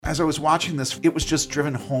as I was watching this, it was just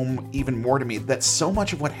driven home even more to me that so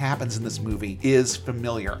much of what happens in this movie is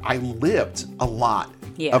familiar. I lived a lot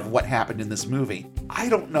of what happened in this movie. I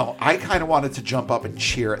don't know. I kind of wanted to jump up and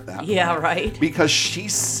cheer at that. Yeah, right. Because she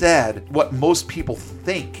said what most people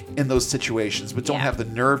think in those situations, but don't have the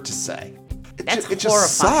nerve to say. It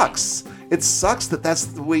just sucks. It sucks that that's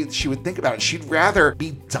the way she would think about it. She'd rather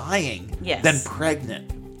be dying than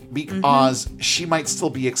pregnant. Because she might still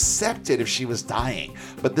be accepted if she was dying.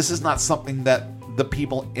 But this is not something that the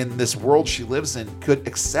people in this world she lives in could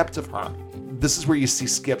accept of her. This is where you see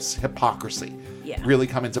Skip's hypocrisy really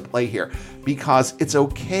come into play here. Because it's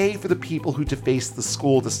okay for the people who deface the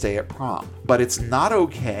school to stay at prom. But it's not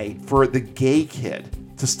okay for the gay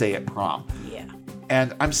kid to stay at prom. Yeah.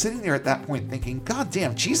 And I'm sitting there at that point thinking, God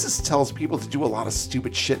damn, Jesus tells people to do a lot of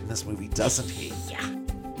stupid shit in this movie, doesn't he? Yeah.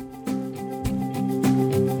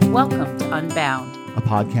 Welcome to Unbound, a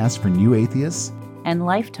podcast for new atheists and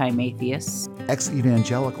lifetime atheists,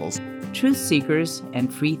 ex-evangelicals, truth seekers,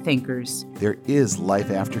 and free thinkers. There is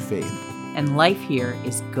life after faith. And life here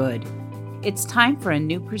is good. It's time for a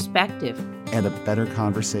new perspective. And a better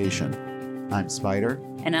conversation. I'm Spider.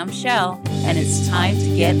 And I'm Shell. And it's time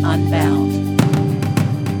to get unbound.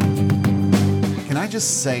 Can I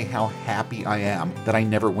just say how happy I am that I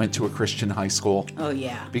never went to a Christian high school? Oh,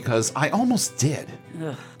 yeah. Because I almost did.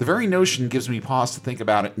 Ugh. The very notion gives me pause to think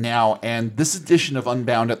about it now, and this edition of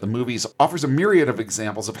Unbound at the Movies offers a myriad of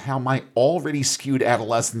examples of how my already skewed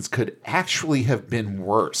adolescence could actually have been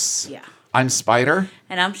worse. Yeah. I'm Spider.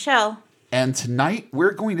 And I'm Shell. And tonight,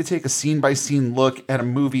 we're going to take a scene-by-scene look at a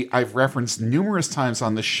movie I've referenced numerous times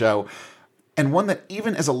on this show, and one that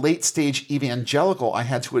even as a late-stage evangelical, I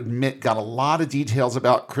had to admit got a lot of details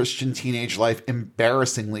about Christian teenage life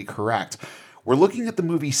embarrassingly correct. We're looking at the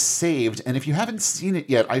movie Saved, and if you haven't seen it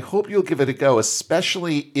yet, I hope you'll give it a go,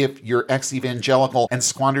 especially if you're ex-evangelical and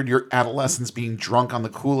squandered your adolescence being drunk on the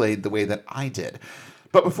Kool-Aid the way that I did.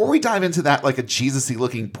 But before we dive into that like a Jesus-y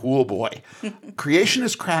looking pool boy, creation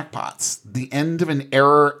is crackpots, the end of an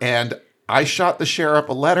era, and I shot the sheriff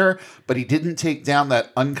a letter, but he didn't take down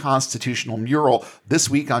that unconstitutional mural this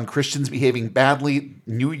week on Christians Behaving Badly,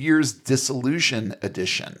 New Year's Dissolution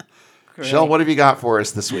Edition. Great. Shell, what have you got for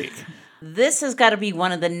us this week? This has got to be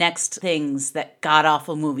one of the next things that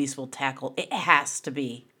god-awful movies will tackle. It has to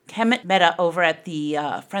be. Hemant Mehta over at the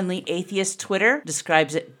Friendly Atheist Twitter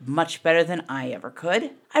describes it much better than I ever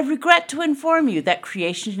could. I regret to inform you that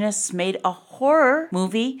creationists made a horror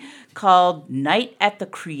movie called Night at the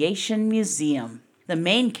Creation Museum. The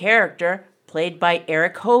main character, played by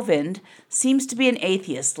Eric Hovind, seems to be an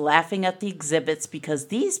atheist laughing at the exhibits because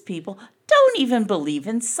these people don't even believe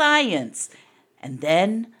in science. And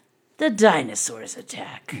then the dinosaurs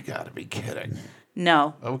attack. You gotta be kidding.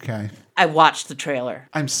 No. Okay. I watched the trailer.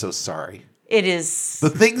 I'm so sorry. It is... The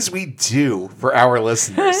things we do for our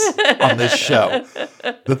listeners on this show.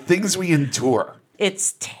 The things we endure.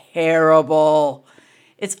 It's terrible.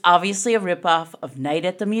 It's obviously a ripoff of Night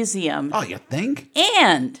at the Museum. Oh, you think?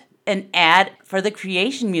 And an ad for the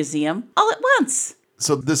Creation Museum all at once.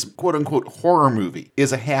 So this quote-unquote horror movie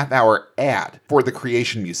is a half-hour ad for the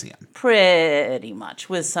Creation Museum. Pretty much,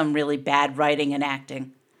 with some really bad writing and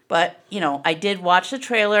acting. But, I did watch the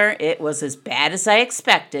trailer. It was as bad as I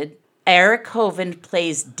expected. Eric Hovind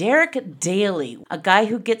plays Derek Daly, a guy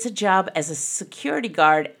who gets a job as a security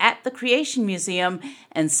guard at the Creation Museum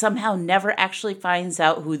and somehow never actually finds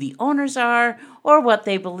out who the owners are or what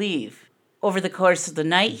they believe. Over the course of the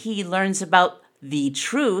night, he learns about the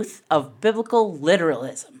truth of biblical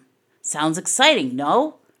literalism. Sounds exciting,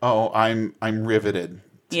 no? Oh, I'm riveted.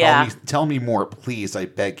 Tell me more, please, I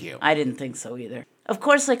beg you. I didn't think so either. Of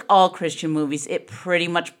course, like all Christian movies, it pretty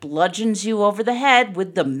much bludgeons you over the head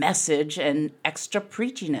with the message and extra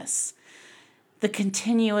preachiness. The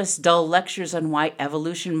continuous dull lectures on why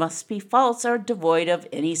evolution must be false are devoid of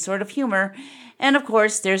any sort of humor. And of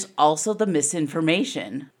course, there's also the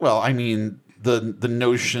misinformation. Well, I mean, the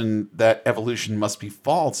notion that evolution must be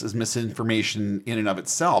false is misinformation in and of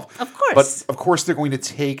itself. Of course. But of course they're going to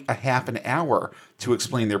take a half an hour to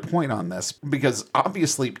explain their point on this, because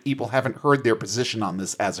obviously people haven't heard their position on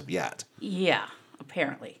this as of yet. Yeah,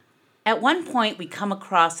 apparently. At one point, we come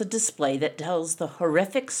across a display that tells the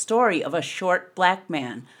horrific story of a short black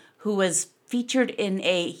man who was featured in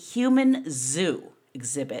a human zoo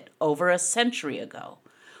exhibit over a century ago.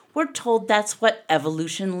 We're told that's what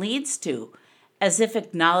evolution leads to, as if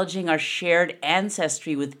acknowledging our shared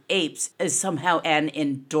ancestry with apes is somehow an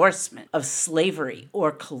endorsement of slavery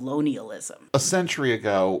or colonialism. A century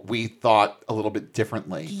ago, we thought a little bit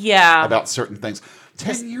differently about certain things.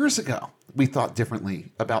 10 years ago, we thought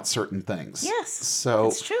differently about certain things. Yes, so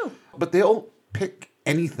that's true. But they'll pick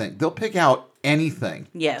anything. They'll pick out anything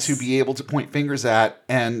Yes. to be able to point fingers at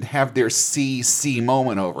and have their see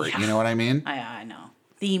moment over it. You know what I mean? I know.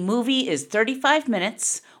 The movie is 35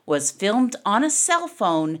 minutes, was filmed on a cell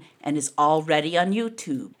phone, and is already on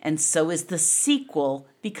YouTube. And so is the sequel,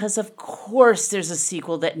 because of course there's a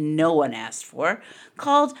sequel that no one asked for,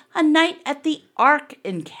 called A Night at the Ark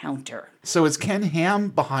Encounter. So is Ken Ham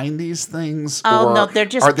behind these things? Oh, or no, they're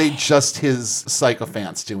just- are they just his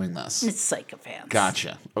sycophants doing this? It's sycophants.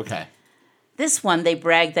 Gotcha. Okay. This one, they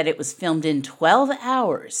bragged that it was filmed in 12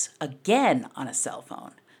 hours, again on a cell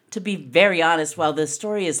phone. To be very honest, while the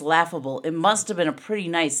story is laughable, it must have been a pretty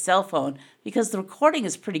nice cell phone because the recording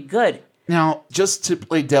is pretty good. Now, just to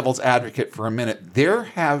play devil's advocate for a minute, there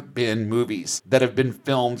have been movies that have been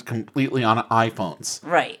filmed completely on iPhones.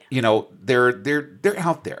 Right. You know, they're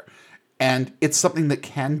out there. And it's something that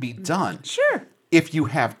can be done Sure. if you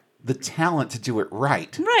have the talent to do it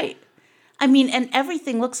right. Right. I mean, and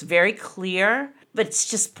everything looks very clear, but it's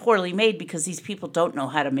just poorly made because these people don't know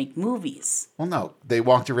how to make movies. Well, no, they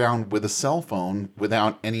walked around with a cell phone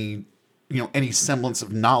without any semblance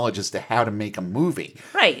of knowledge as to how to make a movie.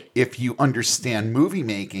 Right. If you understand movie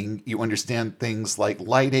making, you understand things like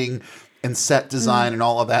lighting and set design and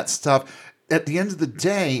all of that stuff. At the end of the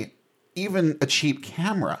day, even a cheap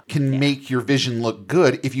camera can make your vision look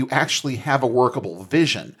good if you actually have a workable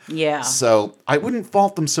vision. Yeah. So I wouldn't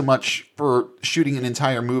fault them so much for shooting an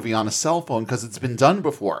entire movie on a cell phone because it's been done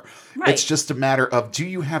before. Right. It's just a matter of, do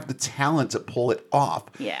you have the talent to pull it off?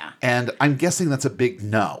 Yeah. And I'm guessing that's a big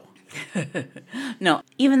no. No,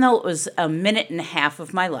 even though it was a minute and a half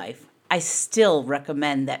of my life, I still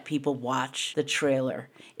recommend that people watch the trailer,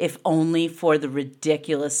 if only for the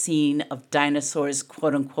ridiculous scene of dinosaurs,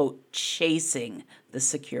 quote unquote, chasing the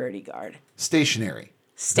security guard. Stationary.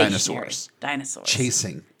 Stationary Dinosaurs.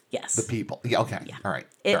 Chasing Yes. the people. Yeah, okay. Yeah. All right.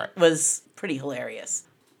 It All right. was pretty hilarious.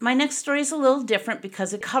 My next story is a little different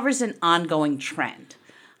because it covers an ongoing trend.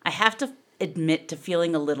 I have to admit to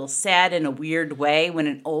feeling a little sad in a weird way when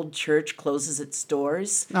an old church closes its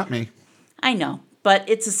doors. Not me. I know, but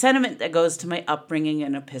it's a sentiment that goes to my upbringing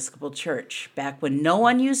in Episcopal Church, back when no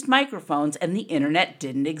one used microphones and the internet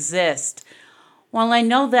didn't exist. While I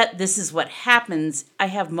know that this is what happens, I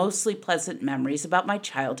have mostly pleasant memories about my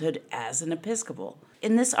childhood as an Episcopal.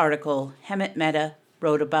 In this article, Hemant Mehta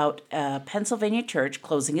wrote about a Pennsylvania church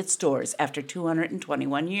closing its doors after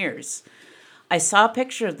 221 years. I saw a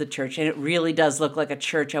picture of the church, and it really does look like a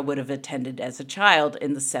church I would have attended as a child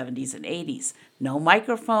in the 70s and 80s. No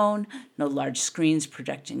microphone, no large screens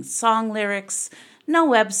projecting song lyrics, no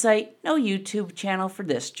website, no YouTube channel for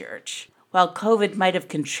this church. While COVID might have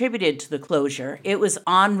contributed to the closure, it was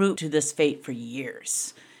en route to this fate for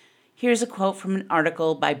years. Here's a quote from an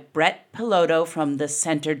article by Brett Piloto from the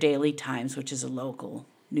Center Daily Times, which is a local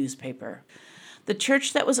newspaper. The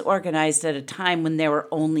church that was organized at a time when there were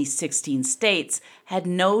only 16 states had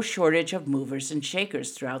no shortage of movers and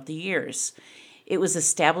shakers throughout the years. It was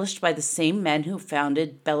established by the same men who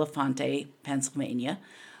founded Bellefonte, Pennsylvania,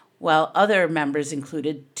 while other members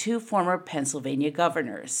included 2 former Pennsylvania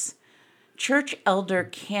governors. Church elder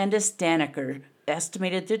Candace Danaker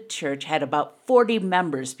estimated the church had about 40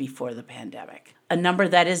 members before the pandemic, a number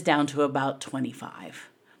that is down to about 25.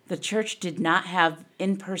 The church did not have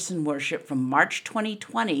in-person worship from March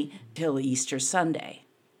 2020 till Easter Sunday.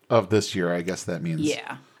 Of this year, I guess that means.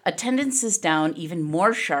 Yeah. Attendance is down even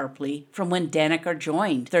more sharply from when Danaker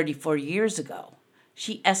joined 34 years ago.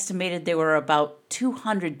 She estimated there were about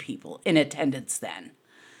 200 people in attendance then.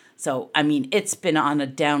 So, I mean, it's been on a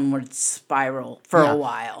downward spiral for a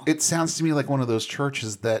while. It sounds to me like one of those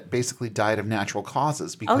churches that basically died of natural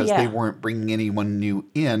causes because they weren't bringing anyone new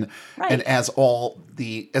in. Right. And as all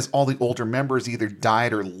the older members either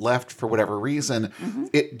died or left for whatever reason,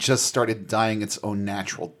 it just started dying its own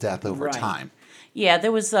natural death over time. Yeah,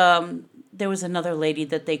 there was another lady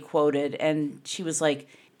that they quoted, and she was like,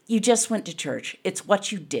 "You just went to church. It's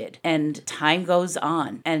what you did. And time goes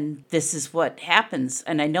on. And this is what happens.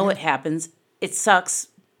 And I know it happens. It sucks,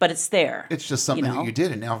 but it's there." It's just something that you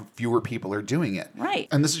did, and now fewer people are doing it. Right.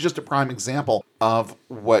 And this is just a prime example of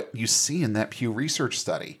what you see in that Pew Research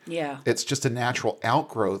study. Yeah. It's just a natural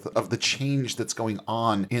outgrowth of the change that's going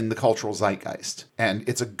on in the cultural zeitgeist. And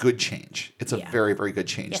it's a good change. It's a very, very good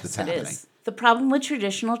change that's happening. It is. The problem with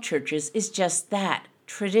traditional churches is just that,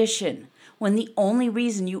 tradition. When the only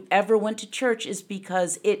reason you ever went to church is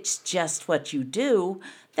because it's just what you do,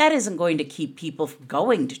 that isn't going to keep people from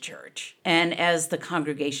going to church. And as the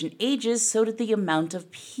congregation ages, so did the amount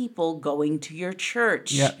of people going to your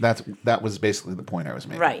church. Yeah, that was basically the point I was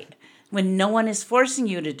making. Right. When no one is forcing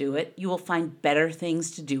you to do it, you will find better things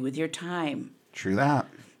to do with your time. True that.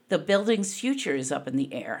 The building's future is up in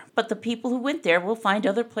the air, but the people who went there will find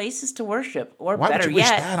other places to worship, or Why better would you wish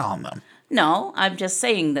yet, that on them? no, I'm just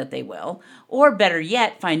saying that they will, or better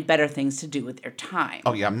yet, find better things to do with their time.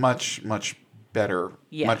 Oh yeah, much better,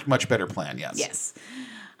 Yeah. much better plan. Yes. Yes.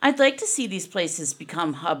 I'd like to see these places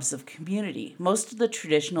become hubs of community. Most of the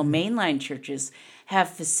traditional mainline churches have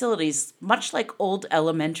facilities much like old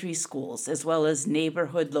elementary schools, as well as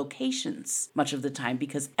neighborhood locations much of the time,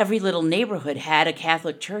 because every little neighborhood had a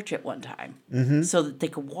Catholic church at one time, so that they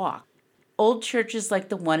could walk. Old churches like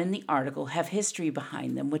the one in the article have history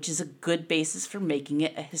behind them, which is a good basis for making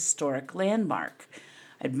it a historic landmark.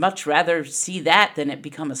 I'd much rather see that than it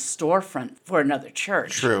become a storefront for another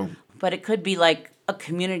church. True. But it could be like a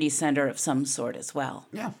community center of some sort as well.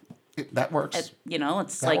 Yeah, that works.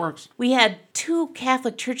 It's That like works. we had 2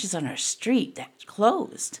 Catholic churches on our street that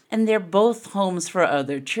closed, and they're both homes for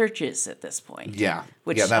other churches at this point. Yeah.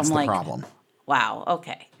 Which yeah, that's I'm the like, problem. Wow,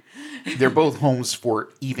 okay. They're both homes for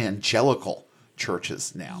evangelical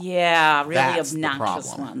churches now. Yeah, really That's the obnoxious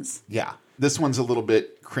problem. ones. Yeah. This one's a little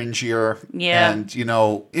bit cringier. Yeah. And,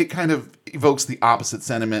 it kind of evokes the opposite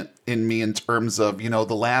sentiment in me in terms of,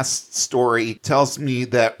 the last story tells me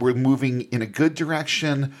that we're moving in a good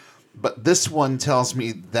direction, but this one tells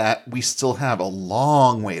me that we still have a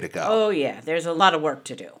long way to go. Oh, yeah, there's a lot of work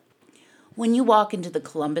to do. When you walk into the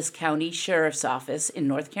Columbus County Sheriff's Office in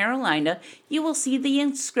North Carolina, you will see the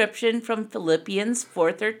inscription from Philippians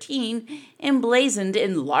 4:13 emblazoned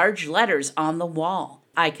in large letters on the wall.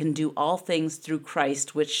 I can do all things through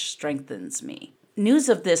Christ, which strengthens me. News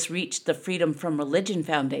of this reached the Freedom from Religion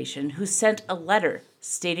Foundation, who sent a letter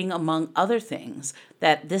stating, among other things,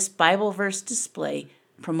 that this Bible verse display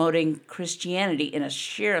promoting Christianity in a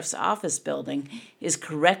sheriff's office building is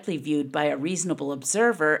correctly viewed by a reasonable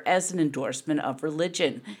observer as an endorsement of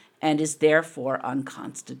religion and is therefore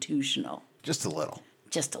unconstitutional. Just a little.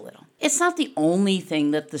 Just a little. It's not the only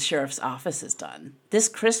thing that the sheriff's office has done. This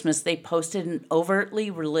Christmas, they posted an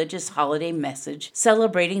overtly religious holiday message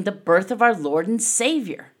celebrating the birth of our Lord and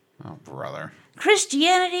Savior. Oh, brother.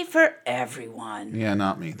 Christianity for everyone. Yeah,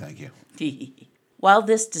 not me, thank you. While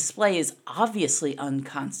this display is obviously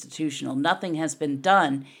unconstitutional, nothing has been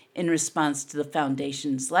done in response to the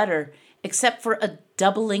Foundation's letter except for a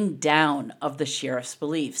doubling down of the sheriff's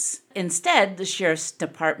beliefs. Instead, the Sheriff's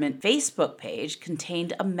Department Facebook page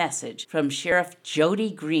contained a message from Sheriff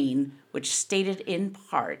Jody Green, which stated in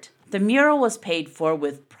part, "The mural was paid for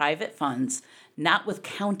with private funds, not with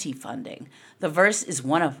county funding. The verse is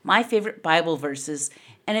one of my favorite Bible verses,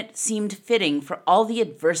 and it seemed fitting for all the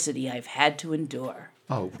adversity I've had to endure."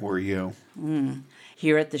 Oh, poor you.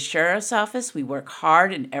 Here at the Sheriff's Office, we work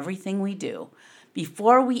hard in everything we do.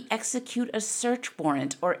 Before we execute a search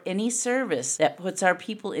warrant or any service that puts our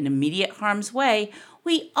people in immediate harm's way,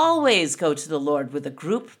 we always go to the Lord with a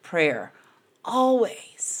group prayer.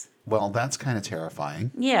 Always. Well, that's kind of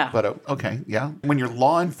terrifying. Yeah. But okay, yeah. When your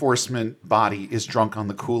law enforcement body is drunk on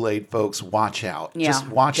the Kool-Aid, folks, watch out. Yeah, Just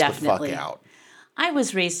watch definitely. the fuck out. I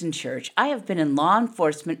was raised in church. I have been in law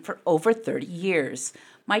enforcement for over 30 years.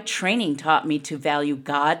 My training taught me to value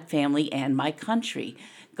God, family, and my country.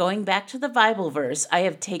 Going back to the Bible verse, I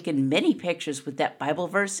have taken many pictures with that Bible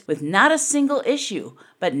verse with not a single issue.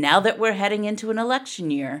 But now that we're heading into an election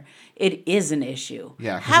year, it is an issue.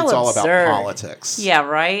 Yeah, because How it's all absurd. about politics. Yeah,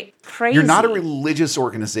 right? Crazy. You're not a religious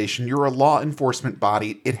organization. You're a law enforcement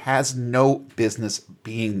body. It has no business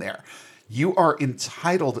being there. You are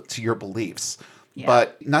entitled to your beliefs. Yeah.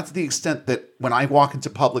 But not to the extent that when I walk into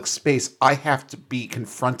public space, I have to be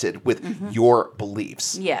confronted with your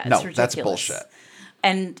beliefs. Yeah, it's no, ridiculous. that's bullshit.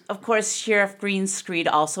 And, of course, Sheriff Green's screed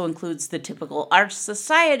also includes the typical, "Our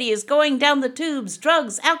society is going down the tubes,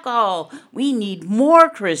 drugs, alcohol. We need more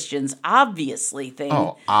Christians," obviously thing.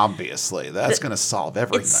 Oh, obviously. That's going to solve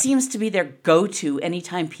everything. It seems to be their go-to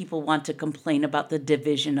anytime people want to complain about the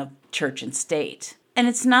division of church and state. And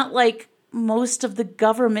it's not like most of the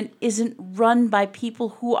government isn't run by people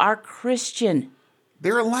who are Christian.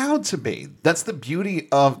 They're allowed to be. That's the beauty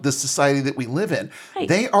of the society that we live in. Right.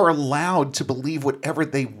 They are allowed to believe whatever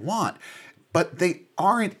they want, but they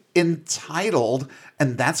aren't entitled,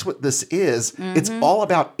 and that's what this is. It's all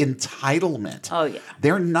about entitlement. Oh, yeah.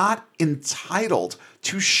 They're not entitled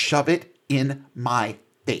to shove it in my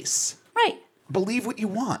face. Right. Believe what you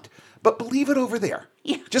want, but believe it over there.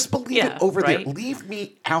 Yeah. Just believe Yeah, it over right. there. Leave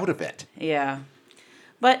me out of it. Yeah.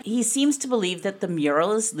 But he seems to believe that the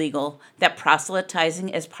mural is legal, that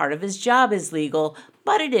proselytizing as part of his job is legal,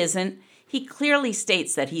 but it isn't. He clearly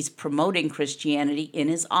states that he's promoting Christianity in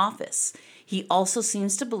his office. He also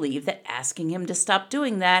seems to believe that asking him to stop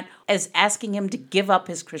doing that is asking him to give up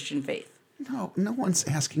his Christian faith. No one's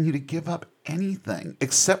asking you to give up anything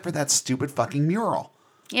except for that stupid fucking mural.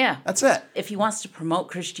 Yeah. That's it. If he wants to promote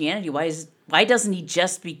Christianity, why doesn't he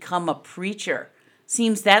just become a preacher?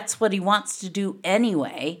 Seems that's what he wants to do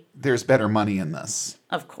anyway. There's better money in this.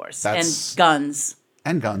 Of course. That's- And guns.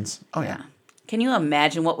 And guns. Oh, yeah. Can you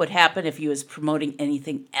imagine what would happen if he was promoting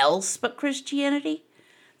anything else but Christianity?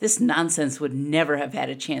 This nonsense would never have had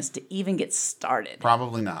a chance to even get started.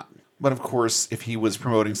 Probably not. But of course, if he was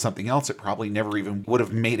promoting something else, it probably never even would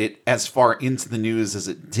have made it as far into the news as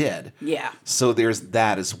it did. Yeah. So there's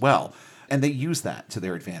that as well. And they use that to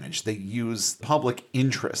their advantage. They use public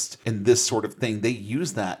interest in this sort of thing. They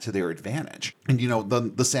use that to their advantage. And,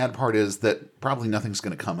 the sad part is that probably nothing's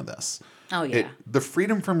going to come of this. Oh, yeah. The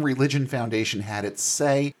Freedom from Religion Foundation had its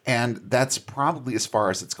say, and that's probably as far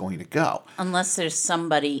as it's going to go. Unless there's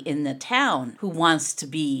somebody in the town who wants to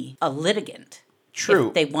be a litigant. True.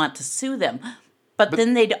 If they want to sue them. But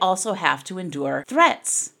then they'd also have to endure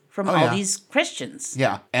threats from all these Christians.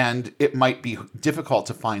 Yeah, and it might be difficult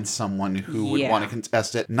to find someone who would want to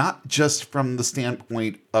contest it, not just from the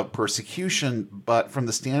standpoint of persecution, but from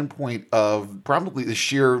the standpoint of probably the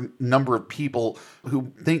sheer number of people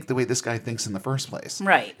who think the way this guy thinks in the first place.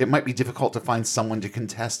 Right. It might be difficult to find someone to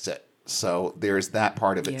contest it. So there's that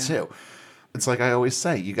part of it too. It's like I always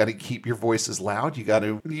say, you got to keep your voices loud. You've got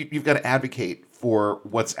to advocate for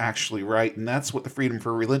what's actually right, and that's what the Freedom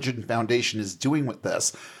for Religion Foundation is doing with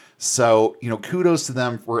this. So, kudos to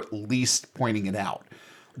them for at least pointing it out.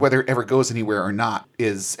 Whether it ever goes anywhere or not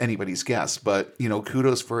is anybody's guess, but,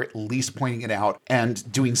 kudos for at least pointing it out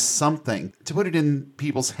and doing something to put it in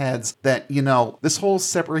people's heads that, this whole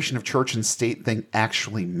separation of church and state thing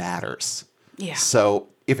actually matters. Yeah. So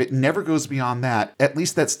if it never goes beyond that, at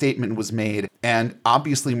least that statement was made, and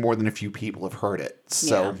obviously more than a few people have heard it.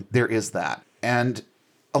 So there is that. And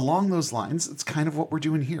along those lines, it's kind of what we're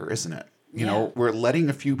doing here, isn't it? We're letting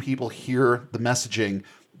a few people hear the messaging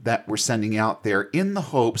that we're sending out there in the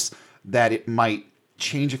hopes that it might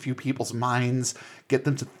change a few people's minds, get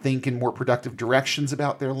them to think in more productive directions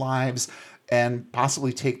about their lives, and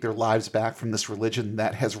possibly take their lives back from this religion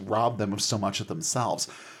that has robbed them of so much of themselves.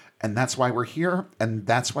 And that's why we're here, and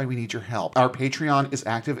that's why we need your help. Our Patreon is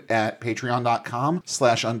active at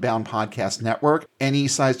patreon.com/Unbound Podcast Network. Any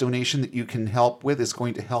size donation that you can help with is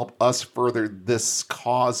going to help us further this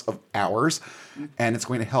cause of ours, and it's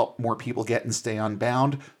going to help more people get and stay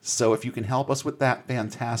unbound. So if you can help us with that,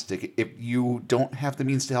 fantastic. If you don't have the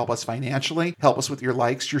means to help us financially, help us with your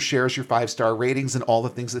likes, your shares, your 5-star ratings, and all the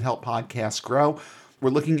things that help podcasts grow.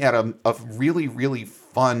 We're looking at a really, really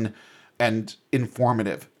fun and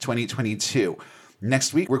informative 2022.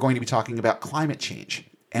 Next week, we're going to be talking about climate change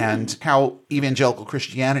and how evangelical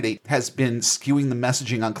Christianity has been skewing the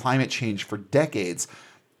messaging on climate change for decades.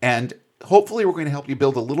 And hopefully we're going to help you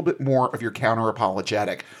build a little bit more of your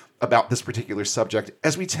counter-apologetic about this particular subject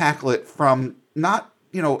as we tackle it from not,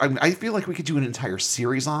 I feel like we could do an entire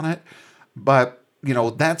series on it, but,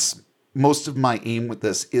 that's most of my aim with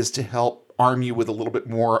this is to help arm you with a little bit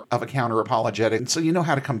more of a counter-apologetic so you know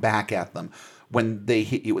how to come back at them when they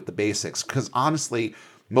hit you with the basics. Because honestly,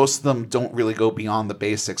 most of them don't really go beyond the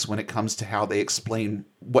basics when it comes to how they explain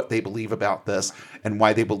what they believe about this and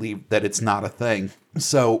why they believe that it's not a thing.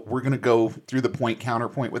 So we're going to go through the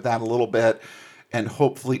point-counterpoint with that a little bit and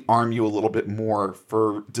hopefully arm you a little bit more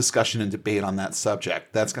for discussion and debate on that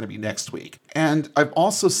subject. That's going to be next week. And I've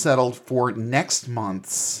also settled for next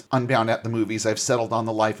month's Unbound at the Movies. I've settled on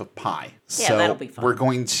The Life of Pi. Yeah, so that'll be fun. We're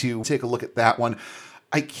going to take a look at that one.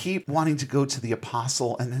 I keep wanting to go to The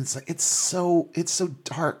Apostle, and then it's like, it's so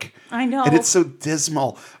dark. I know. And it's so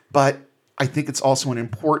dismal. But I think it's also an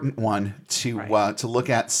important one to look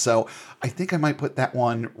at. So I think I might put that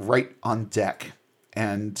one right on deck.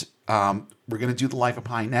 And we're going to do The Life of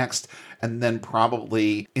Pi next, and then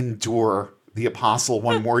probably endure The Apostle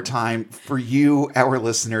one more time. For you, our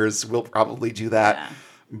listeners, we'll probably do that. Yeah.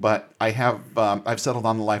 But I've settled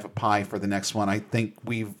on The Life of Pi for the next one. I think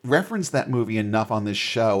we've referenced that movie enough on this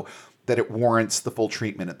show that it warrants the full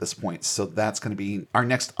treatment at this point. So that's going to be our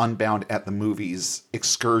next Unbound at the Movies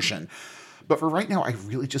excursion. But for right now, I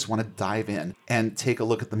really just want to dive in and take a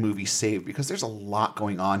look at the movie Saved, because there's a lot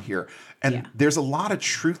going on here. And there's a lot of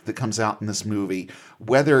truth that comes out in this movie.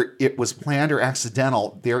 Whether it was planned or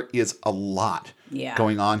accidental, there is a lot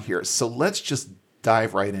going on here. So let's just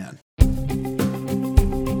dive right in.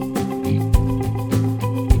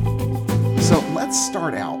 So let's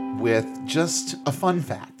start out with just a fun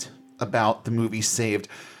fact about the movie Saved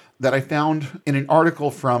that I found in an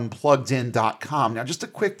article from pluggedin.com. Now, just a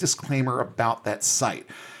quick disclaimer about that site.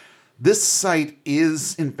 This site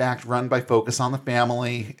is, in fact, run by Focus on the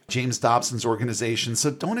Family, James Dobson's organization, so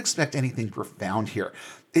don't expect anything profound here.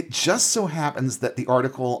 It just so happens that the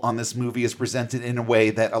article on this movie is presented in a way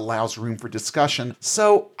that allows room for discussion,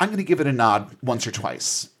 so I'm going to give it a nod once or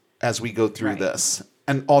twice as we go through this,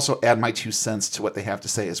 and also add my 2 cents to what they have to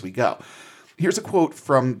say as we go. Here's a quote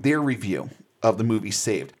from their review of the movie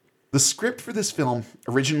Saved. The script for this film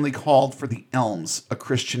originally called for the Elms, a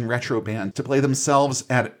Christian retro band, to play themselves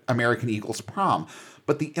at American Eagle's prom,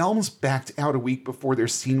 but the Elms backed out a week before their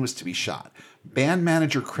scene was to be shot. Band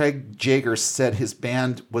manager Craig Jager said his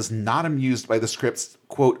band was not amused by the script's,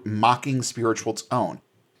 quote, mocking spiritual tone.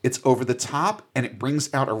 It's over the top, and it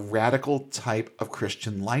brings out a radical type of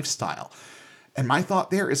Christian lifestyle. And my thought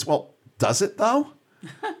there is, well, does it though?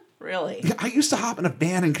 Really? I used to hop in a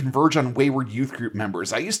van and converge on wayward youth group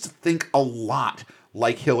members. I used to think a lot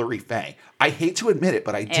like Hilary Faye. I hate to admit it,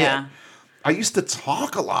 but I did. Yeah. I used to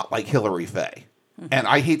talk a lot like Hilary Faye. And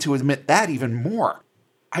I hate to admit that even more.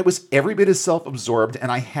 I was every bit as self-absorbed,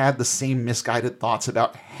 and I had the same misguided thoughts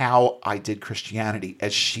about how I did Christianity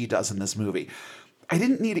as she does in this movie. I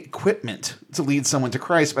didn't need equipment to lead someone to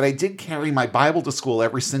Christ, but I did carry my Bible to school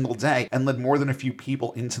every single day and led more than a few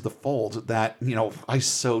people into the fold that, I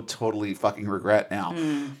so totally fucking regret now.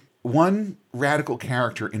 One radical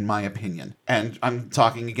character, in my opinion, and I'm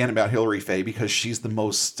talking again about Hilary Faye because she's the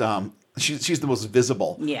most she's the most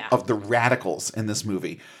visible of the radicals in this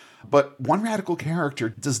movie. But one radical character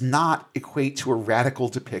does not equate to a radical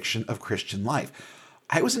depiction of Christian life.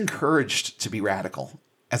 I was encouraged to be radical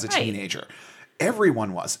as a teenager.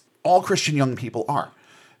 Everyone was. All Christian young people are.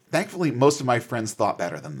 Thankfully, most of my friends thought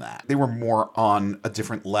better than that. They were more on a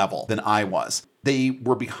different level than I was. They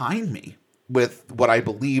were behind me with what I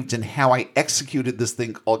believed and how I executed this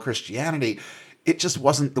thing called Christianity. It just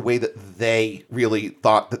wasn't the way that they really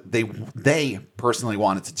thought that they personally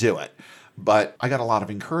wanted to do it. But I got a lot of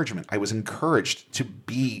encouragement. I was encouraged to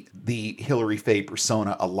be the Hilary Faye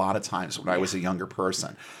persona a lot of times when I was a younger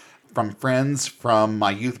person. From friends, from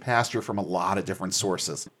my youth pastor, from a lot of different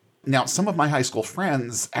sources. Now, some of my high school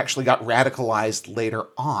friends actually got radicalized later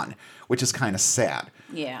on, which is kind of sad.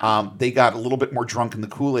 Yeah. They got a little bit more drunk in the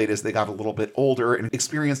Kool-Aid as they got a little bit older and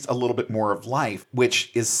experienced a little bit more of life, which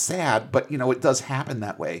is sad, but, it does happen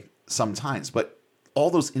that way sometimes. But all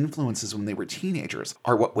those influences when they were teenagers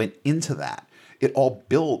are what went into that. It all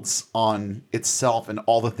builds on itself and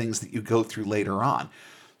all the things that you go through later on.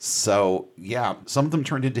 So, yeah, some of them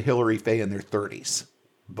turned into Hilary Faye in their 30s.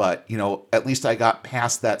 But, at least I got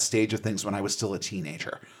past that stage of things when I was still a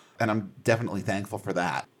teenager. And I'm definitely thankful for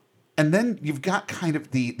that. And then you've got kind of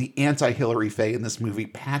the anti-Hilary Faye in this movie,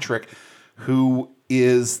 Patrick, who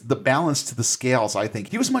is the balance to the scales, I think.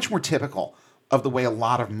 He was much more typical of the way a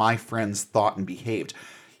lot of my friends thought and behaved.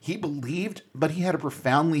 He believed, but he had a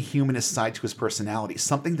profoundly humanist side to his personality,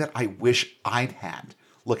 something that I wish I'd had.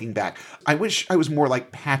 Looking back, I wish I was more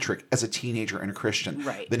like Patrick as a teenager and a Christian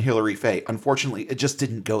than Hilary Faye. Unfortunately, it just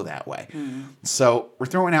didn't go that way. So we're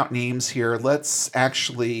throwing out names here. Let's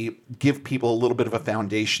actually give people a little bit of a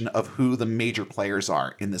foundation of who the major players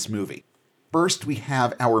are in this movie. First, we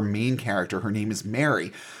have our main character. Her name is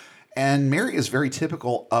Mary. And Mary is very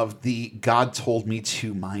typical of the God told me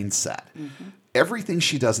to mindset. Everything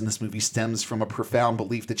she does in this movie stems from a profound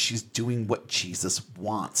belief that she's doing what Jesus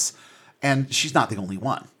wants. And she's not the only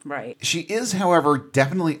one. Right. She is, however,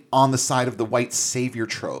 definitely on the side of the white savior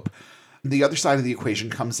trope. The other side of the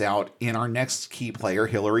equation comes out in our next key player,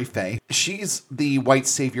 Hilary Faye. She's the white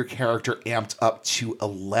savior character amped up to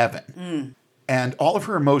 11. And all of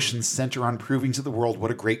her emotions center on proving to the world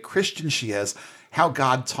what a great Christian she is, how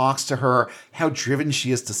God talks to her, how driven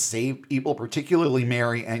she is to save people, particularly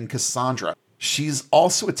Mary and Cassandra. She's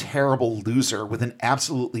also a terrible loser with an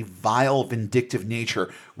absolutely vile, vindictive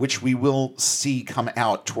nature, which we will see come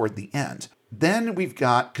out toward the end. Then we've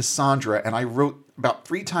got Cassandra, and I wrote about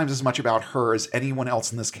 3 times as much about her as anyone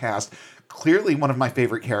else in this cast. Clearly one of my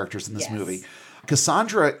favorite characters in this movie.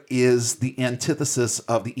 Cassandra is the antithesis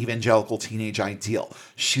of the evangelical teenage ideal.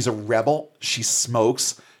 She's a rebel, she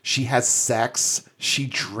smokes, she has sex, she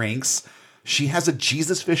drinks. She has a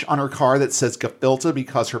Jesus fish on her car that says Gefilte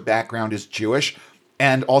because her background is Jewish,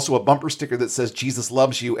 and also a bumper sticker that says Jesus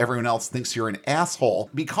loves you, everyone else thinks you're an asshole,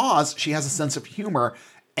 because she has a sense of humor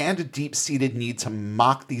and a deep-seated need to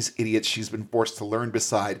mock these idiots she's been forced to learn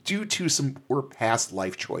beside due to some poor past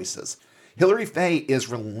life choices. Hilary Faye is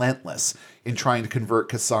relentless in trying to convert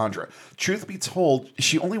Cassandra. Truth be told,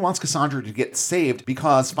 she only wants Cassandra to get saved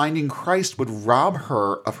because finding Christ would rob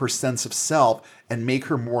her of her sense of self and make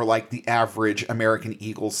her more like the average American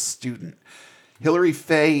Eagles student. Hilary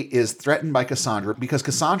Faye is threatened by Cassandra because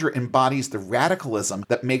Cassandra embodies the radicalism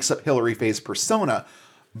that makes up Hilary Faye's persona,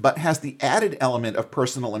 but has the added element of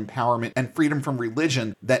personal empowerment and freedom from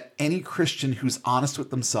religion that any Christian who's honest with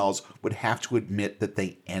themselves would have to admit that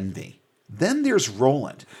they envy. Then there's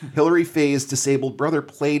Roland, Hilary Faye's disabled brother,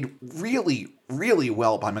 played really, really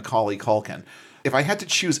well by Macaulay Culkin. If I had to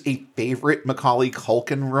choose a favorite Macaulay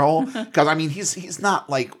Culkin role, because I mean, he's not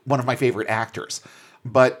like one of my favorite actors,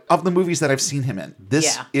 but of the movies that I've seen him in,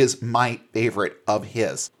 this is my favorite of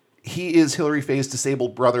his. He is Hilary Faye's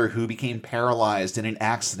disabled brother who became paralyzed in an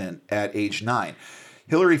accident at age 9.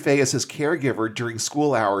 Hilary Faye is his caregiver during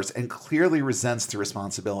school hours and clearly resents the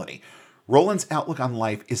responsibility. Roland's outlook on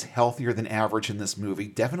life is healthier than average in this movie,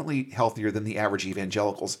 definitely healthier than the average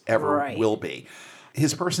evangelicals ever will be.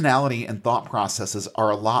 His personality and thought processes are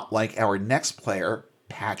a lot like our next player,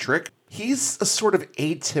 Patrick. He's a sort of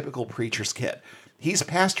atypical preacher's kid. He's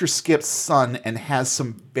Pastor Skip's son and has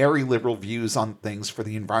some very liberal views on things for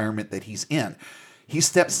the environment that he's in. He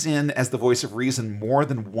steps in as the voice of reason more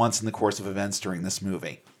than once in the course of events during this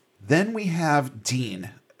movie. Then we have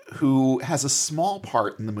Dean, who has a small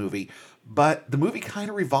part in the movie, but the movie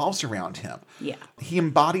kind of revolves around him. Yeah. He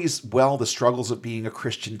embodies well the struggles of being a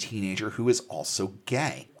Christian teenager who is also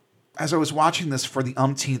gay. As I was watching this for the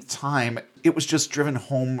umpteenth time, it was just driven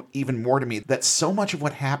home even more to me that so much of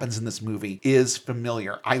what happens in this movie is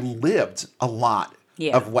familiar. I lived a lot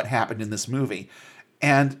of what happened in this movie.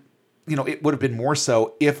 And, you know, it would have been more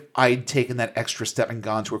so if I'd taken that extra step and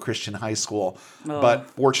gone to a Christian high school. But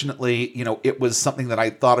fortunately, you know, it was something that I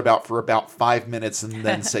thought about for about 5 minutes and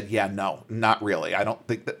then said, yeah, no, not really. I don't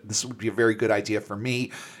think that this would be a very good idea for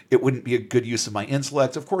me. It wouldn't be a good use of my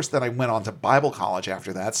intellect. Of course, then I went on to Bible college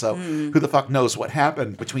after that. So who the fuck knows what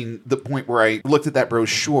happened between the point where I looked at that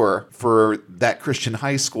brochure for that Christian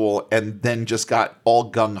high school and then just got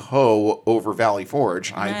all gung-ho over Valley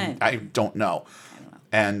Forge. I don't know.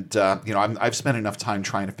 And, you know, I've spent enough time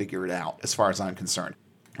trying to figure it out as far as I'm concerned.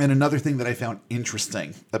 And another thing that I found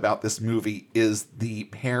interesting about this movie is the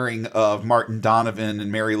pairing of Martin Donovan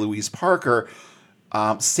and Mary Louise Parker.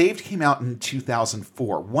 Saved came out in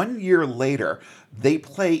 2004. 1 year later, they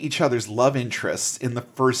play each other's love interests in the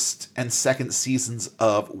first and second seasons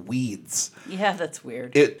of Weeds. Yeah, that's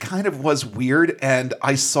weird. It kind of was weird, and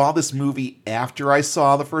I saw this movie after I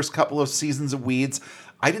saw the first couple of seasons of Weeds.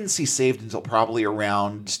 I didn't see Saved until probably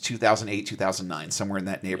around 2008, 2009, somewhere in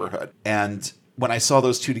that neighborhood. And when I saw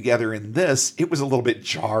those two together in this, it was a little bit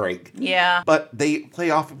jarring. Yeah. But they play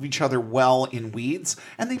off of each other well in Weeds,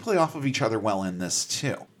 and they play off of each other well in this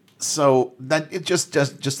too. So that it just a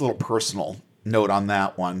little personal note on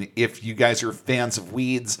that one. If you guys are fans of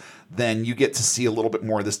Weeds, then you get to see a little bit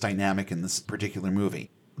more of this dynamic in this particular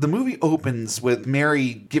movie. The movie opens with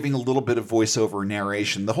Mary giving a little bit of voiceover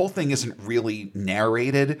narration. The whole thing isn't really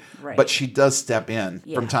narrated, but she does step in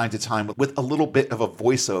from time to time with a little bit of a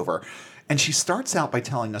voiceover. And she starts out by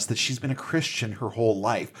telling us that she's been a Christian her whole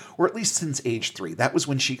life, or at least since age 3. That was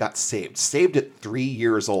when she got saved. Saved at 3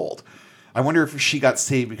 years old. I wonder if she got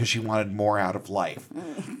saved because she wanted more out of life.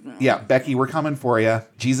 Yeah, Becky, we're coming for you.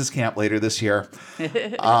 Jesus Camp later this year.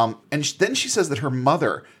 And then she says that her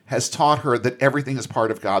mother has taught her that everything is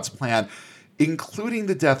part of God's plan, including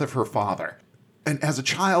the death of her father. And as a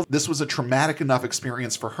child, this was a traumatic enough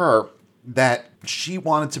experience for her that she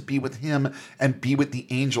wanted to be with him and be with the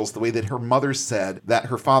angels the way that her mother said that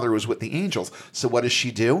her father was with the angels. So what does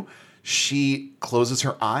she do? She closes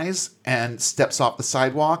her eyes and steps off the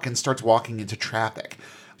sidewalk and starts walking into traffic.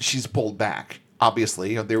 She's pulled back.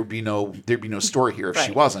 Obviously, there'd be no story here if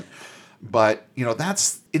she wasn't. But, you know,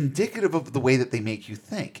 that's indicative of the way that they make you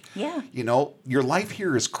think. Yeah. You know, your life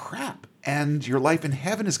here is crap and your life in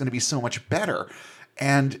heaven is going to be so much better.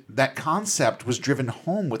 And that concept was driven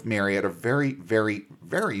home with Mary at a very, very,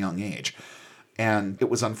 very young age. And it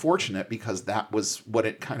was unfortunate because that was what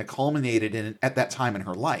it kind of culminated in at that time in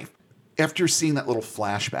her life. After seeing that little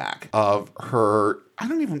flashback of her, I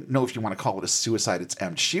don't even know if you want to call it a suicide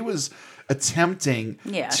attempt. She was attempting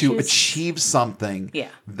to achieve something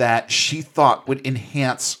that she thought would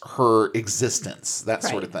enhance her existence, that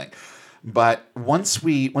sort of thing. But once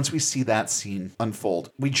we see that scene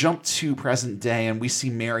unfold, we jump to present day and we see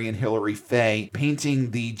Mary and Hilary Faye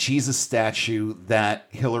painting the Jesus statue that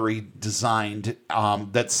Hilary designed.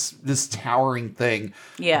 That's this towering thing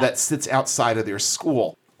that sits outside of their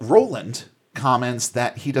school. Roland comments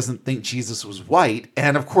that he doesn't think Jesus was white.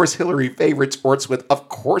 And of course, Hilary Faye retorts with, of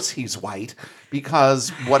course he's white, because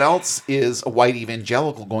what else is a white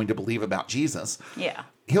evangelical going to believe about Jesus? Yeah.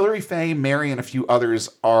 Hilary Faye, Mary, and a few others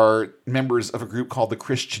are members of a group called the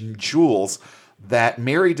Christian Jewels that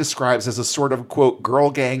Mary describes as a sort of, quote, girl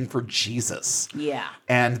gang for Jesus. Yeah.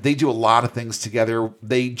 And they do a lot of things together.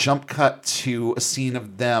 They jump cut to a scene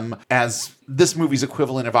of them as this movie's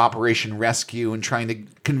equivalent of Operation Rescue and trying to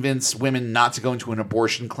convince women not to go into an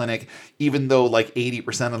abortion clinic, even though like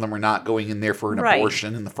 80% of them are not going in there for an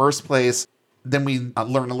abortion in the first place. Then we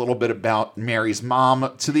learn a little bit about Mary's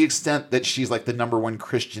mom to the extent that she's like the #1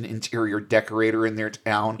 Christian interior decorator in their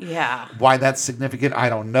town. Yeah. Why that's significant, I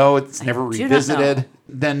don't know. It's never do not revisited. know.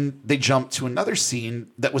 Then they jump to another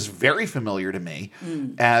scene that was very familiar to me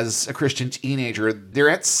as a Christian teenager.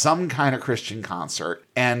 They're at some kind of Christian concert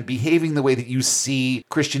and behaving the way that you see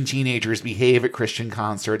Christian teenagers behave at Christian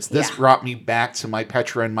concerts. This brought me back to my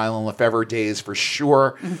Petra and Mylon Lefevre days for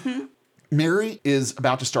sure. Mary is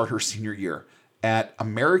about to start her senior year at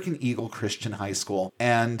American Eagle Christian High School,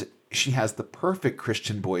 and she has the perfect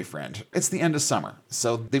Christian boyfriend. It's the end of summer,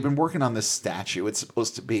 so they've been working on this statue. It's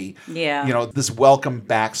supposed to be, this welcome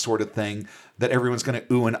back sort of thing that everyone's going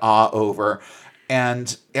to ooh and ah over.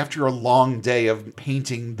 And after a long day of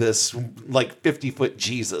painting this like 50-foot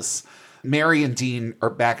Jesus, Mary and Dean are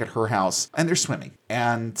back at her house and they're swimming.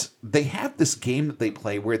 And they have this game that they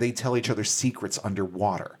play where they tell each other secrets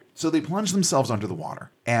underwater. So they plunge themselves under the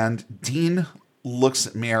water. And Dean looks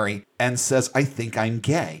at Mary and says, I think I'm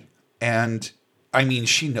gay. And I mean,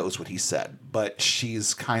 she knows what he said, but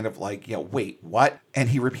she's kind of like, wait, what? And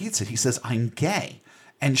he repeats it. He says, I'm gay.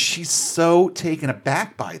 And she's so taken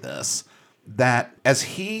aback by this that as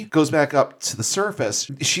he goes back up to the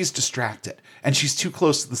surface, she's distracted and she's too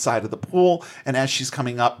close to the side of the pool. And as she's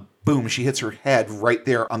coming up, boom, she hits her head right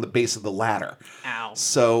there on the base of the ladder. Ow.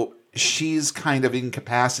 So she's kind of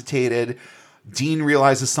incapacitated. Dean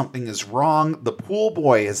realizes something is wrong. The pool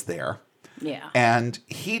boy is there. Yeah. And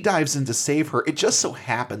he dives in to save her. It just so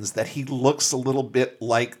happens that he looks a little bit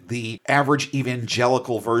like the average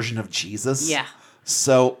evangelical version of Jesus. Yeah.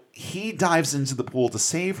 So he dives into the pool to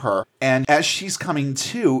save her. And as she's coming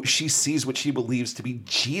to, she sees what she believes to be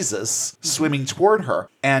Jesus swimming toward her.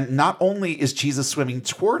 And not only is Jesus swimming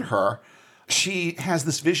toward her, she has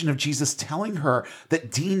this vision of Jesus telling her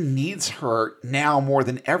that Dean needs her now more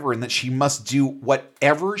than ever and that she must do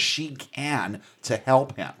whatever she can to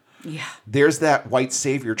help him. Yeah. There's that white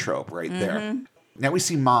savior trope right there. Now we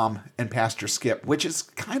see Mom and Pastor Skip, which is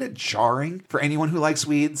kind of jarring for anyone who likes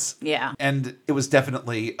weeds. Yeah. And it was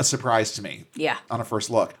definitely a surprise to me. Yeah. On a first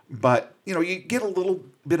look. But, you get a little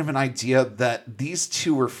bit of an idea that these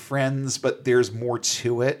two are friends, but there's more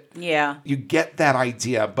to it. Yeah. You get that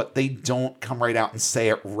idea, but they don't come right out and say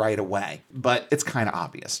it right away. But it's kind of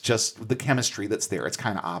obvious. Just the chemistry that's there, it's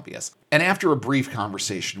kind of obvious. And after a brief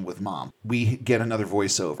conversation with Mom, we get another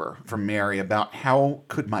voiceover from Mary about how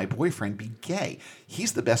could my boyfriend be gay?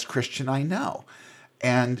 He's the best Christian I know.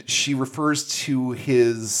 And she refers to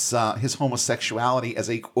his homosexuality as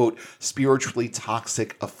a, quote, spiritually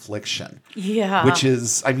toxic affliction. Yeah. Which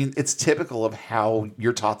is, it's typical of how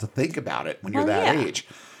you're taught to think about it when you're that age.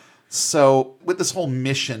 So with this whole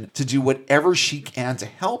mission to do whatever she can to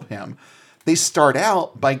help him, they start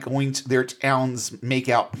out by going to their town's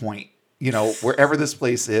makeout point, wherever this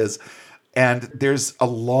place is. And there's a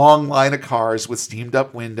long line of cars with steamed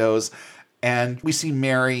up windows. And we see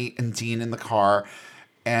Mary and Dean in the car.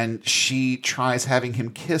 And she tries having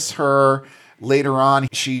him kiss her. Later on,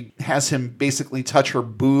 she has him basically touch her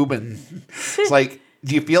boob. And it's like,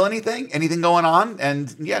 do you feel anything? Anything going on?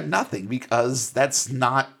 And nothing, because that's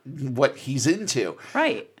not what he's into.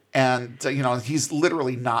 Right. And, he's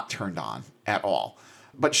literally not turned on at all.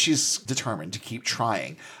 But she's determined to keep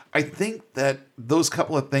trying. I think that those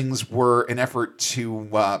couple of things were an effort to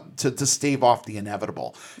stave off the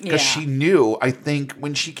inevitable. Because she knew, I think,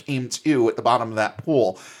 when she came to at the bottom of that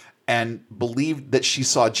pool and believed that she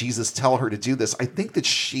saw Jesus tell her to do this, I think that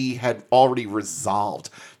she had already resolved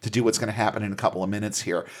to do what's going to happen in a couple of minutes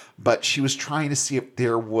here. But she was trying to see if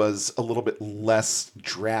there was a little bit less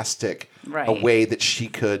drastic a way that she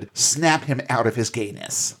could snap him out of his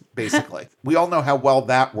gayness, basically. We all know how well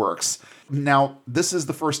that works. Now, this is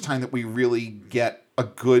the first time that we really get a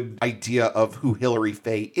good idea of who Hilary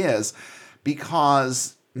Faye is,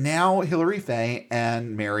 because now Hilary Faye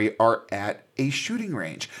and Mary are at a shooting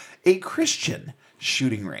range, a Christian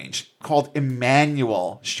shooting range called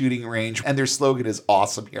Emmanuel Shooting Range. And their slogan is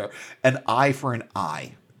awesome here, an eye for an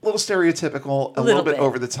eye. A little stereotypical, a little bit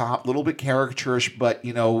over the top, a little bit caricaturish, but,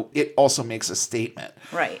 it also makes a statement.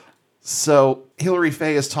 Right. So Hilary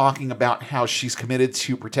Faye is talking about how she's committed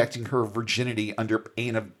to protecting her virginity under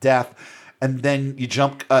pain of death. And then you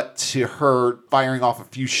jump cut to her firing off a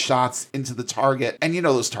few shots into the target. And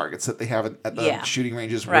those targets that they have at the shooting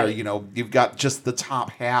ranges where, you've got just the top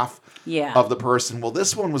half of the person. Well,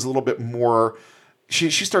 this one was a little bit more she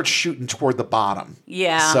starts shooting toward the bottom.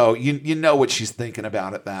 Yeah. So you know what she's thinking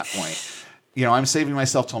about at that point. I'm saving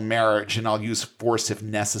myself till marriage, and I'll use force if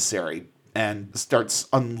necessary, and starts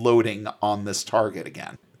unloading on this target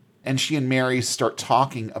again. And she and Mary start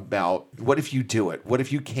talking about, what if you do it? What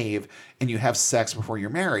if you cave and you have sex before you're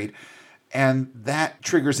married? And that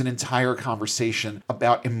triggers an entire conversation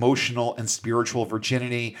about emotional and spiritual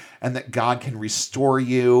virginity, and that God can restore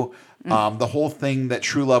you. The whole thing that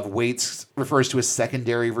true love waits refers to as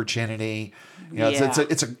secondary virginity. It's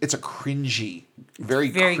a cringy,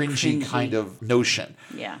 very cringy kind of notion.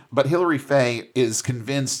 Yeah. But Hilary Faye is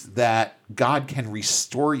convinced that God can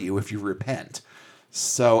restore you if you repent.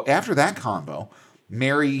 So after that combo,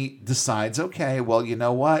 Mary decides, okay, well, you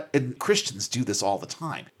know what? And Christians do this all the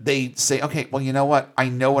time. They say, okay, well, you know what? I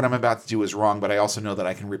know what I'm about to do is wrong, but I also know that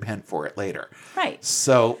I can repent for it later. Right.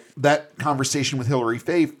 So that conversation with Hilary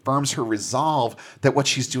Faye firms her resolve that what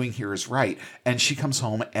she's doing here is right. And she comes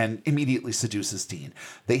home and immediately seduces Dean.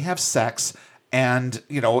 They have sex, and,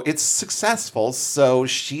 it's successful. So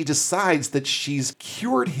she decides that she's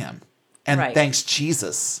cured him. And thanks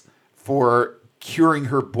Jesus for curing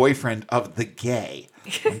her boyfriend of the gay.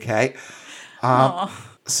 Okay.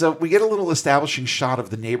 So we get a little establishing shot of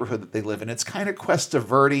the neighborhood that they live in. It's kind of Cuesta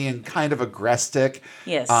Verde and kind of agrestic.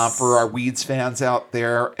 Yes. For our Weeds fans out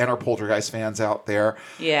there and our Poltergeist fans out there.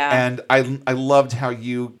 Yeah. And I loved how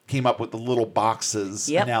you came up with the little boxes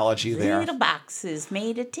analogy there. Little boxes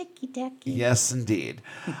made of ticky-tacky. Yes, indeed.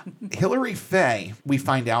 Hilary Faye, we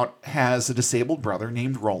find out, has a disabled brother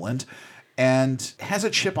named Roland, and has a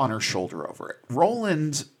chip on her shoulder over it.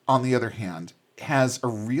 Roland, on the other hand, has a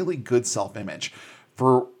really good self-image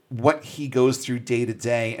for what he goes through day to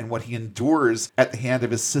day and what he endures at the hand of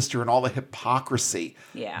his sister and all the hypocrisy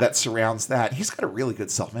that surrounds that. He's got a really good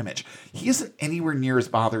self-image. He isn't anywhere near as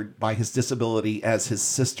bothered by his disability as his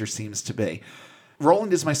sister seems to be.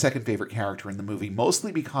 Roland is my second favorite character in the movie,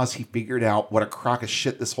 mostly because he figured out what a crock of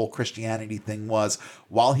shit this whole Christianity thing was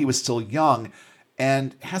while he was still young,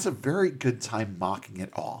 and has a very good time mocking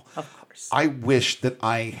it all. Of course. I wish that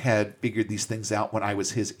I had figured these things out when I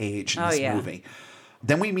was his age in this movie.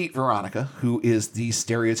 Then we meet Veronica, who is the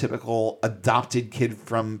stereotypical adopted kid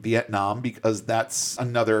from Vietnam, because that's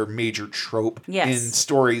another major trope in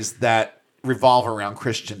stories that revolve around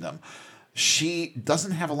Christendom. She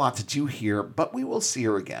doesn't have a lot to do here, but we will see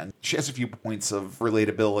her again. She has a few points of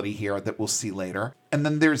relatability here that we'll see later. And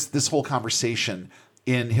then there's this whole conversation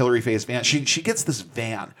in Hilary Faye's van. She gets this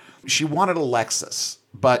van. She wanted a Lexus,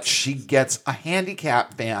 but she gets a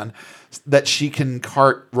handicap van that she can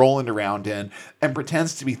cart Roland around in and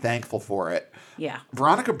pretends to be thankful for it. Yeah.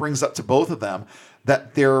 Veronica brings up to both of them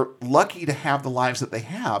that they're lucky to have the lives that they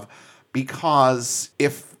have, because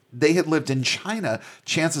if they had lived in China,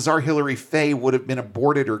 chances are Hilary Faye would have been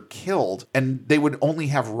aborted or killed, and they would only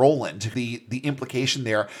have Roland. The implication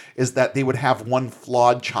there is that they would have one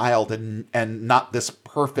flawed child and not this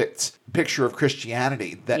perfect picture of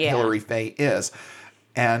Christianity that Hilary Faye is.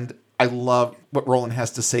 And I love what Roland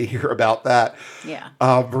has to say here about that. Yeah.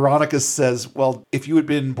 Veronica says, well, if you had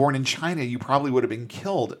been born in China, you probably would have been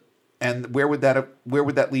killed. And where would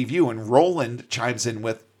that leave you? And Roland chimes in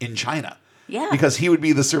with, in China. Yeah. Because he would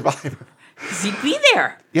be the survivor. He'd be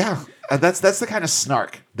there. Yeah. That's the kind of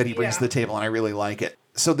snark that he brings to the table, and I really like it.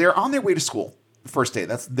 So they're on their way to school the first day.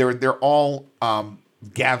 They're all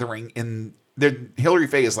gathering in. Hilary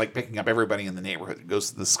Faye is like picking up everybody in the neighborhood who goes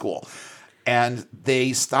to the school. And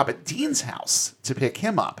they stop at Dean's house to pick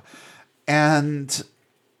him up. And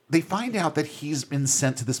they find out that he's been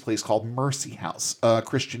sent to this place called Mercy House, a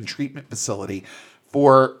Christian treatment facility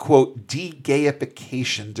for, quote,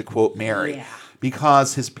 de-gayification, to quote Mary,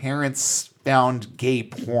 because his parents found gay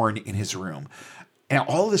porn in his room. And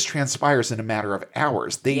all of this transpires in a matter of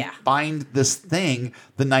hours. They find this thing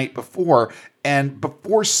the night before, and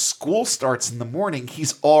before school starts in the morning,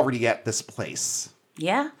 he's already at this place.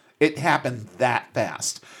 Yeah. It happened that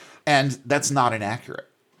fast. And that's not inaccurate.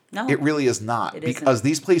 No. It really is not. Because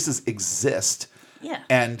these places exist. Yeah.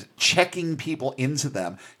 And checking people into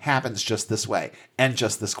them happens just this way and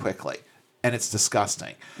just this quickly. And it's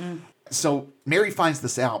disgusting. So Mary finds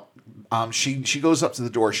this out. She goes up to the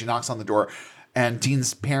door. She knocks on the door. And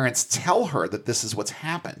Dean's parents tell her that this is what's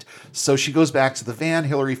happened. So she goes back to the van.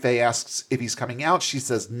 Hilary Faye asks if he's coming out. She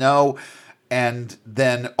says no. And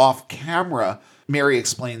then off camera, Mary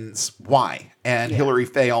explains why. And Hilary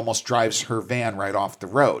Faye almost drives her van right off the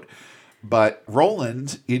road. But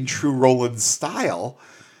Roland, in true Roland style,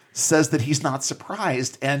 says that he's not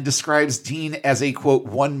surprised and describes Dean as a, quote,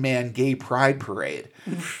 one-man gay pride parade.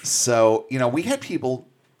 So, we had people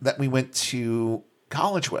that we went to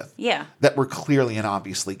college with that were clearly and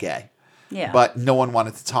obviously gay. Yeah. But no one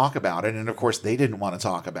wanted to talk about it. And of course, they didn't want to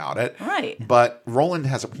talk about it. Right. But Roland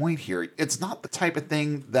has a point here. It's not the type of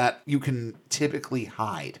thing that you can typically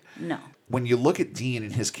hide. No. When you look at Dean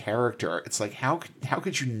and his character, it's like, how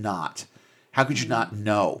could you not? How could you not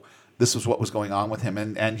know this was what was going on with him?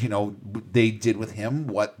 And you know, they did with him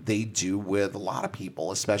what they do with a lot of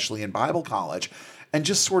people, especially in Bible college, and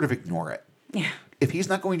just sort of ignore it. Yeah. If he's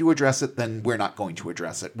not going to address it, then we're not going to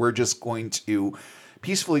address it. We're just going to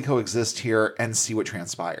peacefully coexist here and see what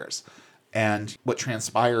transpires. And what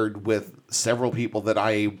transpired with several people that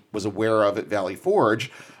I was aware of at Valley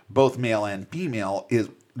Forge, both male and female, is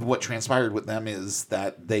what transpired with them is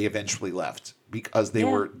that they eventually left because they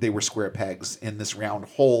were square pegs in this round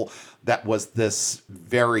hole that was this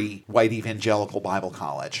very white evangelical Bible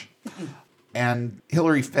college. And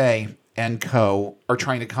Hilary Faye and co are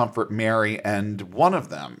trying to comfort Mary, and one of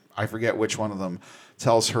them, I forget which one of them,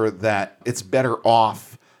 tells her that it's better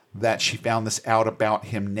off that she found this out about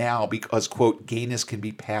him now because, quote, gayness can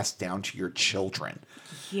be passed down to your children.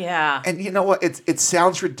 Yeah. And you know what? It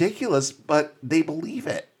sounds ridiculous, but they believe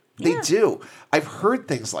it. They do. I've heard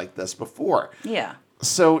things like this before. Yeah.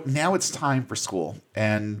 So now it's time for school,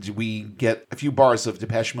 and we get a few bars of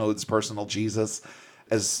Depeche Mode's Personal Jesus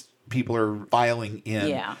as people are filing in.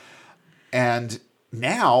 Yeah. And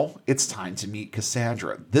now it's time to meet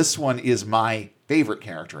Cassandra. This one is my favorite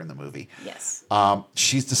character in the movie. Yes.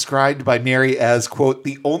 She's described by Mary as, quote,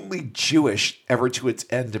 the only Jewish ever to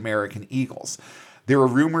attend American Eagles. There are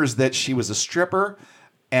rumors that she was a stripper.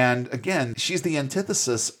 And again, she's the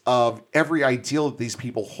antithesis of every ideal that these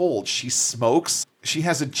people hold. She smokes. She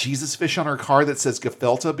has a Jesus fish on her car that says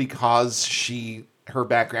Gefilte because her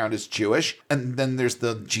background is Jewish. And then there's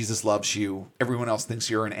the Jesus loves you, everyone else thinks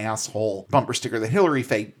you're an asshole bumper sticker that Hilary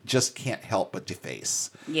Faye just can't help but deface.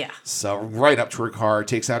 Yeah. So right up to her car,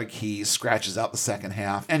 takes out a key, scratches out the second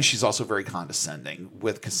half. And she's also very condescending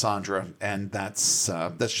with Cassandra. And that's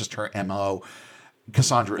just her MO.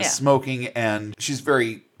 Cassandra is smoking, and she's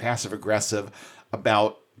very passive-aggressive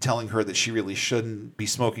about telling her that she really shouldn't be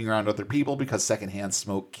smoking around other people because secondhand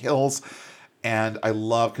smoke kills. And I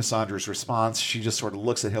love Cassandra's response. She just sort of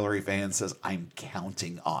looks at Hilary Faye and says, I'm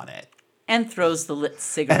counting on it. And throws the lit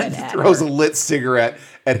cigarette at throws her. a lit cigarette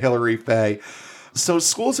at Hilary Faye. So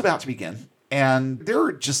school's about to begin. And there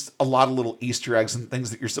are just a lot of little Easter eggs and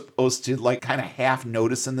things that you're supposed to like kind of half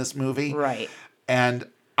notice in this movie. Right. And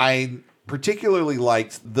I particularly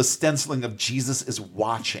liked the stenciling of Jesus is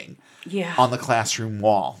watching on the classroom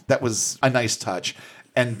wall. That was a nice touch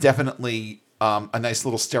and definitely a nice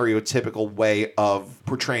little stereotypical way of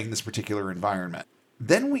portraying this particular environment.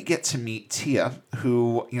 Then we get to meet Tia,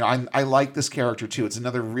 who, you know, I like this character too. It's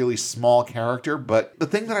another really small character, but the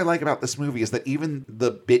thing that I like about this movie is that even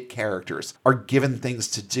the bit characters are given things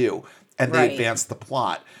to do and they advance the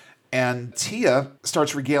plot. And Tia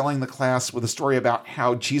starts regaling the class with a story about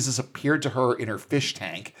how Jesus appeared to her in her fish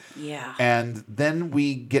tank. Yeah. And then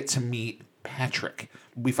we get to meet Patrick.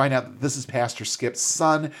 We find out that this is Pastor Skip's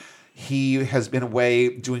son. He has been away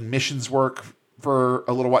doing missions work for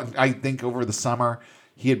a little while. I think over the summer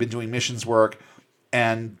he had been doing missions work.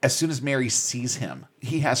 And as soon as Mary sees him,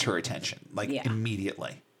 he has her attention,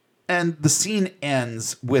 immediately. And the scene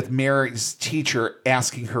ends with Mary's teacher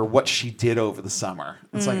asking her what she did over the summer.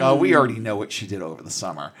 It's like, oh, we already know what she did over the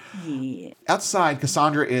summer. Yeah. Outside,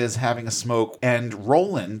 Cassandra is having a smoke, and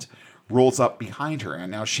Roland rolls up behind her. And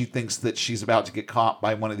now she thinks that she's about to get caught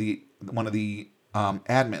by one of the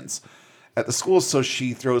admins at the school. So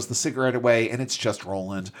she throws the cigarette away, and it's just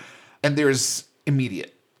Roland. And there's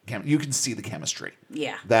immediate you can see the chemistry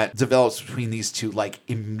that develops between these two, like,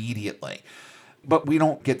 immediately. But we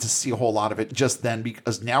don't get to see a whole lot of it just then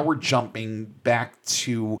because now we're jumping back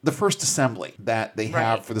to the first assembly that they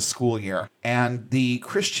have for the school year. And the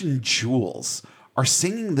Christian Jewels are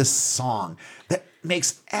singing this song that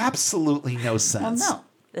makes absolutely no sense. Well, no.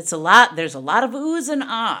 There's a lot of oohs and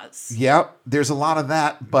ahs. Yep, there's a lot of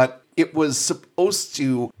that, but it was supposed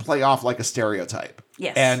to play off like a stereotype.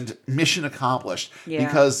 Yes. And mission accomplished. Yeah.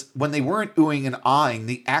 Because when they weren't oohing and ahhing,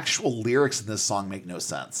 the actual lyrics in this song make no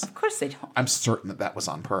sense. Of course they don't. I'm certain that was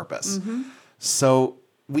on purpose. Mm-hmm. So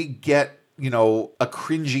we get, a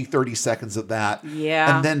cringy 30 seconds of that.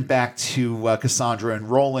 Yeah. And then back to Cassandra and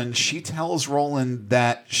Roland. She tells Roland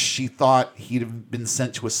that she thought he'd have been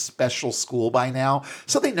sent to a special school by now.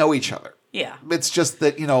 So they know each other. Yeah. It's just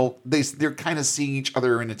that, they're kind of seeing each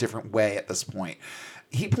other in a different way at this point.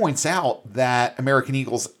 He points out that American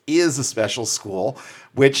Eagles is a special school,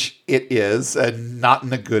 which it is, and not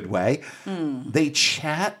in a good way. They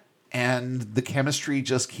chat And the chemistry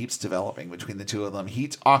just keeps developing between the two of them. He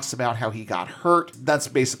talks about how he got hurt. That's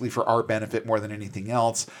basically for our benefit more than anything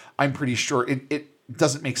else. I'm pretty sure it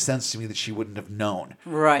doesn't make sense to me that she wouldn't have known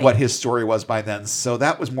what his story was by then. So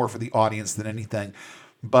that was more for the audience than anything.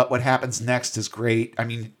 But what happens next is great. I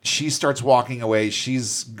mean, she starts walking away.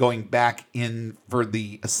 She's going back in for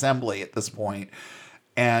the assembly at this point.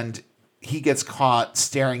 And he gets caught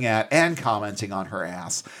staring at and commenting on her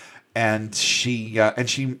ass. And she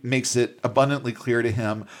makes it abundantly clear to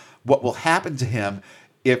him what will happen to him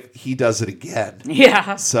if he does it again.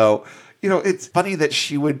 Yeah. So, it's funny that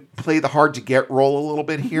she would play the hard to get role a little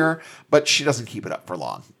bit here, but she doesn't keep it up for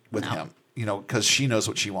long with him, because she knows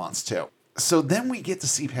what she wants to. So then we get to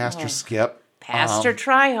see Pastor Skip. Pastor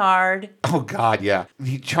Tryhard. Oh, God, yeah.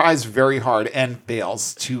 He tries very hard and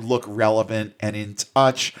fails to look relevant and in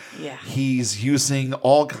touch. Yeah. He's using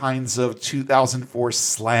all kinds of 2004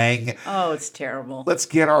 slang. Oh, it's terrible. Let's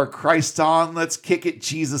get our Christ on. Let's kick it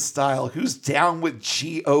Jesus style. Who's down with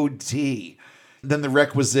G-O-D? Then the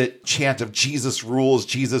requisite chant of Jesus rules,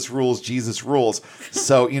 Jesus rules, Jesus rules.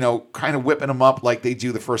 So, kind of whipping them up like they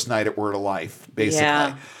do the first night at Word of Life, basically.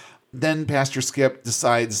 Yeah. Then Pastor Skip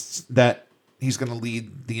decides that he's going to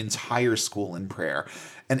lead the entire school in prayer.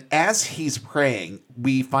 And as he's praying,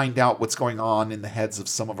 we find out what's going on in the heads of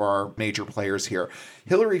some of our major players here.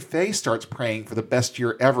 Hilary Faye starts praying for the best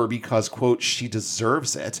year ever because, quote, she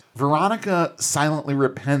deserves it. Veronica silently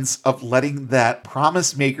repents of letting that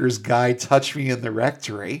promise maker's guy touch me in the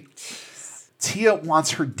rectory. Tia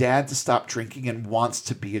wants her dad to stop drinking and wants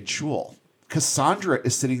to be a jewel. Cassandra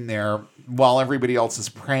is sitting there while everybody else is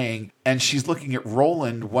praying, and she's looking at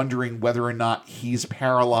Roland, wondering whether or not he's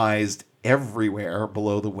paralyzed everywhere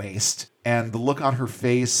below the waist. And the look on her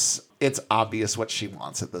face, it's obvious what she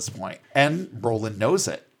wants at this point. And Roland knows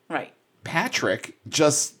it. Right. Patrick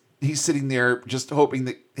he's sitting there just hoping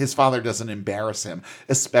that his father doesn't embarrass him,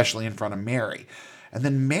 especially in front of Mary. And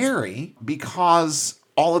then Mary, because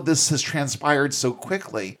all of this has transpired so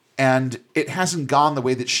quickly, and it hasn't gone the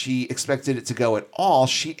way that she expected it to go at all,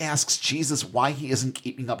 she asks Jesus why he isn't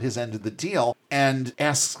keeping up his end of the deal and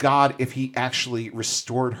asks God if he actually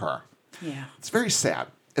restored her. Yeah. It's very sad.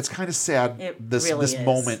 It's kind of sad, this is.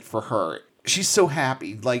 moment for her. She's so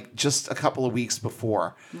happy, like just a couple of weeks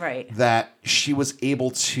before, that she was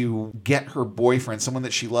able to get her boyfriend, someone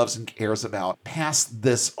that she loves and cares about, past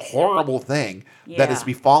this horrible thing that has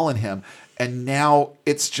befallen him. And now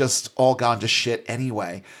it's just all gone to shit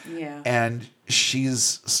anyway. Yeah. And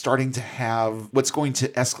she's starting to have what's going to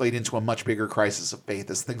escalate into a much bigger crisis of faith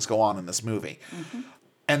as things go on in this movie. Mm-hmm.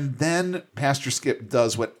 And then Pastor Skip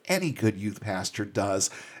does what any good youth pastor does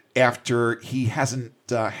after he hasn't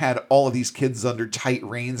had all of these kids under tight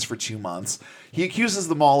reins for 2 months. He accuses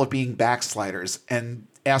them all of being backsliders and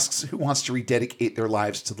asks who wants to rededicate their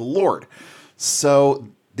lives to the Lord. So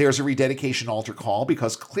there's a rededication altar call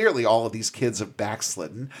because clearly all of these kids have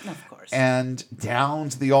backslidden. Of course. And down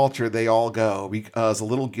to the altar they all go because a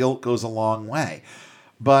little guilt goes a long way.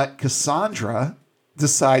 But Cassandra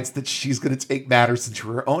decides that she's going to take matters into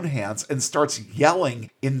her own hands and starts yelling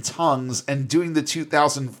in tongues and doing the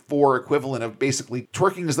 2004 equivalent of basically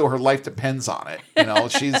twerking as though her life depends on it.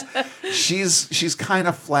 She's kind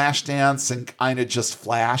of flash dance and kind of just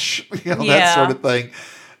flash, that sort of thing.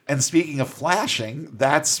 And speaking of flashing,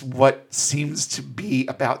 that's what seems to be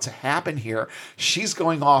about to happen here. She's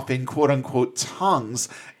going off in quote-unquote tongues,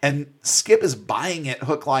 and Skip is buying it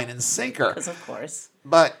hook, line, and sinker. Because of course.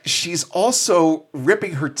 But she's also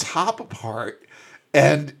ripping her top apart,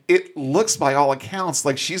 and it looks by all accounts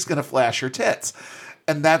like she's going to flash her tits.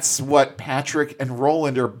 And that's what Patrick and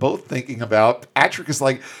Roland are both thinking about. Patrick is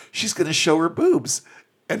like, she's going to show her boobs.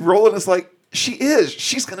 And Roland is like, she is.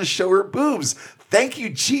 She's going to show her boobs. Thank you,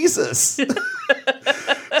 Jesus.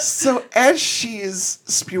 So as she is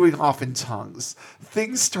spewing off in tongues,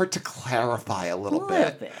 things start to clarify a little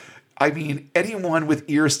bit. I mean, anyone with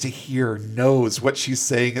ears to hear knows what she's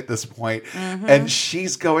saying at this point. Mm-hmm. And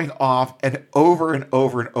she's going off and over and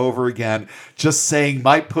over again, just saying,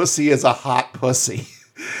 my pussy is a hot pussy.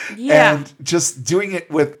 Yeah. And just doing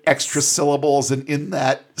it with extra syllables and in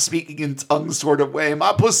that speaking in tongues sort of way.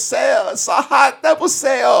 Ma puseo, sa hot da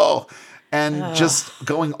puseo. And just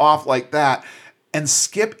going off like that. And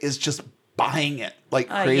Skip is just buying it like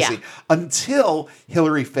crazy until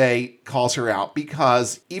Hilary Faye calls her out,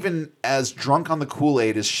 because even as drunk on the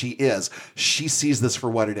Kool-Aid as she is, she sees this for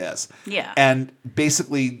what it is. Yeah. And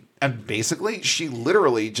basically, she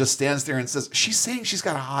literally just stands there and says, she's saying she's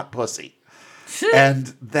got a hot pussy.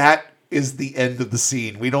 And that is the end of the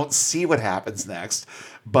scene. We don't see what happens next.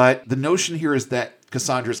 But the notion here is that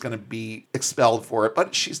Cassandra is going to be expelled for it,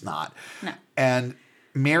 but she's not. No. And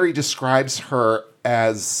Mary describes her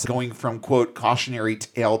as going from, quote, cautionary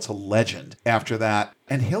tale to legend after that.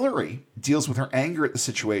 And Hillary deals with her anger at the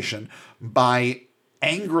situation by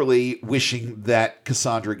angrily wishing that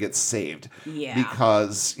Cassandra gets saved. Yeah.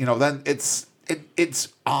 Because, then it's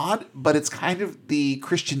odd, but it's kind of the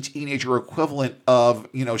Christian teenager equivalent of,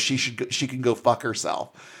 she can go fuck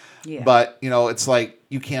herself. Yeah. But, it's like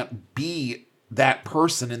you can't be that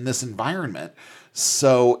person in this environment.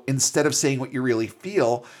 So instead of saying what you really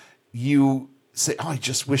feel, you say, oh, I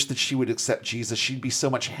just wish that she would accept Jesus. She'd be so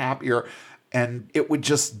much happier and it would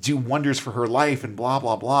just do wonders for her life and blah,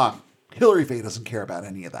 blah, blah. Hilary Faye doesn't care about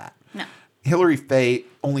any of that. No. Hilary Faye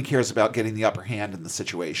only cares about getting the upper hand in the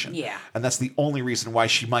situation. Yeah. And that's the only reason why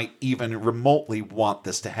she might even remotely want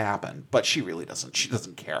this to happen. But she really doesn't. She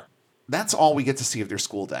doesn't care. That's all we get to see of their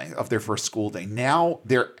school day, of their first school day. Now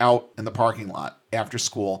they're out in the parking lot after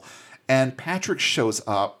school. And Patrick shows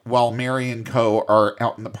up while Mary and co are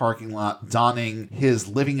out in the parking lot donning his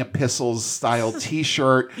Living Epistles style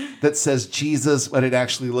t-shirt that says Jesus, but it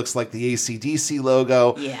actually looks like the AC/DC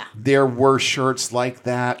logo. Yeah. There were shirts like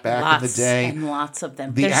that back in the day. And lots of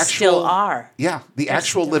them. There still are. Yeah. The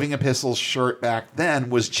actual Living Epistles shirt back then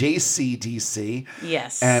was JCDC.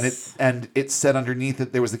 Yes. And it said underneath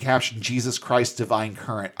it, there was the caption, Jesus Christ Divine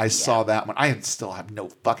Current. I saw that one. I still have no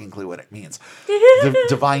fucking clue what it means.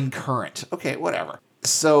 Divine Current. Okay, whatever.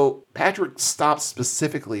 So Patrick stops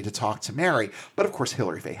specifically to talk to Mary, but of course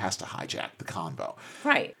Hilary Faye has to hijack the convo.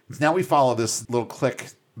 Right. Now we follow this little clique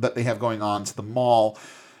that they have going on to the mall,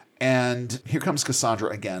 and here comes Cassandra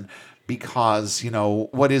again, because,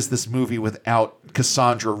 what is this movie without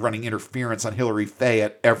Cassandra running interference on Hilary Faye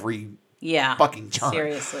at every fucking turn?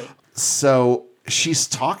 Seriously. So she's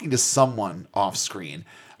talking to someone off screen.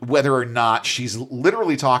 Whether or not she's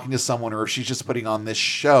literally talking to someone or if she's just putting on this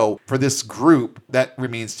show for this group, that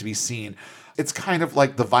remains to be seen. It's kind of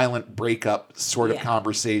like the violent breakup sort of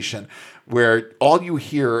conversation where all you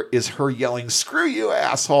hear is her yelling, "Screw you,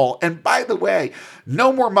 asshole. And by the way,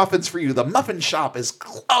 no more muffins for you. The muffin shop is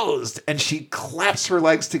closed." And she claps her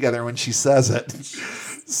legs together when she says it.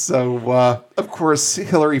 So, of course,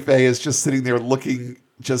 Hilary Faye is just sitting there looking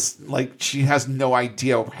just like she has no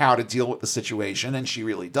idea how to deal with the situation, and she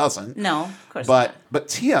really doesn't. No, of course not. not. But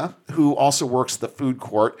Tia, who also works the food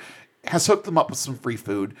court, has hooked them up with some free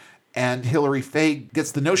food, and Hilary Faye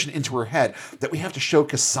gets the notion into her head that we have to show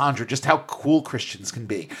Cassandra just how cool Christians can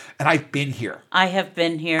be. And I've been here. I have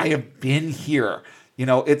been here. I have been here.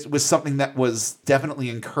 It was something that was definitely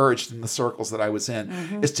encouraged in the circles that I was in,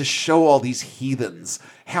 is to show all these heathens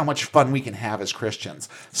how much fun we can have as Christians.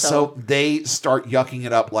 So they start yucking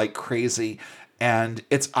it up like crazy, and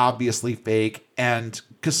it's obviously fake. And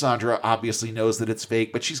Cassandra obviously knows that it's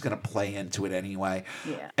fake, but she's going to play into it anyway.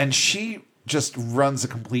 Yeah. And she just runs a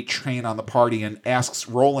complete train on the party and asks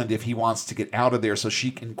Roland if he wants to get out of there so she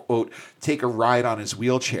can, quote, take a ride on his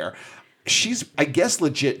wheelchair. She's, I guess,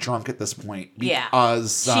 legit drunk at this point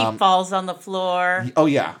because she falls on the floor. Oh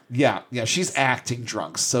yeah. She's acting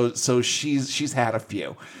drunk, so she's had a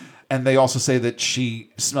few, and they also say that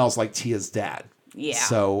she smells like Tia's dad. Yeah.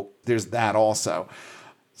 So there's that also.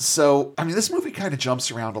 So I mean, this movie kind of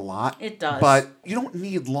jumps around a lot. It does, but you don't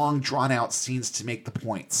need long, drawn out scenes to make the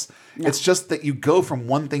points. No. It's just that you go from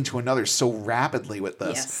one thing to another so rapidly with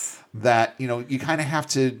this. Yes. That, you kind of have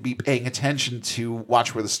to be paying attention to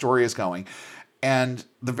watch where the story is going. And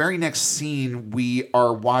the very next scene, we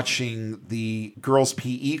are watching the girls'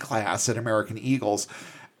 PE class at American Eagles.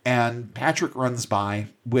 And Patrick runs by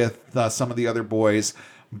with some of the other boys.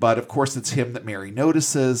 But of course, it's him that Mary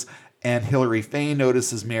notices. And Hilary Faye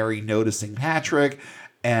notices Mary noticing Patrick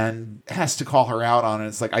and has to call her out on it.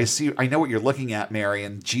 It's like, I know what you're looking at, Mary,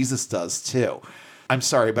 and Jesus does too. I'm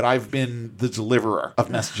sorry, but I've been the deliverer of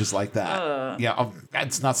messages like that.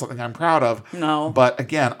 It's not something I'm proud of. No. But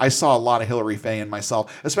again, I saw a lot of Hilary Faye in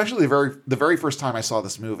myself, especially the very first time I saw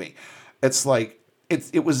this movie. It's like,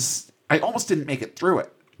 it was, I almost didn't make it through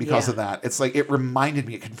it because of that. It's like, it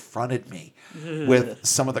confronted me with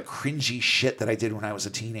some of the cringy shit that I did when I was a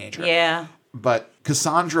teenager. Yeah. But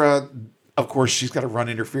Cassandra, of course, she's got to run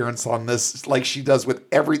interference on this like she does with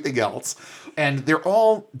everything else. And they're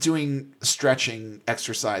all doing stretching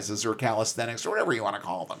exercises or calisthenics or whatever you want to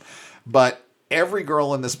call them. But every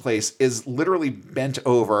girl in this place is literally bent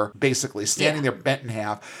over, basically standing there bent in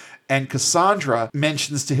half. And Cassandra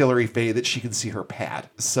mentions to Hilary Faye that she can see her pad.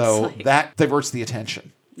 So that diverts the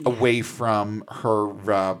attention away from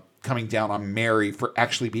her coming down on Mary for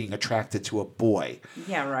actually being attracted to a boy.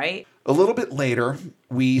 Yeah, right? A little bit later,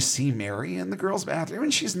 we see Mary in the girls' bathroom,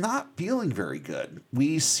 and she's not feeling very good.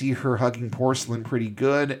 We see her hugging porcelain pretty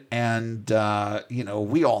good, and,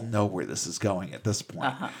 we all know where this is going at this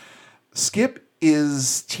point. Skip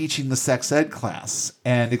is teaching the sex ed class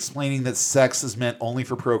and explaining that sex is meant only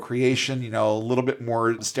for procreation, a little bit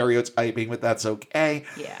more stereotyping, but that's okay.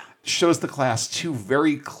 Yeah. Shows the class two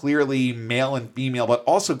very clearly male and female, but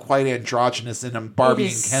also quite androgynous in a Barbie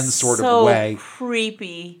and Ken sort of way.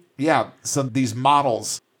 Creepy. Yeah, so these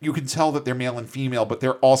models, you can tell that they're male and female, but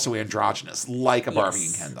they're also androgynous, like a Barbie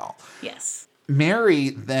and Ken doll. Yes.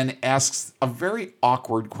 Mary then asks a very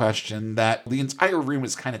awkward question that the entire room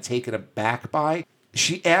is kind of taken aback by.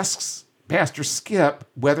 She asks Pastor Skip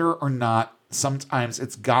whether or not sometimes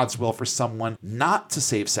it's God's will for someone not to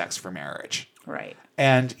save sex for marriage. Right.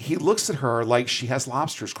 And he looks at her like she has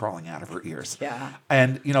lobsters crawling out of her ears. Yeah.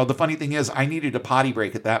 And, the funny thing is, I needed a potty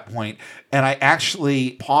break at that point, and I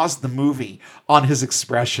actually paused the movie on his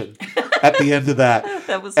expression at the end of that.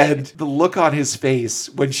 That was and the look on his face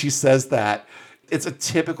when she says that, it's a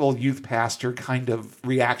typical youth pastor kind of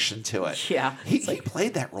reaction to it. Yeah. He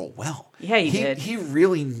played that role well. Yeah, he did. He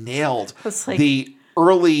really nailed like, the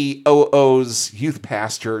early OO's youth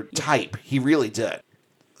pastor type. He really did.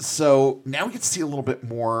 So now we get to see a little bit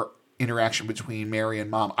more interaction between Mary and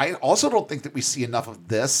Mom. I also don't think that we see enough of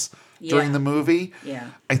this during the movie. Yeah.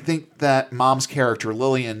 I think that Mom's character,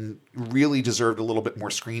 Lillian, really deserved a little bit more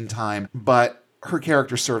screen time, but her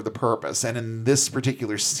character served the purpose. And in this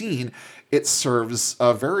particular scene, it serves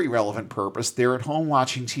a very relevant purpose. They're at home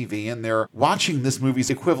watching TV, and they're watching this movie's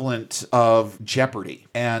equivalent of Jeopardy.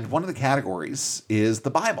 And one of the categories is the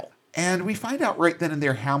Bible. And we find out right then and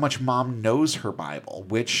there how much Mom knows her Bible,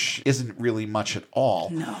 which isn't really much at all.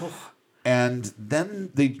 No. And then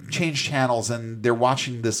they change channels and they're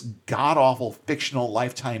watching this god-awful fictional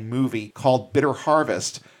Lifetime movie called Bitter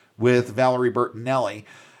Harvest with Valerie Bertinelli,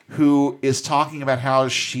 who is talking about how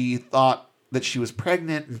she thought that she was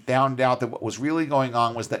pregnant and found out that what was really going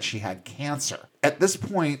on was that she had cancer. At this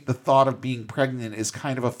point, the thought of being pregnant is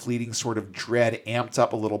kind of a fleeting sort of dread, amped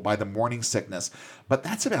up a little by the morning sickness, but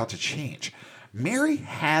that's about to change. Mary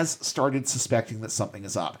has started suspecting that something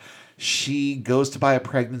is up. She goes to buy a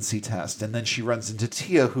pregnancy test, and then she runs into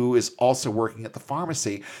Tia, who is also working at the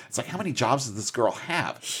pharmacy. It's like, how many jobs does this girl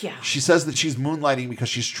have? Yeah. She says that she's moonlighting because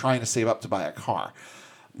she's trying to save up to buy a car.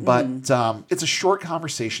 But it's a short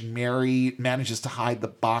conversation. Mary manages to hide the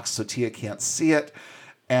box so Tia can't see it.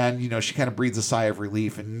 And, she kind of breathes a sigh of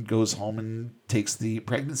relief and goes home and takes the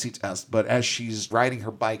pregnancy test. But as she's riding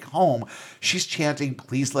her bike home, she's chanting,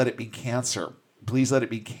 "Please let it be cancer. Please let it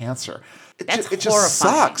be cancer." It just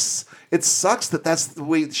sucks. It sucks that that's the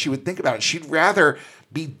way she would think about it. She'd rather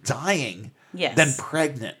be dying than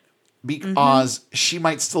pregnant, because she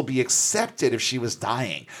might still be accepted if she was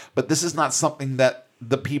dying. But this is not something that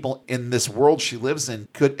the people in this world she lives in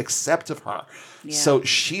could accept of her. Yeah. So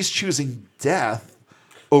she's choosing death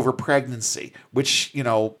over pregnancy, which,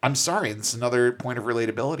 I'm sorry, it's another point of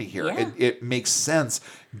relatability here. Yeah. It makes sense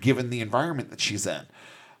given the environment that she's in.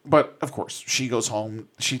 But, of course, she goes home.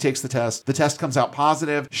 She takes the test. The test comes out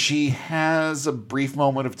positive. She has a brief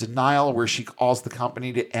moment of denial where she calls the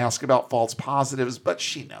company to ask about false positives, but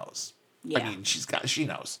she knows. Yeah. I mean, she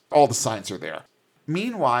knows. All the signs are there.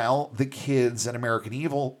 Meanwhile, the kids at American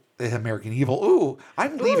Evil, ooh,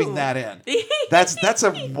 I'm leaving that in. That's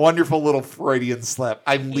a wonderful little Freudian slip.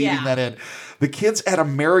 I'm leaving that in. The kids at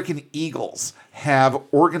American Eagles have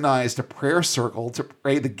organized a prayer circle to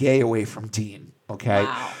pray the gay away from Dean. Okay.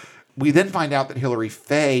 Wow. We then find out that Hilary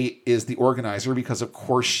Faye is the organizer because, of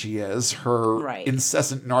course, she is. Her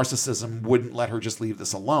incessant narcissism wouldn't let her just leave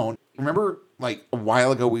this alone. Remember, like a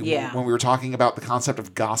while ago, when we were talking about the concept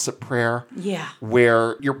of gossip prayer? Yeah.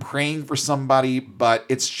 Where you're praying for somebody, but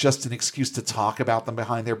it's just an excuse to talk about them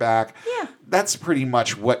behind their back. Yeah. That's pretty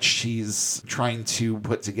much what she's trying to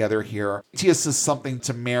put together here. Tia says something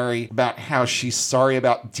to Mary about how she's sorry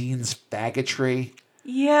about Dean's faggotry.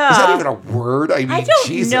 Yeah. Is that even a word? I mean, I don't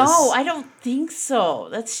Jesus. know. I don't think so.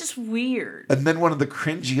 That's just weird. And then one of the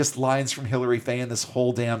cringiest lines from Hilary Faye in this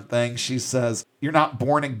whole damn thing, she says, "You're not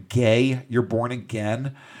born a gay, you're born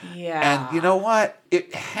again." Yeah. And you know what?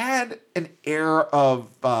 It had an air of,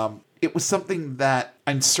 it was something that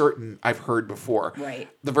I'm certain I've heard before. Right.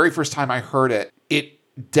 The very first time I heard it,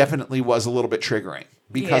 it definitely was a little bit triggering.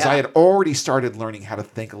 Because I had already started learning how to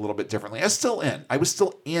think a little bit differently. I was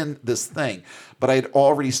still in this thing, but I had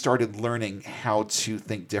already started learning how to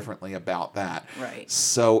think differently about that. Right.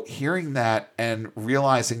 So hearing that and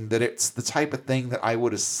realizing that it's the type of thing that I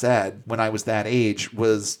would have said when I was that age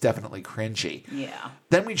was definitely cringy. Yeah.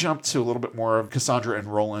 Then we jump to a little bit more of Cassandra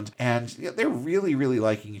and Roland, and they're really, really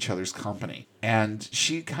liking each other's company. And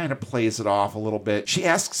she kind of plays it off a little bit. She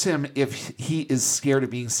asks him if he is scared of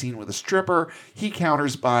being seen with a stripper. He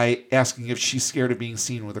counters by asking if she's scared of being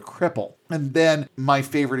seen with a cripple. And then my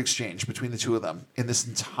favorite exchange between the two of them in this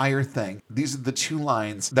entire thing. These are the two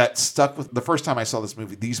lines that stuck with the first time I saw this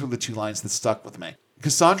movie. These were the two lines that stuck with me.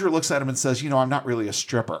 Cassandra looks at him and says, I'm not really a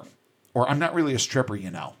stripper. Or I'm not really a stripper,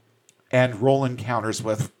 And Roland counters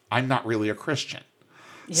with, I'm not really a Christian.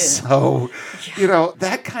 Yeah. So,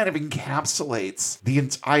 that kind of encapsulates the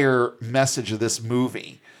entire message of this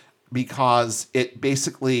movie because it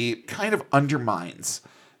basically kind of undermines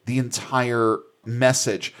the entire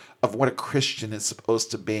message of what a Christian is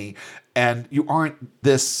supposed to be. And you aren't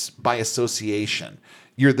this by association.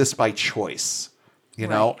 You're this by choice,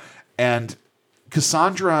 know? And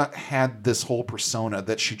Cassandra had this whole persona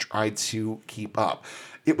that she tried to keep up.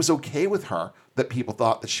 It was okay with her that people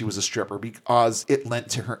thought that she was a stripper because it lent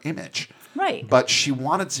to her image. Right. But she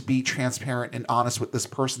wanted to be transparent and honest with this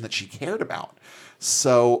person that she cared about.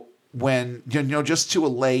 So when, just to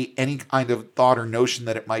allay any kind of thought or notion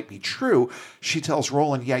that it might be true, she tells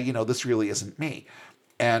Roland, this really isn't me.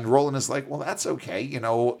 And Roland is like, well, that's okay.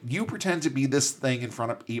 You pretend to be this thing in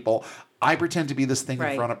front of people. I pretend to be this thing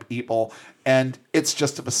in front of people. And it's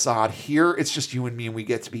just a facade. Here, it's just you and me, and we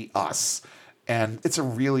get to be us. And it's a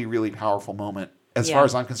really, really powerful moment. As far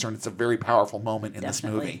as I'm concerned, it's a very powerful moment in this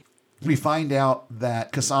movie. We find out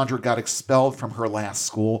that Cassandra got expelled from her last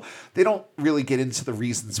school. They don't really get into the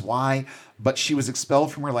reasons why, but she was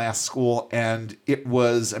expelled from her last school, and it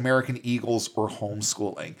was American Eagles or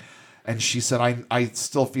homeschooling. And she said, I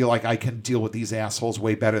still feel like I can deal with these assholes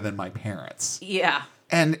way better than my parents. Yeah.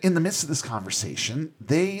 And in the midst of this conversation,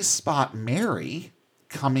 they spot Mary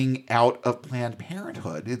coming out of Planned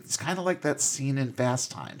Parenthood. It's kind of like that scene in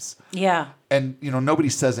Fast Times. Yeah. And, nobody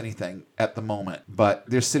says anything at the moment, but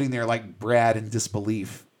they're sitting there like Brad in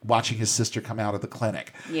disbelief, watching his sister come out of the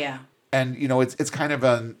clinic. Yeah. And, it's kind of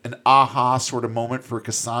an aha sort of moment for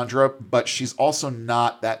Cassandra, but she's also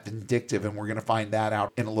not that vindictive, and we're going to find that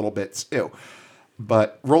out in a little bit too.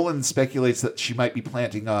 But Roland speculates that she might be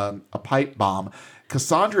planting a pipe bomb.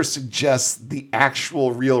 Cassandra suggests the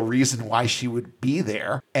actual real reason why she would be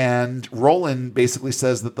there, and Roland basically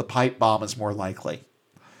says that the pipe bomb is more likely.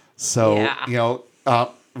 So,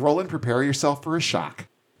 Roland, prepare yourself for a shock.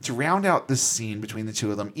 To round out this scene between the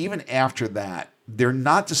two of them, even after that, they're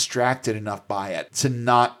not distracted enough by it to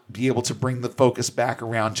not be able to bring the focus back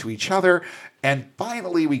around to each other. And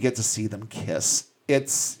finally, we get to see them kiss.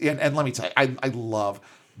 And let me tell you, I love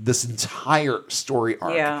this entire story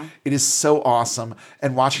arc. Yeah. It is so awesome.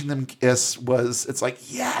 And watching them kiss it's like,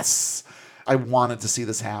 yes, I wanted to see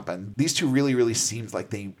this happen. These two really, really seemed like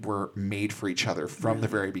they were made for each other from the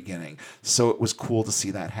very beginning. So it was cool to see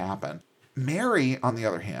that happen. Mary, on the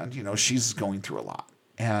other hand, she's going through a lot.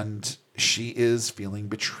 And she is feeling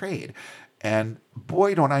betrayed. And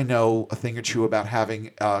boy, don't I know a thing or two about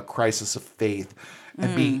having a crisis of faith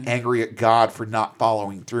and being angry at God for not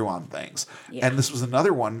following through on things. Yeah. And this was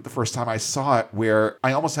another one, the first time I saw it, where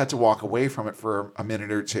I almost had to walk away from it for a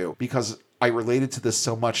minute or two because I related to this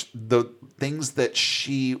so much. The things that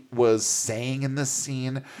she was saying in this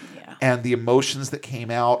scene and the emotions that came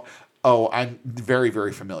out, I'm very,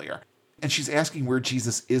 very familiar. And she's asking where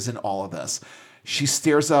Jesus is in all of this. She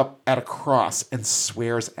stares up at a cross and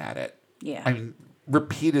swears at it. Yeah. I mean,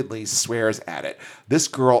 repeatedly swears at it. This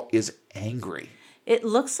girl is angry. It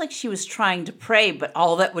looks like she was trying to pray, but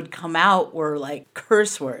all that would come out were like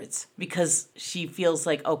curse words because she feels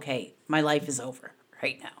like, okay, my life is over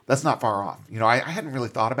right now. That's not far off. I hadn't really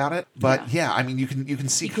thought about it, but I mean, you can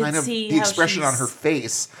see the expression on her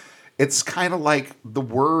face. It's kind of like the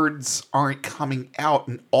words aren't coming out,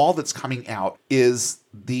 and all that's coming out is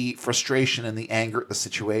the frustration and the anger at the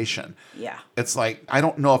situation. Yeah. It's like, I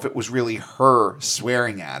don't know if it was really her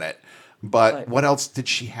swearing at it, but what else did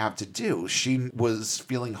she have to do? She was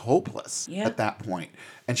feeling hopeless at that point,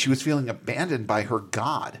 and she was feeling abandoned by her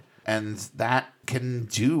God, and that can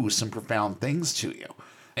do some profound things to you.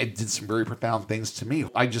 It did some very profound things to me.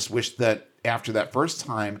 I just wish that after that first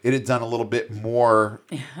time, it had done a little bit more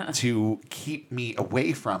to keep me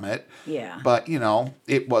away from it. Yeah. But,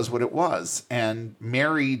 it was what it was. And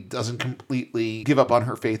Mary doesn't completely give up on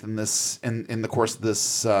her faith in this, in the course of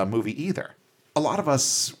this movie either. A lot of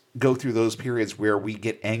us go through those periods where we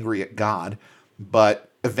get angry at God,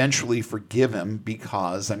 but eventually forgive him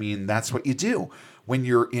because, that's what you do. When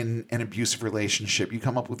you're in an abusive relationship, you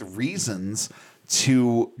come up with reasons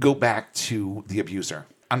to go back to the abuser.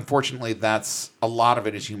 Unfortunately, that's a lot of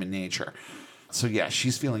it is human nature. So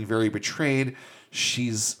she's feeling very betrayed.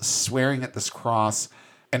 She's swearing at this cross.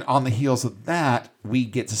 And on the heels of that, we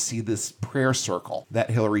get to see this prayer circle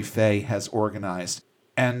that Hilary Faye has organized.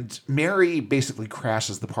 And Mary basically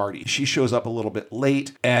crashes the party. She shows up a little bit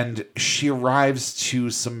late, and she arrives to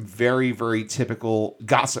some very, very typical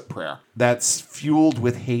gossip prayer that's fueled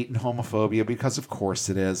with hate and homophobia, because of course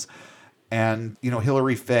it is. And,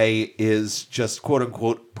 Hilary Faye is just, quote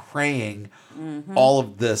unquote, praying all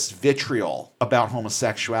of this vitriol about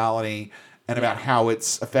homosexuality and about how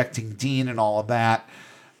it's affecting Dean and all of that.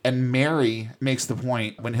 And Mary makes the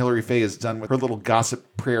point, when Hilary Faye is done with her little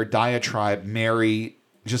gossip prayer diatribe, Mary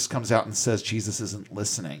just comes out and says Jesus isn't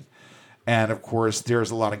listening. And of course,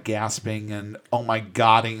 there's a lot of gasping and oh my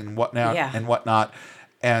godding and whatnot.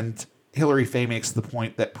 And Hilary Faye makes the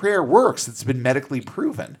point that prayer works. It's been medically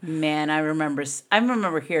proven. Man, I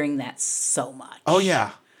remember hearing that so much. Oh,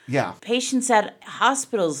 yeah. Yeah. Patients at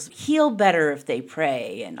hospitals heal better if they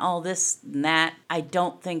pray and all this and that. I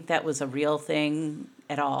don't think that was a real thing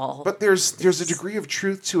at all. But there's a degree of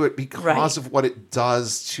truth to it because of what it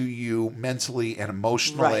does to you mentally and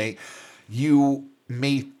emotionally. Right. You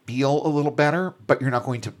may feel a little better, but you're not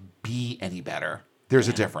going to be any better. There's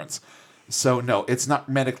a difference. So no, it's not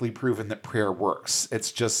medically proven that prayer works.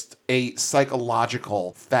 It's just a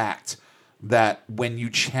psychological fact that when you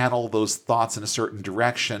channel those thoughts in a certain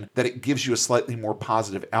direction, that it gives you a slightly more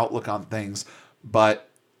positive outlook on things. But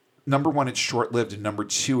number one, it's short-lived, and number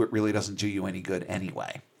two, it really doesn't do you any good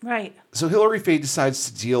anyway. Right. So Hilary Faye decides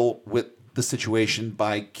to deal with the situation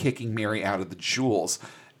by kicking Mary out of the Jewels,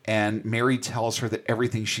 and Mary tells her that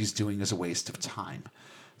everything she's doing is a waste of time.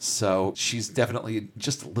 So she's definitely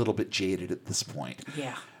just a little bit jaded at this point.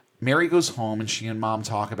 Yeah. Mary goes home and she and Mom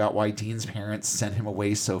talk about why Dean's parents sent him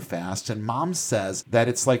away so fast. And Mom says that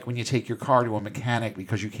it's like when you take your car to a mechanic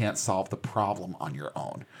because you can't solve the problem on your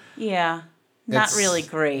own. Yeah. Not really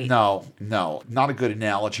great. No, not a good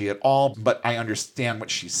analogy at all, but I understand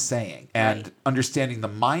what she's saying. And understanding the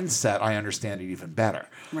mindset, I understand it even better.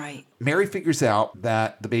 Right. Mary figures out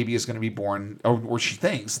that the baby is going to be born, or she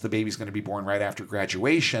thinks the baby's going to be born right after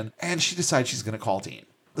graduation, and she decides she's going to call Dean.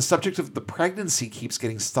 The subject of the pregnancy keeps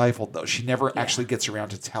getting stifled, though. She never actually gets around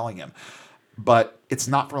to telling him. But it's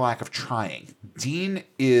not for lack of trying. Dean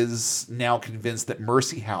is now convinced that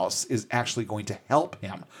Mercy House is actually going to help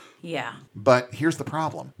him. Yeah. But here's the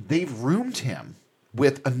problem. They've roomed him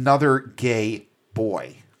with another gay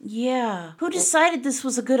boy. Yeah. Who decided this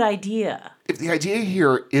was a good idea? If the idea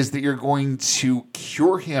here is that you're going to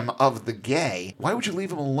cure him of the gay, why would you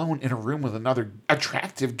leave him alone in a room with another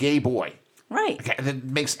attractive gay boy? Right. Okay, that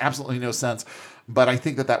makes absolutely no sense. But I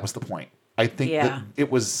think that was the point. I think that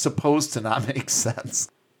it was supposed to not make sense.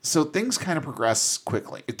 So things kind of progress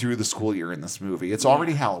quickly through the school year in this movie. It's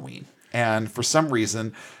already Halloween. And for some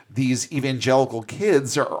reason, these evangelical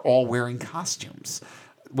kids are all wearing costumes,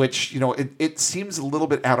 which, it seems a little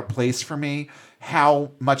bit out of place for me,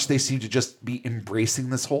 how much they seem to just be embracing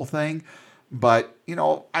this whole thing. But,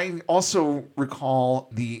 I also recall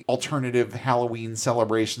the alternative Halloween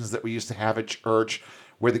celebrations that we used to have at church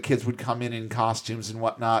where the kids would come in costumes and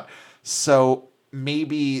whatnot. So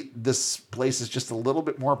maybe this place is just a little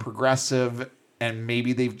bit more progressive and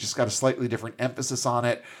maybe they've just got a slightly different emphasis on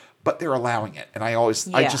it, but they're allowing it. And I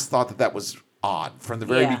just thought that was odd. From the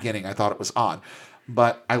very beginning, I thought it was odd.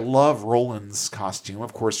 But I love Roland's costume.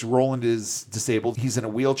 Of course, Roland is disabled. He's in a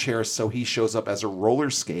wheelchair, so he shows up as a roller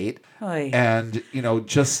skate. Oy. And,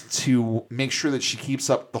 just to make sure that she keeps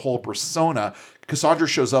up the whole persona, Cassandra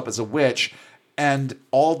shows up as a witch, and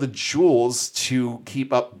all the Jewels, to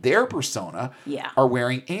keep up their persona, are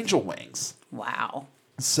wearing angel wings. Wow.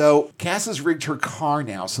 So Cass has rigged her car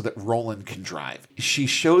now so that Roland can drive. She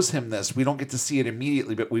shows him this. We don't get to see it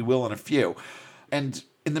immediately, but we will in a few. And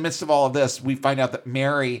in the midst of all of this, we find out that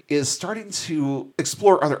Mary is starting to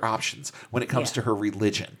explore other options when it comes to her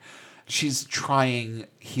religion. She's trying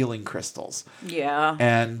healing crystals. Yeah.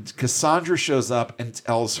 And Cassandra shows up and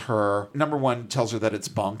tells her, number one, tells her that it's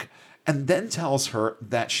bunk, and then tells her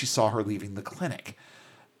that she saw her leaving the clinic.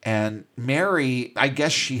 And Mary, I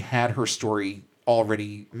guess she had her story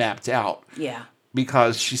already mapped out. Yeah.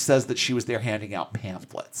 Because she says that she was there handing out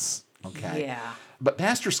pamphlets. Okay. Yeah. But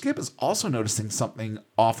Pastor Skip is also noticing something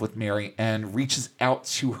off with Mary and reaches out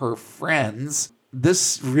to her friends.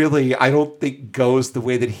 This really, I don't think, goes the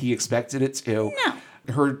way that he expected it to.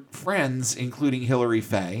 No. Her friends, including Hilary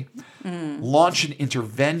Faye, launch an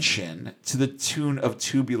intervention to the tune of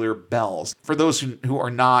Tubular Bells. For those who are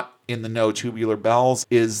not in the know, Tubular Bells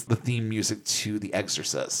is the theme music to The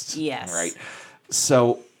Exorcist. Yes. Right?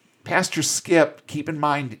 So Pastor Skip, keep in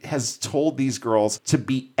mind, has told these girls to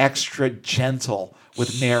be extra gentle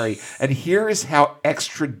with Mary. And here is how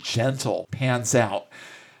extra gentle pans out.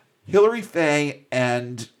 Hilary Faye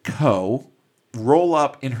and Co. roll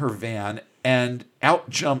up in her van, and out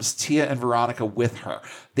jumps Tia and Veronica with her.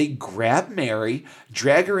 They grab Mary,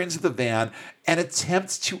 drag her into the van, and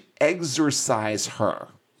attempt to exorcise her.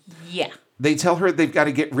 Yeah. They tell her they've got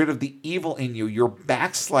to get rid of the evil in you. You're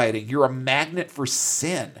backsliding. You're a magnet for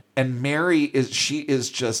sin. And Mary is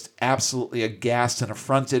just absolutely aghast and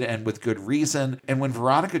affronted, and with good reason. And when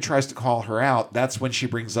Veronica tries to call her out, that's when she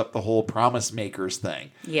brings up the whole promise makers thing.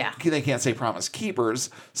 Yeah. They can't say promise keepers,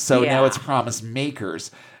 so now it's promise makers.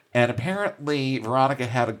 And apparently Veronica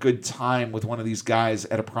had a good time with one of these guys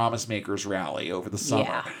at a promise makers rally over the summer.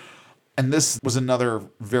 Yeah. And this was another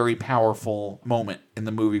very powerful moment in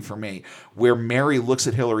the movie for me, where Mary looks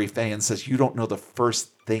at Hilary Faye and says, "You don't know the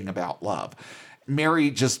first thing about love."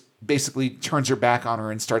 Mary just basically turns her back on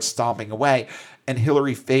her and starts stomping away. And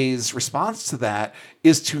Hilary Faye's response to that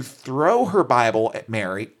is to throw her Bible at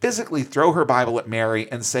Mary, physically throw her Bible at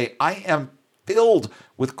Mary and say, "I am filled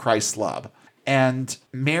with Christ's love." And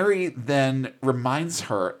Mary then reminds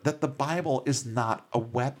her that the Bible is not a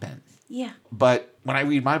weapon. Yeah. But when I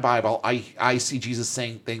read my Bible, I see Jesus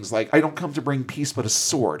saying things like, "I don't come to bring peace but a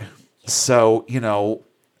sword." So,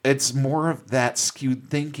 it's more of that skewed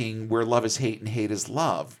thinking where love is hate and hate is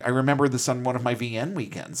love. I remember this on one of my VN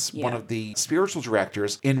weekends. Yeah. One of the spiritual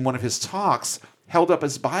directors in one of his talks held up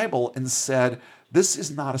his Bible and said, "This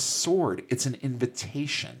is not a sword, it's an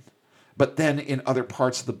invitation." But then in other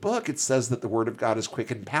parts of the book, it says that the word of God is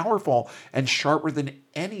quick and powerful and sharper than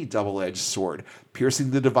any double-edged sword,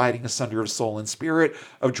 piercing the dividing asunder of soul and spirit,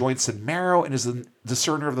 of joints and marrow, and is a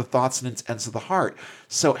discerner of the thoughts and intents of the heart.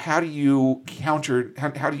 So how do you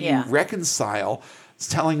reconcile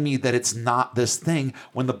telling me that it's not this thing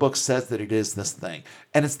when the book says that it is this thing?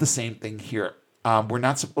 And it's the same thing here. We're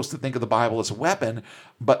not supposed to think of the Bible as a weapon,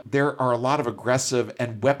 but there are a lot of aggressive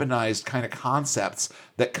and weaponized kind of concepts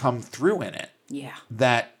that come through in it. Yeah.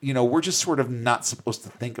 That, we're just sort of not supposed to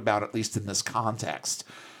think about, at least in this context.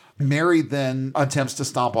 Mary then attempts to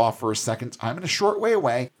stomp off for a second time, and a short way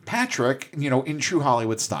away, Patrick, in true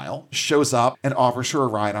Hollywood style, shows up and offers her a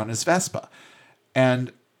ride on his Vespa.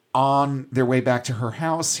 And on their way back to her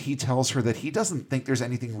house, he tells her that he doesn't think there's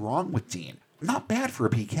anything wrong with Dean. Not bad for a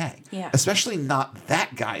PK. Yeah. Especially not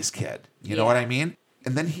that guy's kid. You know what I mean?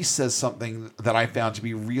 And then he says something that I found to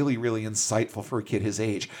be really, really insightful for a kid his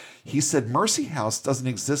age. He said, "Mercy House doesn't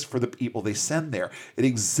exist for the people they send there. It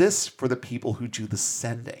exists for the people who do the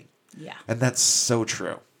sending." Yeah. And that's so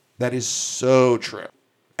true. That is so true.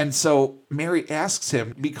 And so Mary asks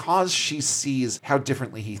him, because she sees how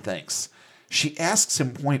differently he thinks, she asks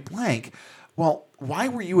him point blank, "Well, why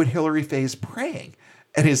were you at Hilary Faye's praying?"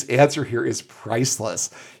 And his answer here is priceless.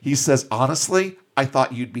 He says, "Honestly, I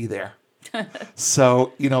thought you'd be there."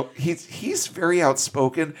 So, he's very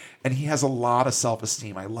outspoken and he has a lot of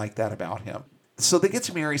self-esteem. I like that about him. So they get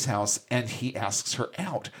to Mary's house and he asks her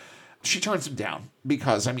out. She turns him down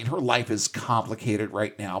because, her life is complicated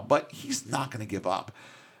right now, but he's not going to give up.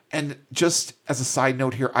 And just as a side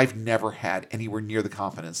note here, I've never had anywhere near the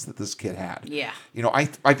confidence that this kid had. Yeah.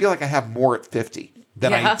 I feel like I have more at 50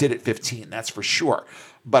 than I did at 15, that's for sure.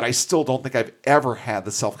 But I still don't think I've ever had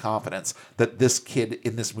the self-confidence that this kid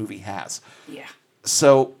in this movie has. Yeah.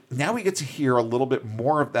 So now we get to hear a little bit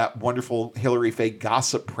more of that wonderful Hilary Faye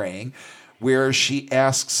gossip praying, where she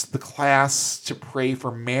asks the class to pray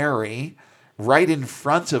for Mary right in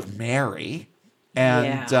front of Mary.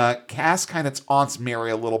 And Cass kind of taunts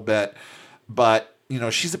Mary a little bit, but,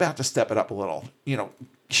 she's about to step it up a little.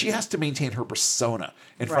 She has to maintain her persona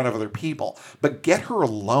in front of other people, but get her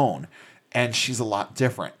alone, and she's a lot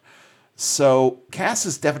different. So Cass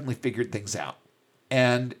has definitely figured things out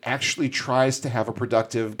and actually tries to have a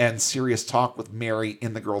productive and serious talk with Mary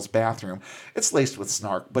in the girls' bathroom. It's laced with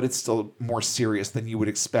snark, but it's still more serious than you would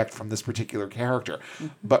expect from this particular character. Mm-hmm.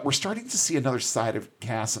 But we're starting to see another side of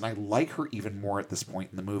Cass, and I like her even more at this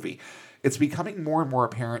point in the movie. It's becoming more and more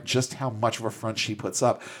apparent just how much of a front she puts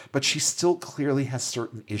up, but she still clearly has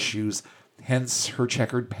certain issues, hence her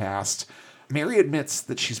checkered past. Mary admits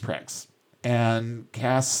that she's pregs, and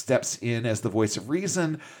Cass steps in as the voice of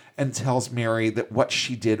reason and tells Mary that what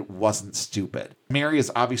she did wasn't stupid. Mary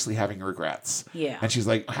is obviously having regrets. Yeah. And she's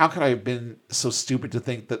like, "How could I have been so stupid to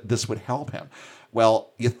think that this would help him?"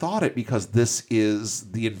 Well, you thought it because this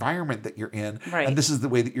is the environment that you're in, and this is the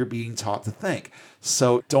way that you're being taught to think.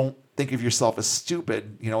 So don't think of yourself as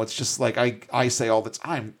stupid. It's just like I say all the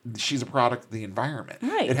time, she's a product of the environment.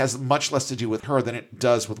 Right. It has much less to do with her than it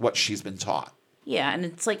does with what she's been taught. Yeah, and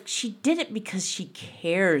it's like she did it because she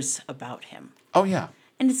cares about him. Oh, yeah.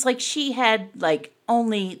 And it's like she had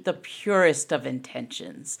only the purest of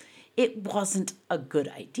intentions. it wasn't a good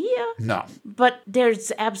idea. No. But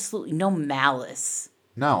there's absolutely no malice.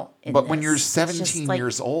 No. in But when this. you're It's just 17 like-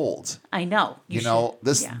 years old, I know. you know, should-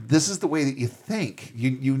 this Yeah. this is the way that you think.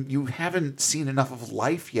 You haven't seen enough of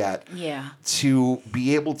life yet Yeah. to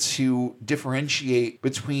be able to differentiate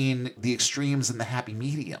between the extremes and the happy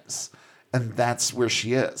mediums. And that's where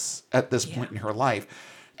she is at this point in her life.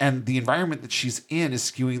 And the environment that she's in is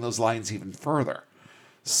skewing those lines even further.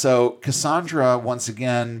 So Cassandra, once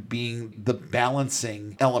again, being the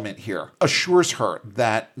balancing element here, assures her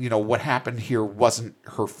that, you know, what happened here wasn't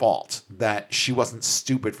her fault, that she wasn't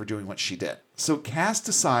stupid for doing what she did. So Cass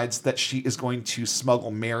decides that she is going to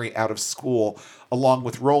smuggle Mary out of school along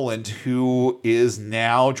with Roland, who is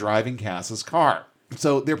now driving Cass's car.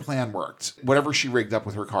 So their plan worked. Whatever she rigged up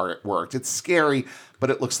with her car, it worked. It's scary,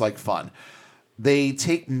 but it looks like fun. They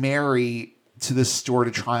take Mary to this store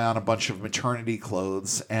to try on a bunch of maternity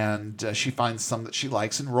clothes, and she finds some that she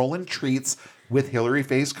likes, and Roland treats with Hilary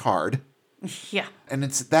Faye's card. Yeah. And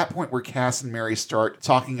it's at that point where Cass and Mary start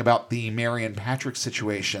talking about the Mary and Patrick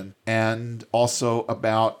situation and also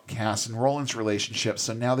about Cass and Roland's relationship.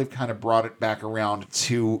 So now they've kind of brought it back around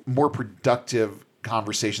to more productive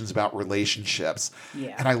conversations about relationships.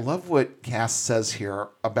 Yeah. And I love what Cass says here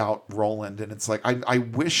about Roland. And it's like, I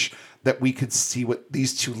wish that we could see what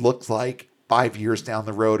these two looked like 5 years down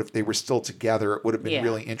the road. If they were still together, it would have been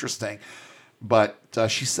really interesting. But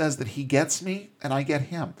she says that he gets me and I get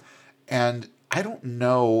him. And I don't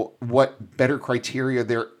know what better criteria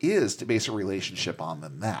there is to base a relationship on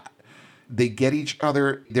than that. They get each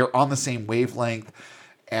other, they're on the same wavelength,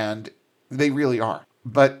 and they really are.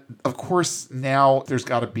 But of course, now there's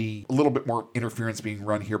got to be a little bit more interference being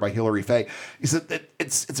run here by Hilary Faye. Is that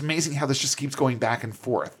it's amazing how this just keeps going back and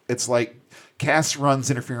forth. It's like Cass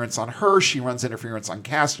runs interference on her, she runs interference on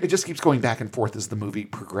Cass. It just keeps going back and forth as the movie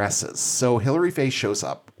progresses. So Hilary Faye shows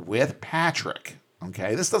up with Patrick.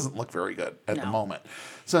 Okay, this doesn't look very good at the moment.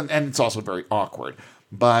 So, and it's also very awkward.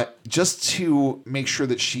 But just to make sure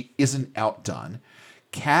that she isn't outdone,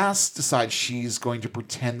 Cass decides she's going to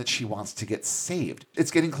pretend that she wants to get saved.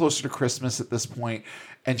 It's getting closer to Christmas at this point,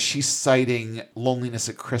 and she's citing loneliness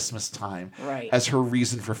at Christmas time as her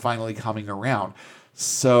reason for finally coming around.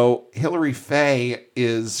 So Hilary Faye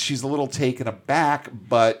she's a little taken aback,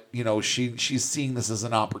 but you know, she's seeing this as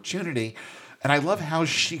an opportunity. And I love how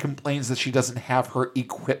she complains that she doesn't have her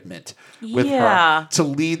equipment with her to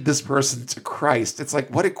lead this person to Christ. It's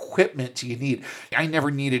like, what equipment do you need? I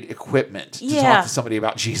never needed equipment to talk to somebody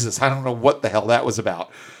about Jesus. I don't know what the hell that was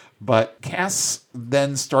about. But Cass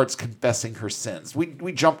then starts confessing her sins.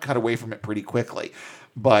 We jump cut away from it pretty quickly.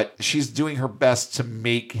 But she's doing her best to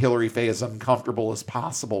make Hilary Faye as uncomfortable as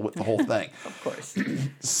possible with the whole thing. Of course.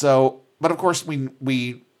 So, but of course,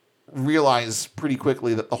 we realize pretty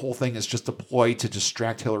quickly that the whole thing is just a ploy to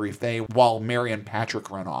distract Hilary Faye while Mary and Patrick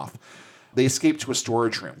run off. They escape to a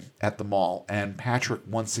storage room at the mall, and Patrick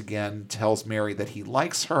once again tells Mary that he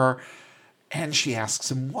likes her, and she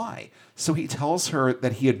asks him why. So he tells her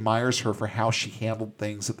that he admires her for how she handled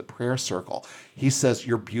things at the prayer circle. He says,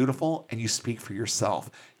 "You're beautiful and you speak for yourself.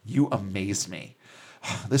 You amaze me."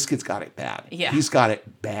 This kid's got it bad. Yeah. He's got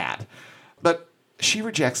it bad. But she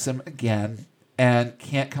rejects him again and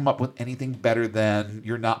can't come up with anything better than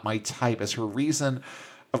 "you're not my type" as her reason.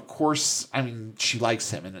 Of course, I mean, she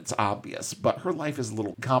likes him and it's obvious, but her life is a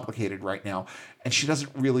little complicated right now, and she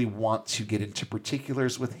doesn't really want to get into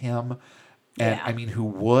particulars with him. And I mean, who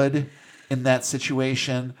would in that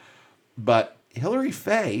situation? But Hilary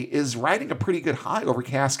Faye is riding a pretty good high over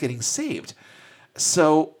Cass getting saved.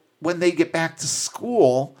 So when they get back to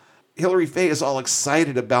school, Hilary Faye is all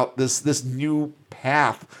excited about this new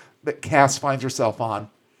path that Cass finds herself on.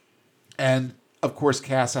 And of course,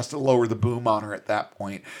 Cass has to lower the boom on her at that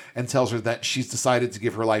point and tells her that she's decided to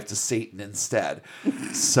give her life to Satan instead.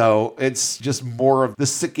 So it's just more of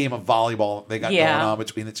this sick game of volleyball they got going on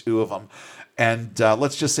between the two of them. And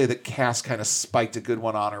let's just say that Cass kind of spiked a good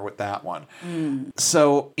one on her with that one.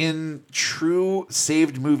 So in true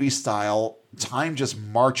saved movie style, time just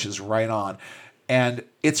marches right on. And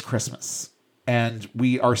it's Christmas. And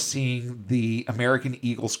we are seeing the American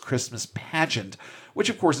Eagles Christmas pageant, which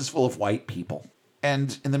of course is full of white people.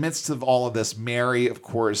 And in the midst of all of this, Mary, of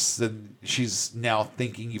course, she's now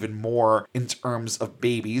thinking even more in terms of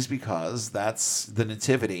babies because that's the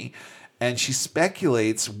nativity. And she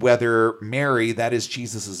speculates whether Mary, that is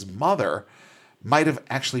Jesus' mother, might have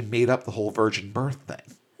actually made up the whole virgin birth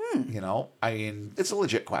thing. You know, I mean, it's a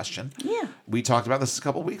legit question. Yeah. We talked about this a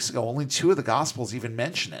couple of weeks ago. Only 2 of the Gospels even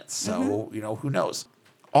mention it. So, you know, who knows?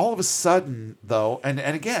 All of a sudden, though, and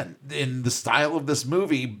again, in the style of this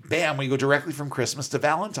movie, bam, we go directly from Christmas to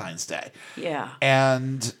Valentine's Day. Yeah.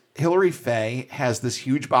 And Hilary Faye has this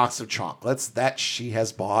huge box of chocolates that she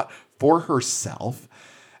has bought for herself.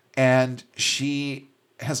 And she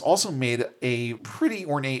has also made a pretty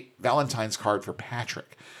ornate Valentine's card for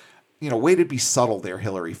Patrick. Way to be subtle there,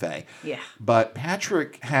 Hilary Faye. Yeah. But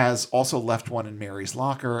Patrick has also left one in Mary's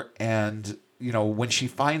locker. And, when she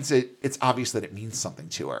finds it, it's obvious that it means something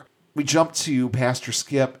to her. We jump to Pastor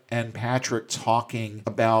Skip and Patrick talking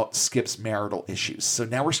about Skip's marital issues. So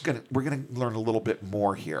now we're gonna learn a little bit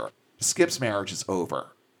more here. Skip's marriage is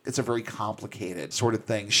over. It's a very complicated sort of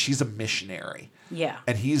thing. She's a missionary. Yeah.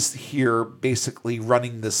 And he's here basically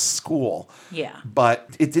running this school. Yeah.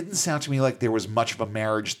 But it didn't sound to me like there was much of a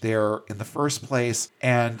marriage there in the first place.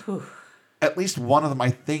 And at least one of them, I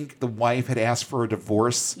think the wife had asked for a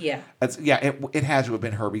divorce. Yeah. It had to have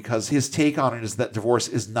been her, because his take on it is that divorce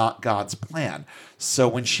is not God's plan. So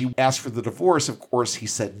when she asked for the divorce, of course, he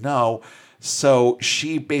said no. So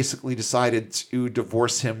she basically decided to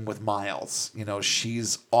divorce him with Miles.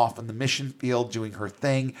 She's off in the mission field doing her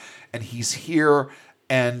thing, and he's here,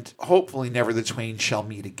 and hopefully never the twain shall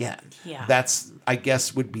meet again. Yeah. That's, I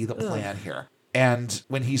guess, would be the plan here. And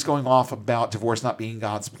when he's going off about divorce not being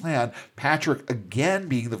God's plan, Patrick, again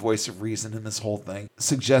being the voice of reason in this whole thing,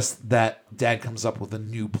 suggests that Dad comes up with a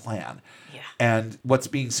new plan. Yeah. And what's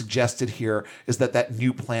being suggested here is that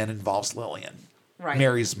new plan involves Lillian, Right.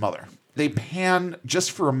 Mary's mother. They pan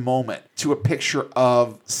just for a moment to a picture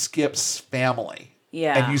of Skip's family.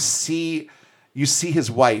 Yeah. And you see his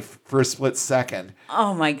wife for a split second.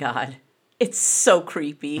 Oh my God. It's so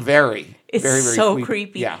creepy. It's Very, very so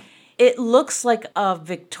creepy. Yeah. It looks like a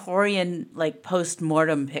Victorian,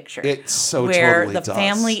 post-mortem picture. It so where totally the does.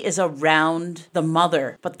 family is around the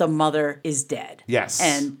mother, but the mother is dead. Yes.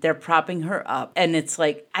 And they're propping her up. And it's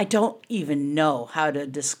like, I don't even know how to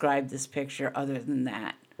describe this picture other than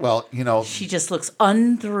that. Well, She just looks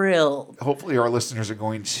unthrilled. hopefully our listeners are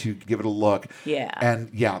going to give it a look. Yeah. And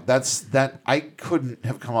that. I couldn't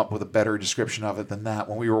have come up with a better description of it than that.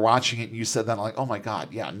 When we were watching it and you said that, I'm like, oh my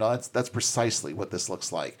God, yeah, no, that's precisely what this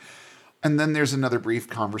looks like. And then there's another brief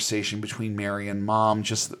conversation between Mary and Mom,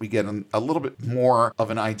 just so that we get a little bit more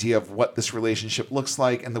of an idea of what this relationship looks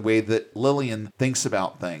like and the way that Lillian thinks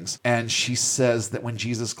about things. And she says that when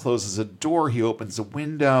Jesus closes a door, he opens a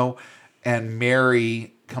window, and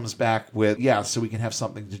Mary comes back with, so we can have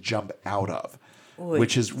something to jump out of. Oy.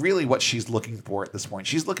 Which is really what she's looking for at this point.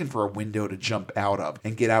 She's looking for a window to jump out of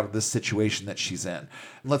and get out of this situation that she's in. And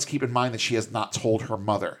let's keep in mind that she has not told her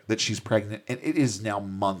mother that she's pregnant, and it is now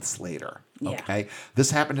months later. Okay. Yeah.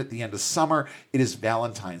 This happened at the end of summer. It is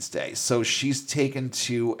Valentine's Day. So she's taken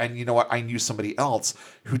to, and you know what? I knew somebody else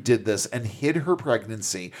who did this and hid her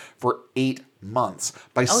pregnancy for 8 months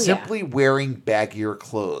by simply wearing baggier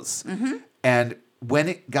clothes. Mm-hmm. And when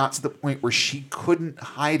it got to the point where she couldn't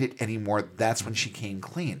hide it anymore, that's when she came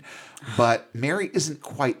clean. But Mary isn't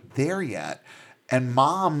quite there yet. And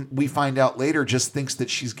Mom, we find out later, just thinks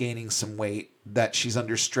that she's gaining some weight, that she's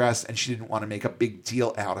under stress, and she didn't want to make a big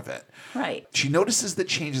deal out of it. Right. She notices that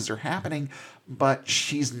changes are happening, but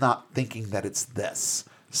she's not thinking that it's this.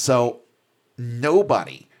 So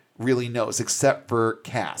nobody really knows except for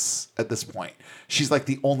Cass at this point. She's like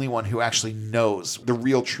the only one who actually knows the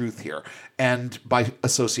real truth here. And by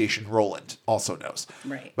association, Roland also knows.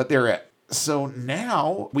 Right. But they're it. So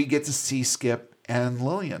now we get to see Skip and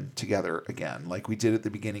Lillian together again, like we did at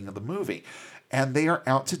the beginning of the movie. And they are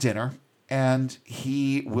out to dinner, and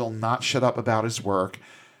he will not shut up about his work.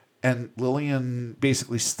 And Lillian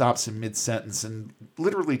basically stops him mid-sentence and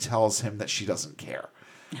literally tells him that she doesn't care.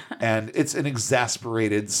 And it's an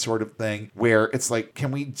exasperated sort of thing where it's like,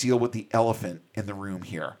 can we deal with the elephant in the room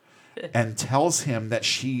here? And tells him that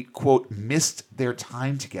she, quote, missed their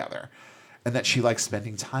time together and that she likes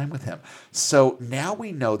spending time with him. So now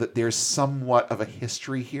we know that there's somewhat of a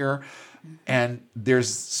history here, and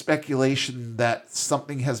there's speculation that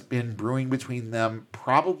something has been brewing between them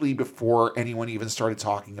probably before anyone even started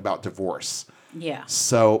talking about divorce. Yeah.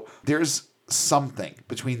 So there's something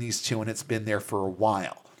between these two, and it's been there for a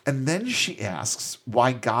while. And then she asks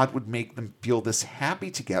why God would make them feel this happy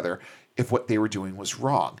together if what they were doing was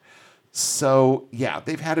wrong. So, yeah,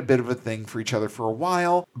 they've had a bit of a thing for each other for a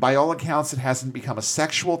while. By all accounts, it hasn't become a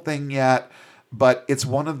sexual thing yet, but it's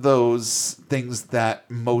one of those things that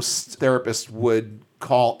most therapists would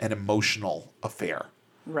call an emotional affair.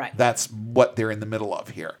 Right. That's what they're in the middle of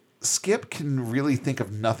here. Skip can really think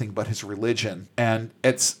of nothing but his religion, and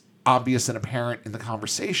it's obvious and apparent in the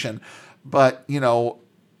conversation, but,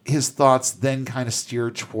 his thoughts then kind of steer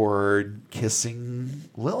toward kissing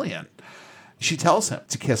Lillian. She tells him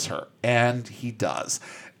to kiss her, and he does.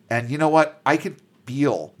 And you know what? I could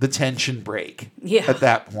feel the tension break Yeah. at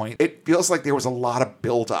that point. It feels like there was a lot of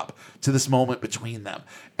buildup to this moment between them.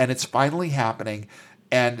 And it's finally happening.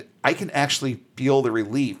 And I can actually feel the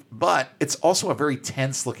relief, but it's also a very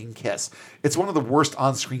tense looking kiss. It's one of the worst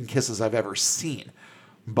on-screen kisses I've ever seen,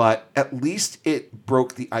 but at least it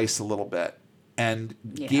broke the ice a little bit and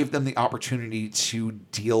gave them the opportunity to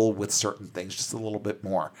deal with certain things just a little bit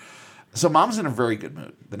more. So Mom's in a very good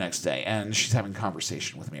mood the next day, and she's having a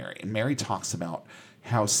conversation with Mary. And Mary talks about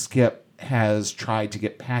how Skip has tried to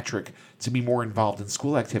get Patrick to be more involved in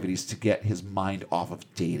school activities to get his mind off of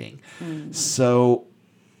dating. So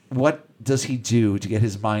what does he do to get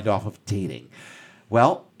his mind off of dating?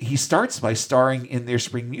 Well, he starts by starring in their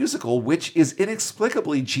spring musical, which is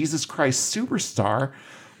inexplicably Jesus Christ Superstar,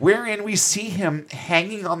 wherein we see him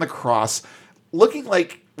hanging on the cross looking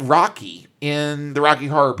like Rocky in the Rocky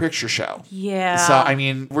Horror Picture Show. Yeah. So, I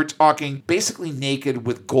mean, we're talking basically naked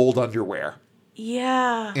with gold underwear.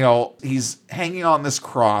 Yeah. You know, he's hanging on this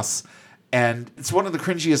cross, and it's one of the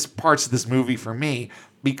cringiest parts of this movie for me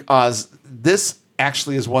because this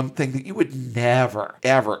actually is one thing that you would never,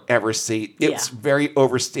 ever, ever see. It's very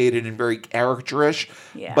overstated and very characterish,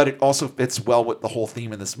 but it also fits well with the whole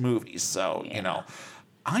theme in this movie. So, you know,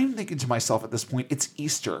 I'm thinking to myself at this point, it's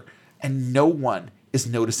Easter, and no one is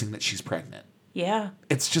noticing that she's pregnant. Yeah.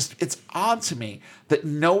 It's odd to me that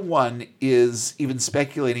no one is even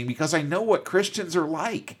speculating because I know what Christians are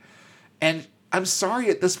like. And I'm sorry,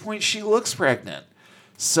 at this point, she looks pregnant.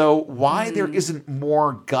 So why there isn't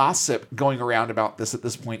more gossip going around about this at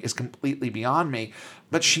this point is completely beyond me.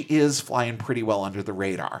 But she is flying pretty well under the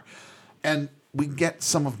radar. And we get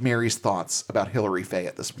some of Mary's thoughts about Hilary Faye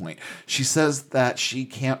at this point. She says that she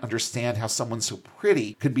can't understand how someone so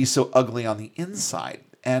pretty could be so ugly on the inside.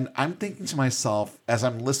 And I'm thinking to myself as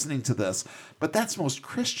I'm listening to this, but that's most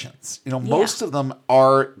Christians. You know, most of them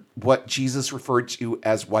are what Jesus referred to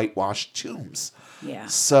as whitewashed tombs. Yeah.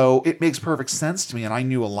 So it makes perfect sense to me. And I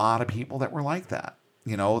knew a lot of people that were like that.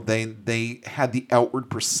 You know, they had the outward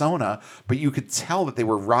persona, but you could tell that they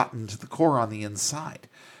were rotten to the core on the inside.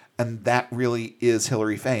 And that really is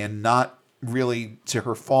Hilary Faye, and not really to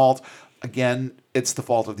her fault. Again, it's the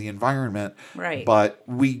fault of the environment. Right. But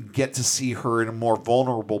we get to see her in a more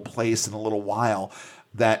vulnerable place in a little while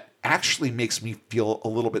that actually makes me feel a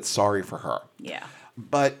little bit sorry for her. Yeah.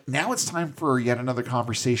 But now it's time for yet another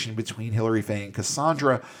conversation between Hilary Faye and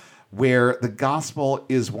Cassandra, where the gospel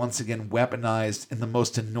is once again weaponized in the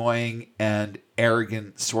most annoying and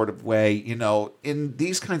arrogant sort of way. You know, in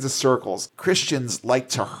these kinds of circles, Christians like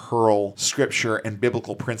to hurl scripture and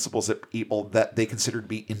biblical principles at people that they consider to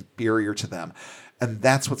be inferior to them. And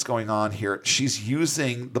that's what's going on here. She's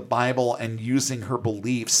using the Bible and using her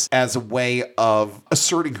beliefs as a way of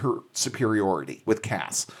asserting her superiority with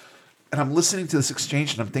Cass. And I'm listening to this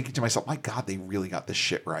exchange and I'm thinking to myself, my God, they really got this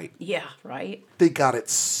shit right. Yeah, right. They got it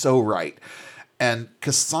so right. And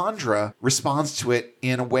Cassandra responds to it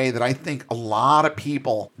in a way that I think a lot of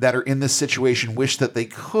people that are in this situation wish that they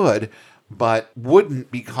could, but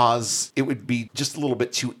wouldn't because it would be just a little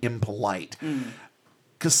bit too impolite.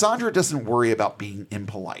 Cassandra doesn't worry about being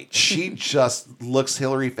impolite. She just looks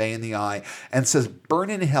Hilary Faye in the eye and says, "Burn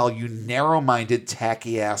in hell, you narrow-minded,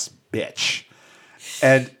 tacky-ass bitch."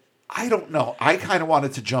 And I don't know. I kind of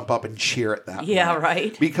wanted to jump up and cheer at that. Yeah, moment.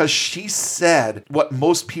 right. Because she said what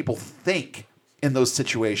most people think in those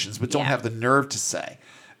situations, but don't have the nerve to say.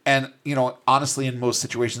 And, you know, honestly, in most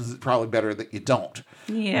situations, it's probably better that you don't.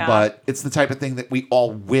 Yeah. But it's the type of thing that we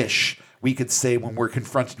all wish we could say when we're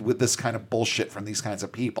confronted with this kind of bullshit from these kinds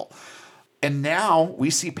of people. And now we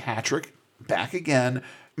see Patrick back again,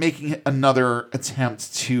 making another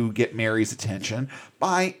attempt to get Mary's attention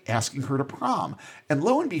by asking her to prom. And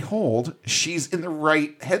lo and behold, she's in the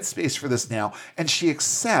right headspace for this now. And she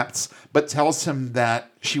accepts, but tells him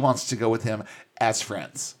that she wants to go with him as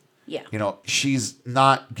friends. Yeah. You know, she's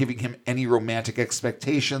not giving him any romantic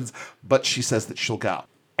expectations, but she says that she'll go.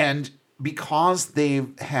 And because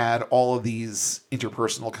they've had all of these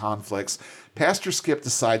interpersonal conflicts, Pastor Skip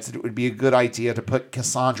decides that it would be a good idea to put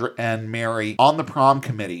Cassandra and Mary on the prom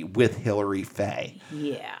committee with Hilary Faye.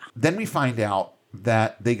 Yeah. Then we find out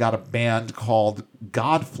that they got a band called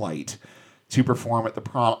Godflight to perform at the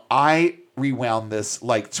prom. I rewound this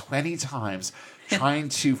like 20 times trying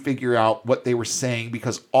to figure out what they were saying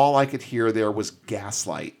because all I could hear there was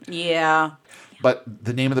gaslight. Yeah. But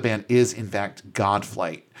the name of the band is, in fact,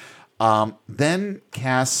 Godflight. Then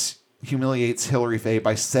Cass humiliates Hilary Faye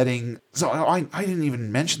by setting... So I didn't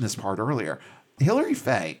even mention this part earlier. Hilary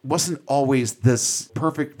Faye wasn't always this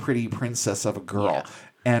perfect, pretty princess of a girl. Yeah.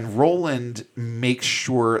 And Roland makes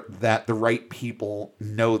sure that the right people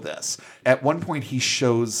know this. At one point, he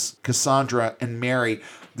shows Cassandra and Mary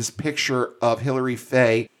this picture of Hilary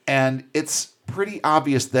Faye, and it's pretty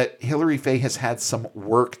obvious that Hilary Faye has had some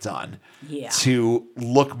work done to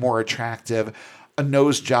look more attractive. A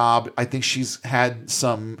nose job. I think she's had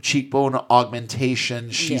some cheekbone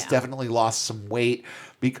augmentation. She's definitely lost some weight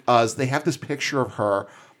because they have this picture of her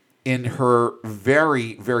in her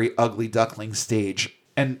very, very ugly duckling stage.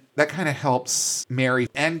 And that kind of helps Mary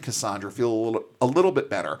and Cassandra feel a little bit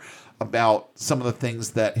better about some of the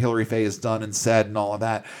things that Hilary Faye has done and said and all of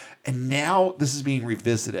that. And now this is being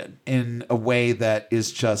revisited in a way that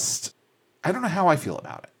is just, I don't know how I feel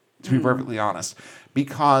about it, to be perfectly honest.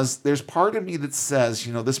 Because there's part of me that says,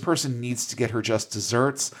 this person needs to get her just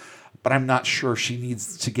desserts, but I'm not sure she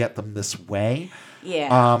needs to get them this way.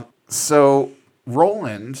 Yeah. So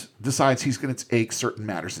Roland decides he's going to take certain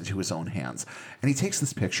matters into his own hands. And he takes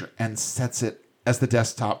this picture and sets it as the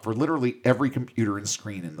desktop for literally every computer and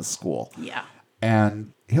screen in the school. Yeah.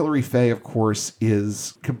 And Hilary Faye, of course,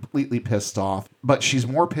 is completely pissed off, but she's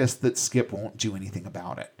more pissed that Skip won't do anything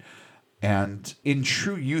about it. And in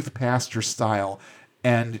true youth pastor style,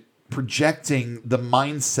 and projecting the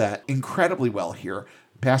mindset incredibly well here,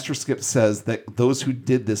 Pastor Skip says that those who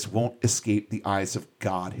did this won't escape the eyes of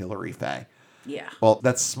God, Hilary Faye. Yeah. Well,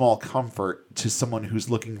 that's small comfort to someone who's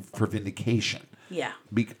looking for vindication. Yeah.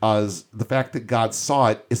 Because the fact that God saw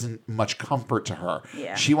it isn't much comfort to her.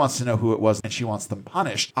 Yeah. She wants to know who it was, and she wants them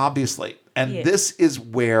punished, obviously. And this is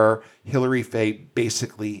where Hilary Faye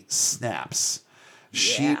basically snaps.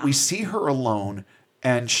 We see her alone,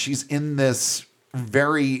 and she's in this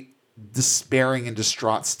very despairing and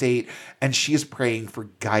distraught state, and she is praying for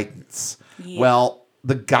guidance. Yeah. Well,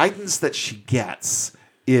 the guidance that she gets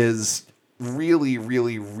is really,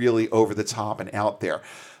 really, really over the top and out there.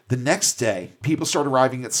 The next day, people start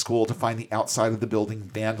arriving at school to find the outside of the building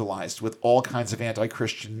vandalized with all kinds of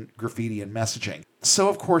anti-Christian graffiti and messaging. So,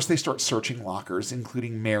 of course, they start searching lockers,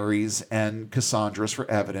 including Mary's and Cassandra's, for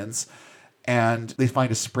evidence. And they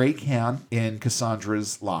find a spray can in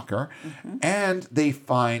Cassandra's locker, and they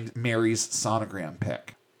find Mary's sonogram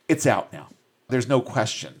pic. It's out now. There's no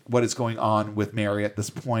question what is going on with Mary at this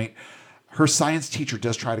point. Her science teacher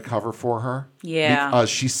does try to cover for her. Yeah. Because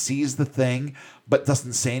she sees the thing, but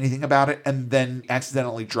doesn't say anything about it, and then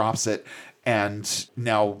accidentally drops it, and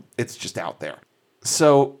now it's just out there.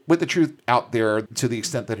 So with the truth out there, to the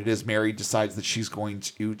extent that it is, Mary decides that she's going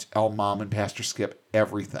to tell Mom and Pastor Skip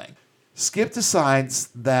everything. Skip decides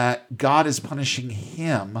that God is punishing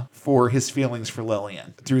him for his feelings for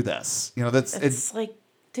Lillian through this. It's like,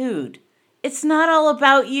 dude, it's not all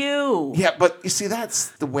about you. Yeah, but you see, that's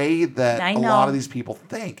the way that a lot of these people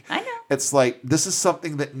think. I know. It's like, this is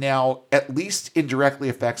something that now at least indirectly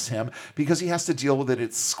affects him because he has to deal with it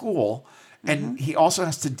at school. And he also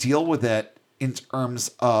has to deal with it in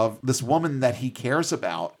terms of this woman that he cares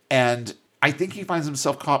about. And I think he finds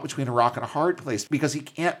himself caught between a rock and a hard place because he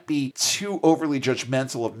can't be too overly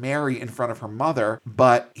judgmental of Mary in front of her mother,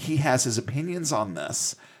 but he has his opinions on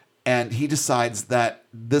this. And he decides that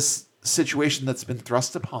this situation that's been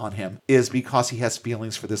thrust upon him is because he has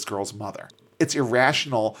feelings for this girl's mother. It's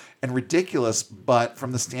irrational and ridiculous, but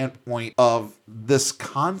from the standpoint of this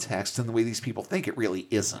context and the way these people think, it really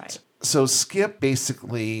isn't. Right. So Skip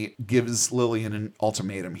basically gives Lillian an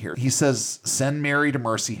ultimatum here. He says, send Mary to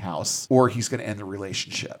Mercy House or he's going to end the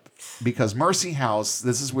relationship. Because Mercy House,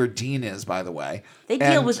 this is where Dean is, by the way. They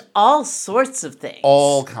deal with all sorts of things.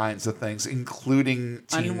 All kinds of things, including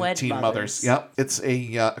teen mothers. Yep. It's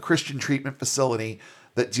a Christian treatment facility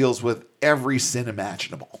that deals with every sin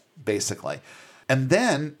imaginable, basically. And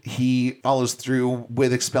then he follows through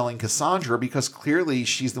with expelling Cassandra because clearly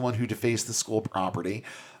she's the one who defaced the school property.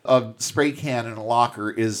 A spray can in a locker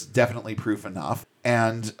is definitely proof enough.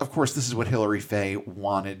 And, of course, this is what Hilary Faye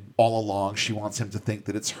wanted all along. She wants him to think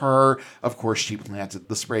that it's her. Of course, she planted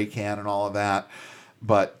the spray can and all of that.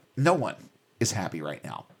 But no one is happy right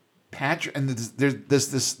now. Patrick, and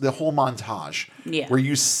there's the whole montage where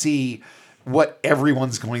you see what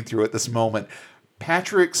everyone's going through at this moment.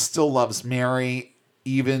 Patrick still loves Mary,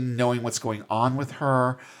 even knowing what's going on with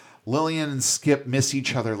her. Lillian and Skip miss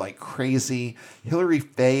each other like crazy. Hilary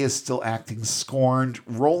Faye is still acting scorned.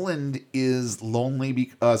 Roland is lonely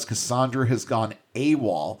because Cassandra has gone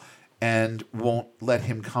AWOL and won't let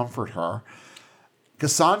him comfort her.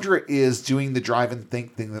 Cassandra is doing the drive and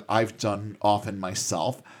think thing that I've done often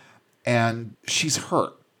myself, and she's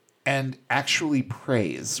hurt and actually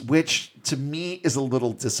prays, which to me is a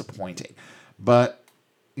little disappointing. But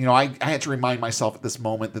I had to remind myself at this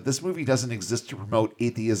moment that this movie doesn't exist to promote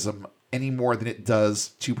atheism any more than it does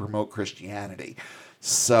to promote Christianity.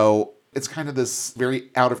 So it's kind of this very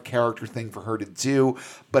out of character thing for her to do,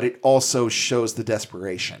 but it also shows the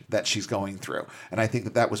desperation that she's going through. And I think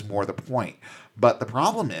that that was more the point. But the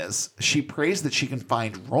problem is she prays that she can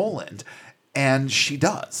find Roland, and she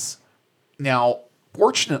does. Now,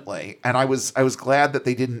 fortunately, and I was glad that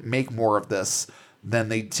they didn't make more of this than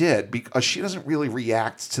they did, because she doesn't really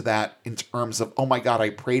react to that in terms of, oh my God, I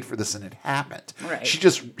prayed for this and it happened. Right.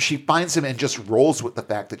 She finds him and just rolls with the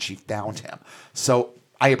fact that she found him. So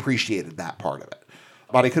I appreciated that part of it.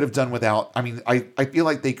 But I could have done without, I feel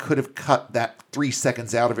like they could have cut that 3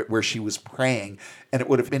 seconds out of it where she was praying, and it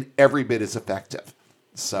would have been every bit as effective.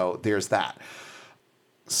 So there's that.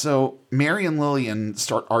 So Mary and Lillian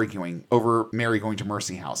start arguing over Mary going to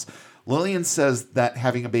Mercy House. Lillian says that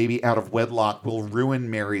having a baby out of wedlock will ruin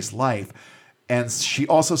Mary's life, and she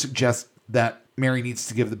also suggests that Mary needs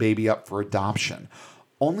to give the baby up for adoption.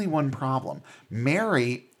 Only one problem.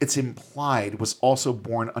 Mary, it's implied, was also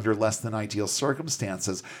born under less than ideal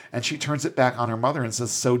circumstances, and she turns it back on her mother and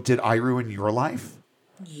says, so did I ruin your life?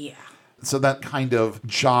 Yeah. So that kind of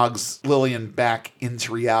jogs Lillian back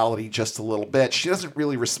into reality just a little bit. She doesn't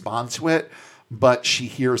really respond to it, but she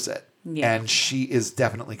hears it. Yeah. And she is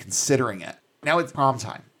definitely considering it. Now it's prom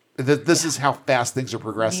time. This is how fast things are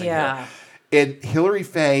progressing here. And Hilary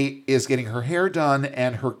Faye is getting her hair done,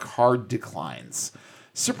 and her card declines.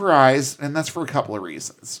 Surprise, and that's for a couple of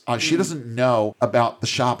reasons. She doesn't know about the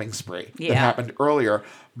shopping spree that happened earlier,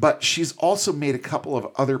 but she's also made a couple of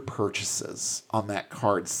other purchases on that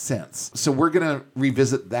card since. So we're going to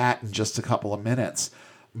revisit that in just a couple of minutes.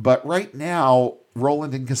 But right now,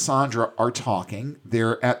 Roland and Cassandra are talking.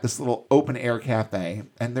 They're at this little open air cafe,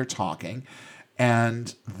 and they're talking.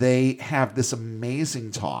 And they have this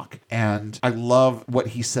amazing talk. And I love what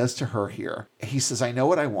he says to her here. He says, I know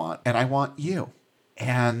what I want, and I want you.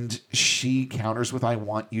 And she counters with, I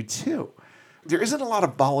want you too. There isn't a lot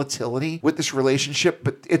of volatility with this relationship,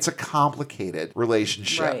 but it's a complicated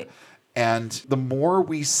relationship. Right. And the more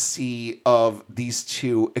we see of these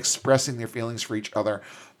two expressing their feelings for each other,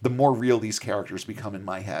 the more real these characters become in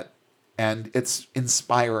my head. And it's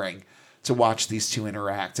inspiring to watch these two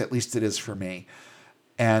interact. At least it is for me.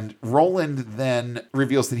 And Roland then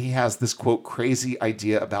reveals that he has this, quote, crazy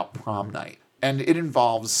idea about prom night. And it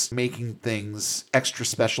involves making things extra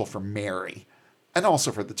special for Mary, and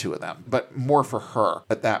also for the two of them, but more for her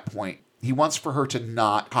at that point. He wants for her to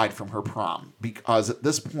not hide from her prom, because at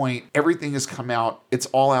this point, everything has come out, it's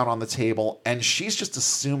all out on the table, and she's just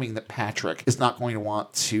assuming that Patrick is not going to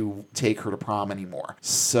want to take her to prom anymore.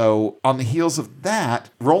 So on the heels of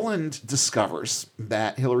that, Roland discovers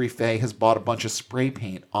that Hilary Faye has bought a bunch of spray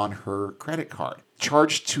paint on her credit card,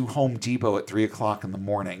 charged to Home Depot at 3 o'clock in the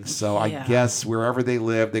morning. So I guess wherever they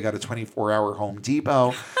live, they got a 24-hour Home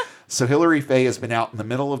Depot. So Hilary Faye has been out in the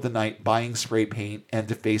middle of the night buying spray paint and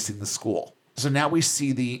defacing the school. So now we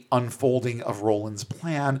see the unfolding of Roland's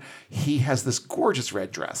plan. He has this gorgeous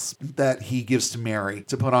red dress that he gives to Mary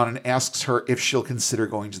to put on and asks her if she'll consider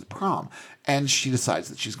going to the prom. And she decides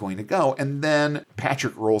that she's going to go. And then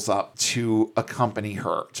Patrick rolls up to accompany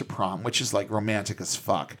her to prom, which is like romantic as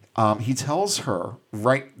fuck. He tells her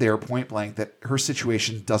right there, point blank, that her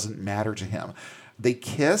situation doesn't matter to him. They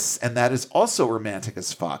kiss, and that is also romantic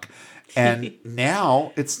as fuck. And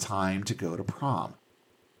now it's time to go to prom.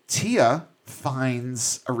 Tia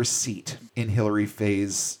finds a receipt in Hilary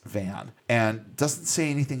Faye's van and doesn't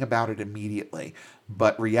say anything about it immediately,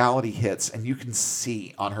 but reality hits, and you can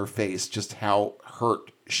see on her face just how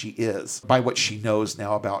hurt she is by what she knows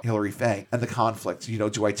now about Hilary Faye and the conflict. You know,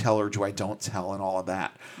 do I tell her, do I don't tell, and all of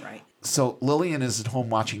that. Right. So Lillian is at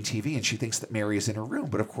home watching TV, and she thinks that Mary is in her room,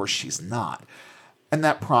 but of course she's not. And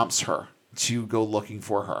that prompts her to go looking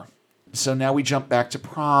for her. So now we jump back to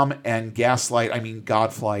prom, and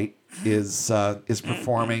Godflight is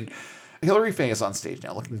performing. Hilary Faye is on stage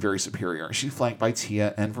now, looking very superior. She's flanked by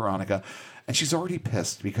Tia and Veronica, and she's already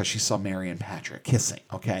pissed because she saw Mary and Patrick kissing,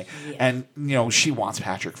 okay? Yeah. And, you know, she wants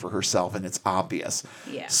Patrick for herself, and it's obvious.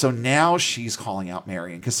 Yeah. So now she's calling out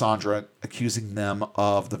Mary and Cassandra, accusing them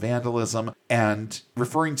of the vandalism and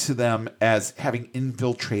referring to them as having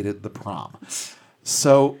infiltrated the prom.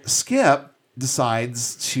 So Skip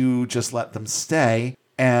decides to just let them stay,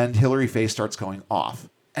 and Hilary Faye starts going off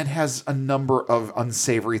and has a number of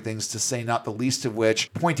unsavory things to say, not the least of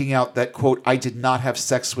which pointing out that, quote, I did not have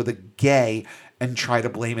sex with a gay, and try to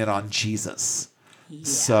blame it on Jesus. Yeah.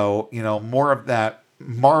 So, you know, more of that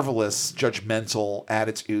marvelous judgmental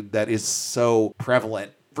attitude that is so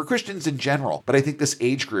prevalent for Christians in general. But I think this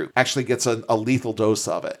age group actually gets a lethal dose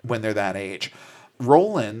of it when they're that age.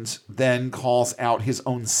 Roland then calls out his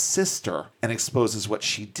own sister and exposes what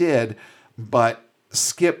she did, but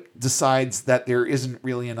Skip decides that there isn't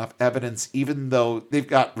really enough evidence, even though they've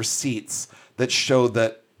got receipts that show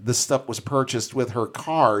that the stuff was purchased with her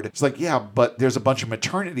card. It's like, yeah, but there's a bunch of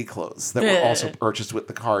maternity clothes that were also purchased with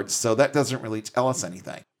the card, so that doesn't really tell us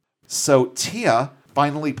anything. So Tia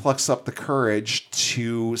finally plucks up the courage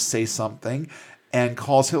to say something and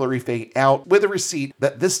calls Hilary Faye out with a receipt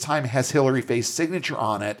that this time has Hilary Faye's signature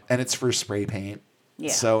on it, and it's for spray paint.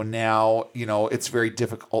 Yeah. So now, it's very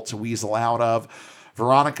difficult to weasel out of.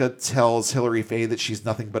 Veronica tells Hilary Faye that she's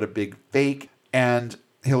nothing but a big fake, and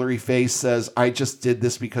Hilary Faye says, I just did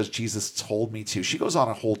this because Jesus told me to. She goes on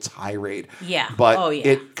a whole tirade. Yeah. But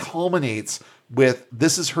it culminates with,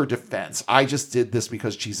 this is her defense. I just did this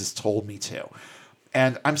because Jesus told me to.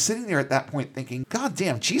 And I'm sitting there at that point thinking, God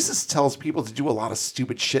damn, Jesus tells people to do a lot of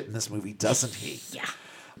stupid shit in this movie, doesn't he? Yeah.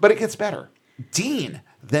 But it gets better. Dean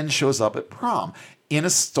then shows up at prom in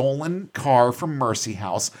a stolen car from Mercy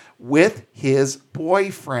House with his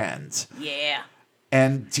boyfriend. Yeah.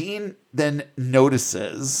 And Dean then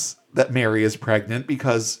notices that Mary is pregnant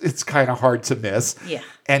because it's kind of hard to miss. Yeah.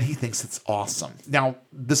 And he thinks it's awesome. Now,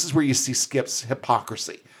 this is where you see Skip's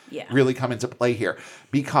hypocrisy really come into play here.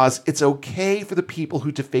 Because it's okay for the people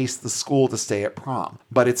who deface the school to stay at prom.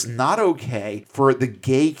 But it's not okay for the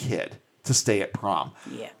gay kid to stay at prom.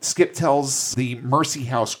 Yeah. Skip tells the Mercy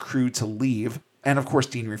House crew to leave. And of course,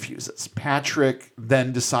 Dean refuses. Patrick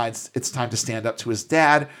then decides it's time to stand up to his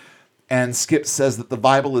dad. And Skip says that the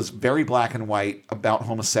Bible is very black and white about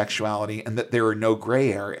homosexuality and that there are no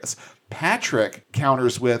gray areas. Patrick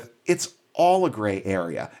counters with, it's all a gray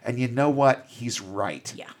area. And you know what? He's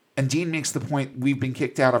right. Yeah. And Dean makes the point, we've been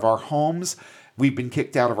kicked out of our homes, we've been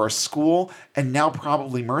kicked out of our school, and now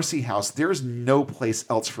probably Mercy House. There's no place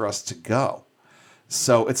else for us to go.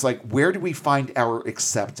 So it's like, where do we find our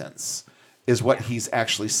acceptance is what he's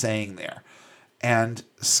actually saying there. And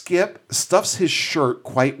Skip stuffs his shirt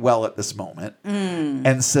quite well at this moment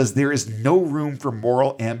and says there is no room for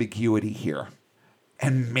moral ambiguity here.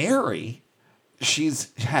 And Mary,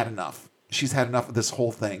 she's had enough. She's had enough of this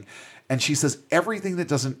whole thing. And she says everything that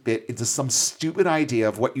doesn't fit into some stupid idea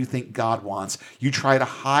of what you think God wants, you try to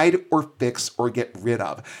hide or fix or get rid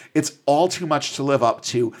of. It's all too much to live up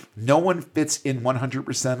to. No one fits in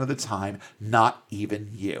 100% of the time, not even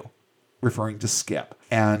you. Referring to Skip.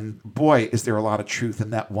 And boy, is there a lot of truth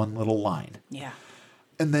in that one little line. Yeah.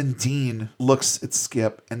 And then Dean looks at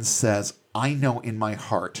Skip and says, I know in my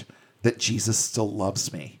heart that Jesus still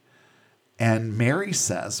loves me. And Mary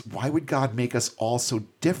says, why would God make us all so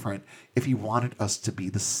different if he wanted us to be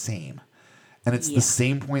the same? And it's the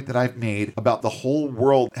same point that I've made about the whole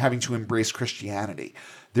world having to embrace Christianity.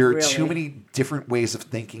 There are too many different ways of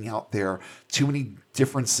thinking out there, too many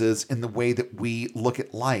differences in the way that we look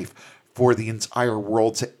at life for the entire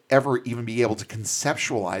world to ever even be able to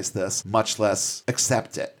conceptualize this, much less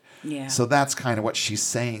accept it. Yeah. So that's kind of what she's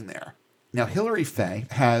saying there. Now, Hilary Faye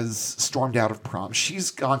has stormed out of prom.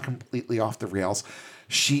 She's gone completely off the rails.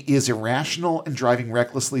 She is irrational and driving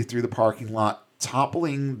recklessly through the parking lot,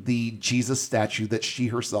 toppling the Jesus statue that she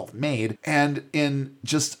herself made. And in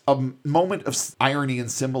just a moment of irony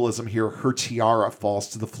and symbolism here, her tiara falls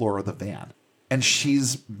to the floor of the van. And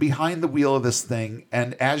she's behind the wheel of this thing.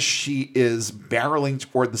 And as she is barreling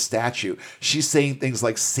toward the statue, she's saying things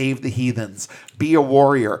like, save the heathens, be a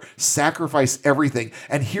warrior, sacrifice everything.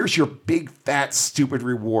 And here's your big, fat, stupid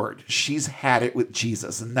reward. She's had it with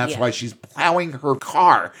Jesus. And that's why she's plowing her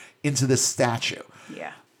car into this statue.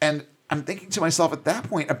 Yeah. And I'm thinking to myself at that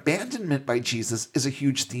point, abandonment by Jesus is a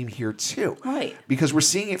huge theme here too. Right. Because we're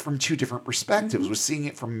seeing it from two different perspectives. We're seeing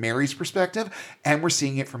it from Mary's perspective, and we're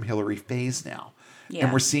seeing it from Hilary Faye's now. Yeah.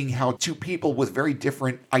 And we're seeing how two people with very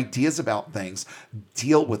different ideas about things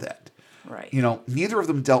deal with it. Right. You know, neither of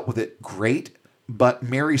them dealt with it great, but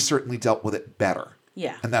Mary certainly dealt with it better.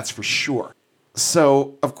 Yeah. And that's for sure.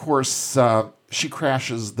 So, of course, she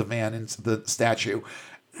crashes the van into the statue.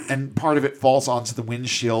 And part of it falls onto the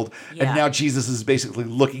windshield. Yeah. And now Jesus is basically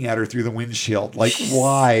looking at her through the windshield. Like,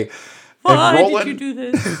 why? Why did you do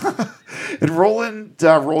this? And Roland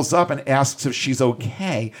rolls up and asks if she's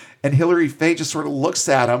okay. And Hilary Faye just sort of looks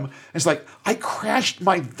at him and is like, I crashed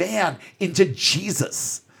my van into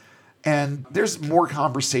Jesus. And there's more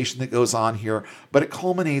conversation that goes on here. But it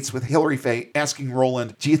culminates with Hilary Faye asking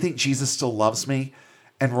Roland, do you think Jesus still loves me?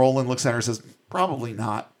 And Roland looks at her and says, probably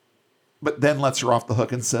not. But then lets her off the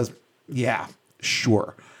hook and says, yeah,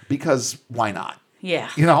 sure. Because why not?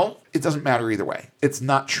 Yeah. You know, it doesn't matter either way. It's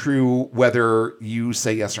not true whether you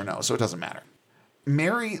say yes or no, so it doesn't matter.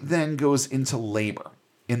 Mary then goes into labor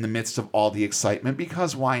in the midst of all the excitement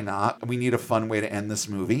because why not? We need a fun way to end this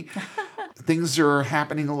movie. Things are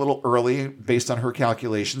happening a little early based on her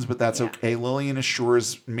calculations, but that's okay. Lillian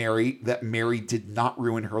assures Mary that Mary did not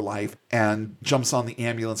ruin her life and jumps on the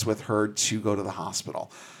ambulance with her to go to the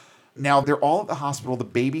hospital. Now, they're all at the hospital. The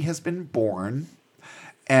baby has been born,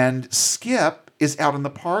 and Skip is out in the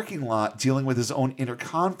parking lot dealing with his own inner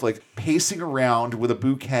conflict, pacing around with a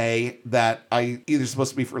bouquet that either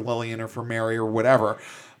supposed to be for Lillian or for Mary or whatever.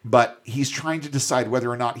 But he's trying to decide whether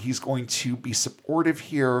or not he's going to be supportive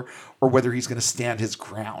here or whether he's going to stand his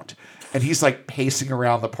ground. And he's like pacing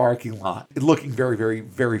around the parking lot, looking very, very,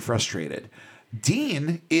 very frustrated.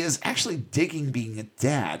 Dean is actually digging being a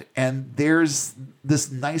dad. And there's this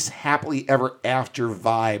nice happily ever after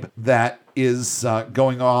vibe that is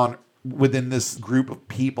going on within this group of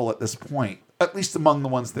people at this point, at least among the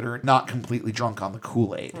ones that are not completely drunk on the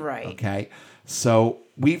Kool-Aid. Right. Okay. So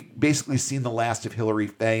we've basically seen the last of Hilary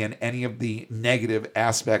Faye and any of the negative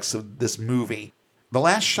aspects of this movie. The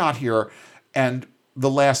last shot here and the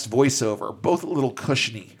last voiceover, both a little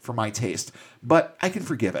cushiony for my taste, but I can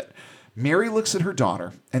forgive it. Mary looks at her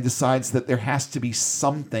daughter and decides that there has to be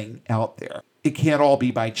something out there. It can't all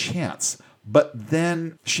be by chance. But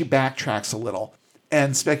then she backtracks a little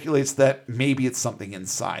and speculates that maybe it's something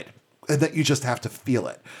inside, that you just have to feel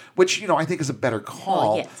it, which, I think is a better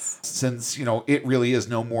call since, it really is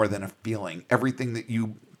no more than a feeling. Everything that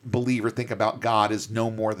you believe or think about God is no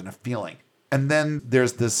more than a feeling. And then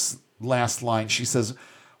there's this last line. She says,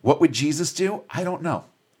 "What would Jesus do? I don't know.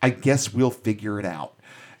 I guess we'll figure it out."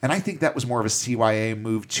 And I think that was more of a CYA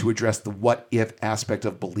move to address the what if aspect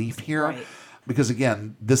of belief here. Right. Because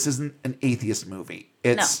again, this isn't an atheist movie.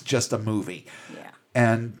 It's just a movie. Yeah.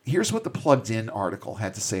 And here's what the Plugged In article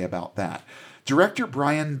had to say about that. Director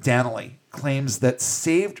Brian Danley claims that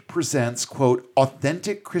Saved presents, quote,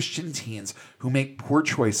 authentic Christian teens who make poor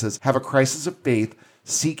choices, have a crisis of faith,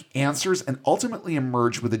 seek answers, and ultimately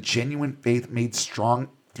emerge with a genuine faith made strong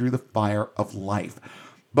through the fire of life.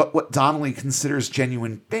 But what Donnelly considers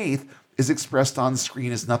genuine faith is expressed on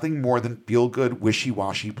screen as nothing more than feel-good,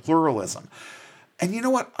 wishy-washy pluralism. And you know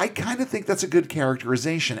what? I kind of think that's a good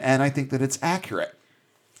characterization, and I think that it's accurate.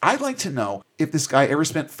 I'd like to know if this guy ever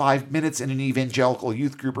spent 5 minutes in an evangelical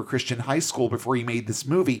youth group or Christian high school before he made this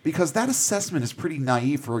movie, because that assessment is pretty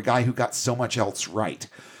naive for a guy who got so much else right.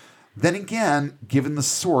 Then again, given the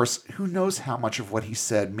source, who knows how much of what he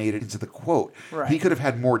said made it into the quote. Right. He could have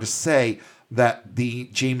had more to say that the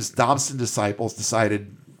James Dobson disciples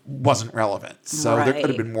decided wasn't relevant. So there could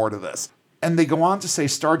have been more to this. And they go on to say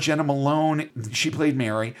star Jenna Malone, she played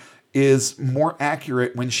Mary, is more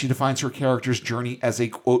accurate when she defines her character's journey as a,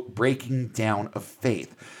 quote, breaking down of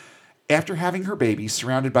faith. After having her baby,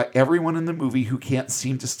 surrounded by everyone in the movie who can't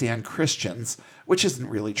seem to stand Christians, which isn't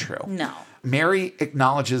really true. No. Mary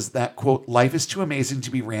acknowledges that, quote, life is too amazing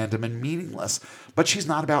to be random and meaningless, but she's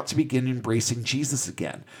not about to begin embracing Jesus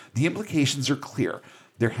again. The implications are clear.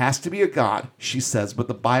 There has to be a God, she says, but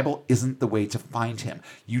the Bible isn't the way to find him.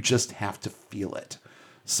 You just have to feel it.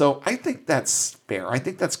 So I think that's fair. I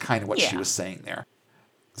think that's kind of what she was saying there.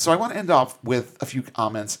 So I want to end off with a few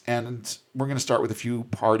comments, and we're going to start with a few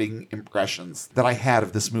parting impressions that I had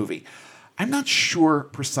of this movie. I'm not sure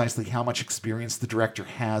precisely how much experience the director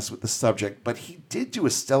has with the subject, but he did do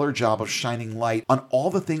a stellar job of shining light on all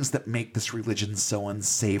the things that make this religion so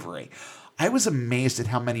unsavory. I was amazed at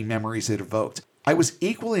how many memories it evoked. I was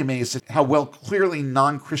equally amazed at how well clearly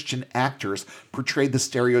non-Christian actors portrayed the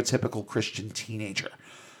stereotypical Christian teenager.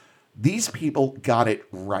 These people got it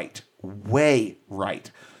right. Way right.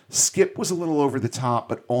 Skip was a little over the top,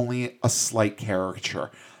 but only a slight caricature.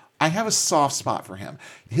 I have a soft spot for him.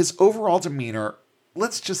 His overall demeanor,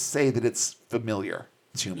 let's just say that it's familiar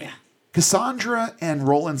to me. Yeah. Cassandra and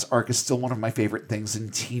Roland's arc is still one of my favorite things in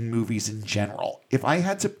teen movies in general. If I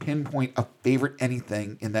had to pinpoint a favorite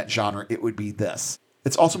anything in that genre, it would be this.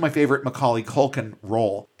 It's also my favorite Macaulay Culkin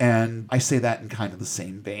role, and I say that in kind of the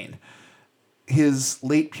same vein. His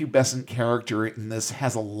late pubescent character in this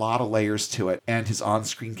has a lot of layers to it, and his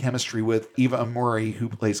on-screen chemistry with Eva Amuri, who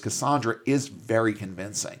plays Cassandra, is very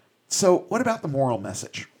convincing. So what about the moral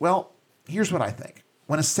message? Well, here's what I think.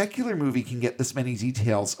 When a secular movie can get this many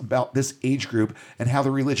details about this age group and how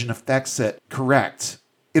the religion affects it correct,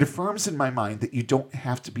 it affirms in my mind that you don't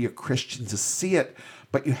have to be a Christian to see it,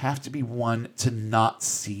 but you have to be one to not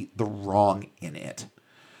see the wrong in it.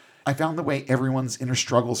 I found the way everyone's inner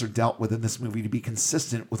struggles are dealt with in this movie to be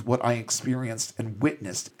consistent with what I experienced and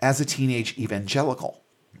witnessed as a teenage evangelical.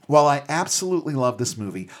 While I absolutely love this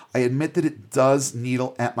movie, I admit that it does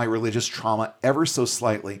needle at my religious trauma ever so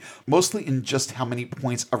slightly, mostly in just how many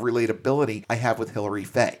points of relatability I have with Hilary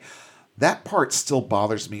Faye. That part still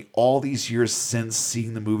bothers me all these years since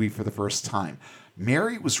seeing the movie for the first time.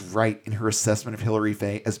 Mary was right in her assessment of Hilary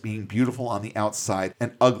Faye as being beautiful on the outside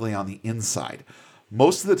and ugly on the inside.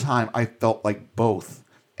 Most of the time, I felt like both,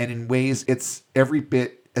 and in ways it's every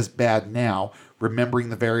bit as bad now, remembering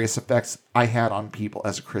the various effects I had on people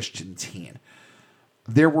as a Christian teen.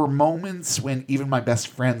 There were moments when even my best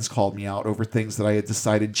friends called me out over things that I had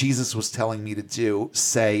decided Jesus was telling me to do,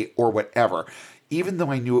 say, or whatever. Even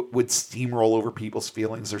though I knew it would steamroll over people's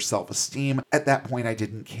feelings or self-esteem, at that point I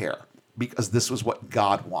didn't care, because this was what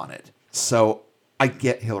God wanted. So I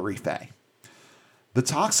get Hilary Faye. The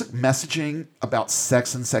toxic messaging about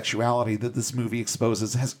sex and sexuality that this movie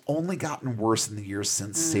exposes has only gotten worse in the years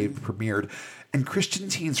since Saved premiered, and Christian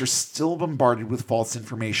teens are still bombarded with false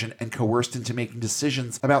information and coerced into making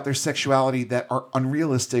decisions about their sexuality that are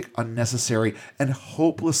unrealistic, unnecessary, and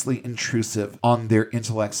hopelessly intrusive on their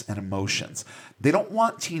intellects and emotions. They don't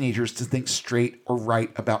want teenagers to think straight or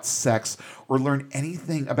right about sex or learn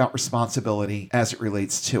anything about responsibility as it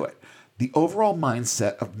relates to it. The overall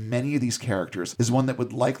mindset of many of these characters is one that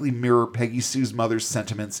would likely mirror Peggy Sue's mother's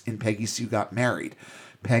sentiments in Peggy Sue Got Married.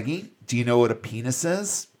 Peggy, do you know what a penis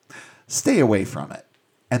is? Stay away from it.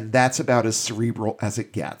 And that's about as cerebral as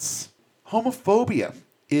it gets. Homophobia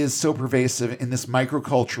is so pervasive in this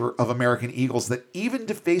microculture of American Eagles that even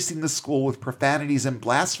defacing the school with profanities and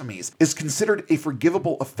blasphemies is considered a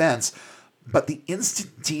forgivable offense. But the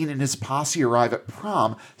instant Dean and his posse arrive at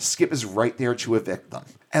prom, Skip is right there to evict them.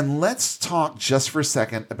 And let's talk just for a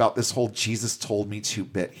second about this whole Jesus told me to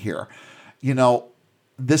bit here. You know,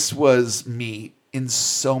 this was me in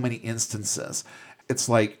so many instances. It's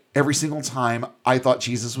like every single time I thought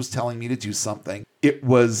Jesus was telling me to do something, it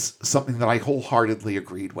was something that I wholeheartedly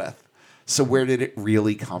agreed with. So where did it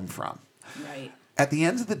really come from? Right. At the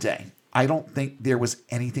end of the day, I don't think there was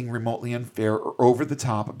anything remotely unfair or over the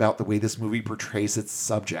top about the way this movie portrays its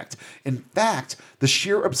subject. In fact, the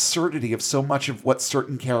sheer absurdity of so much of what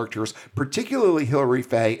certain characters, particularly Hilary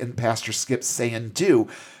Faye and Pastor Skip, say and do,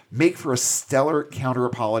 make for a stellar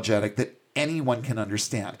counter-apologetic that anyone can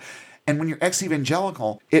understand. And when you're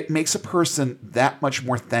ex-evangelical, it makes a person that much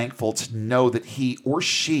more thankful to know that he or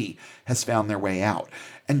she has found their way out.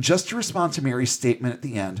 And just to respond to Mary's statement at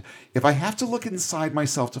the end, if I have to look inside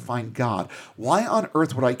myself to find God, why on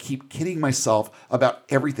earth would I keep kidding myself about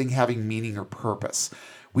everything having meaning or purpose?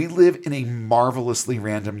 We live in a marvelously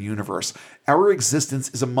random universe. Our existence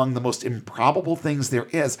is among the most improbable things there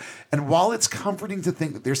is. And while it's comforting to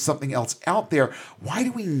think that there's something else out there, why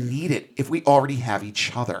do we need it if we already have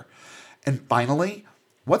each other? And finally,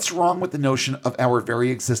 what's wrong with the notion of our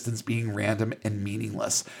very existence being random and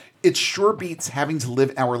meaningless? It sure beats having to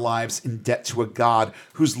live our lives in debt to a God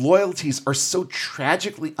whose loyalties are so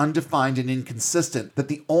tragically undefined and inconsistent that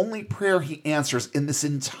the only prayer he answers in this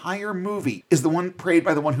entire movie is the one prayed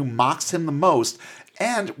by the one who mocks him the most,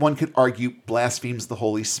 and one could argue blasphemes the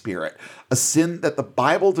Holy Spirit, a sin that the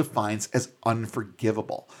Bible defines as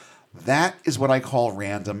unforgivable. That is what I call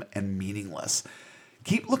random and meaningless.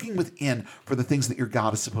 Keep looking within for the things that your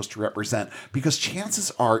God is supposed to represent, because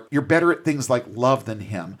chances are you're better at things like love than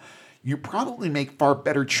him. You probably make far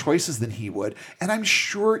better choices than he would, and I'm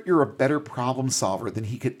sure you're a better problem solver than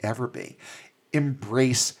he could ever be.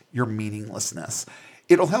 Embrace your meaninglessness.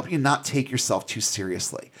 It'll help you not take yourself too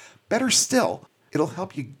seriously. Better still, it'll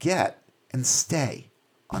help you get and stay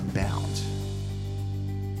unbound.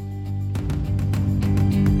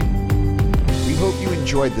 Hope you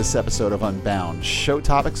enjoyed this episode of Unbound. Show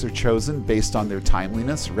topics are chosen based on their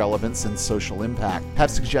timeliness, relevance, and social impact. Have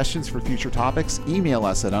suggestions for future topics? Email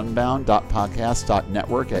us at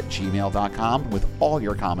unbound.podcast.network@gmail.com with all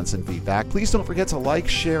your comments and feedback. Please don't forget to like,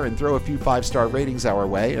 share, and throw a few 5-star ratings our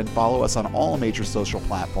way, and follow us on all major social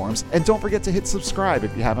platforms. And don't forget to hit subscribe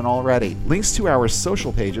if you haven't already. Links to our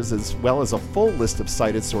social pages, as well as a full list of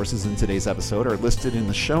cited sources in today's episode, are listed in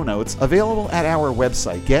the show notes, available at our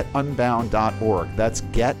website, getunbound.org. That's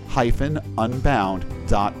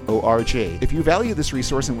get-unbound.org. If you value this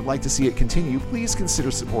resource and would like to see it continue, please consider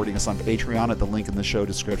supporting us on Patreon at the link in the show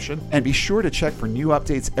description. And be sure to check for new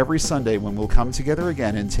updates every Sunday when we'll come together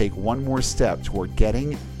again and take one more step toward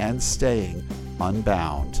getting and staying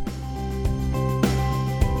unbound.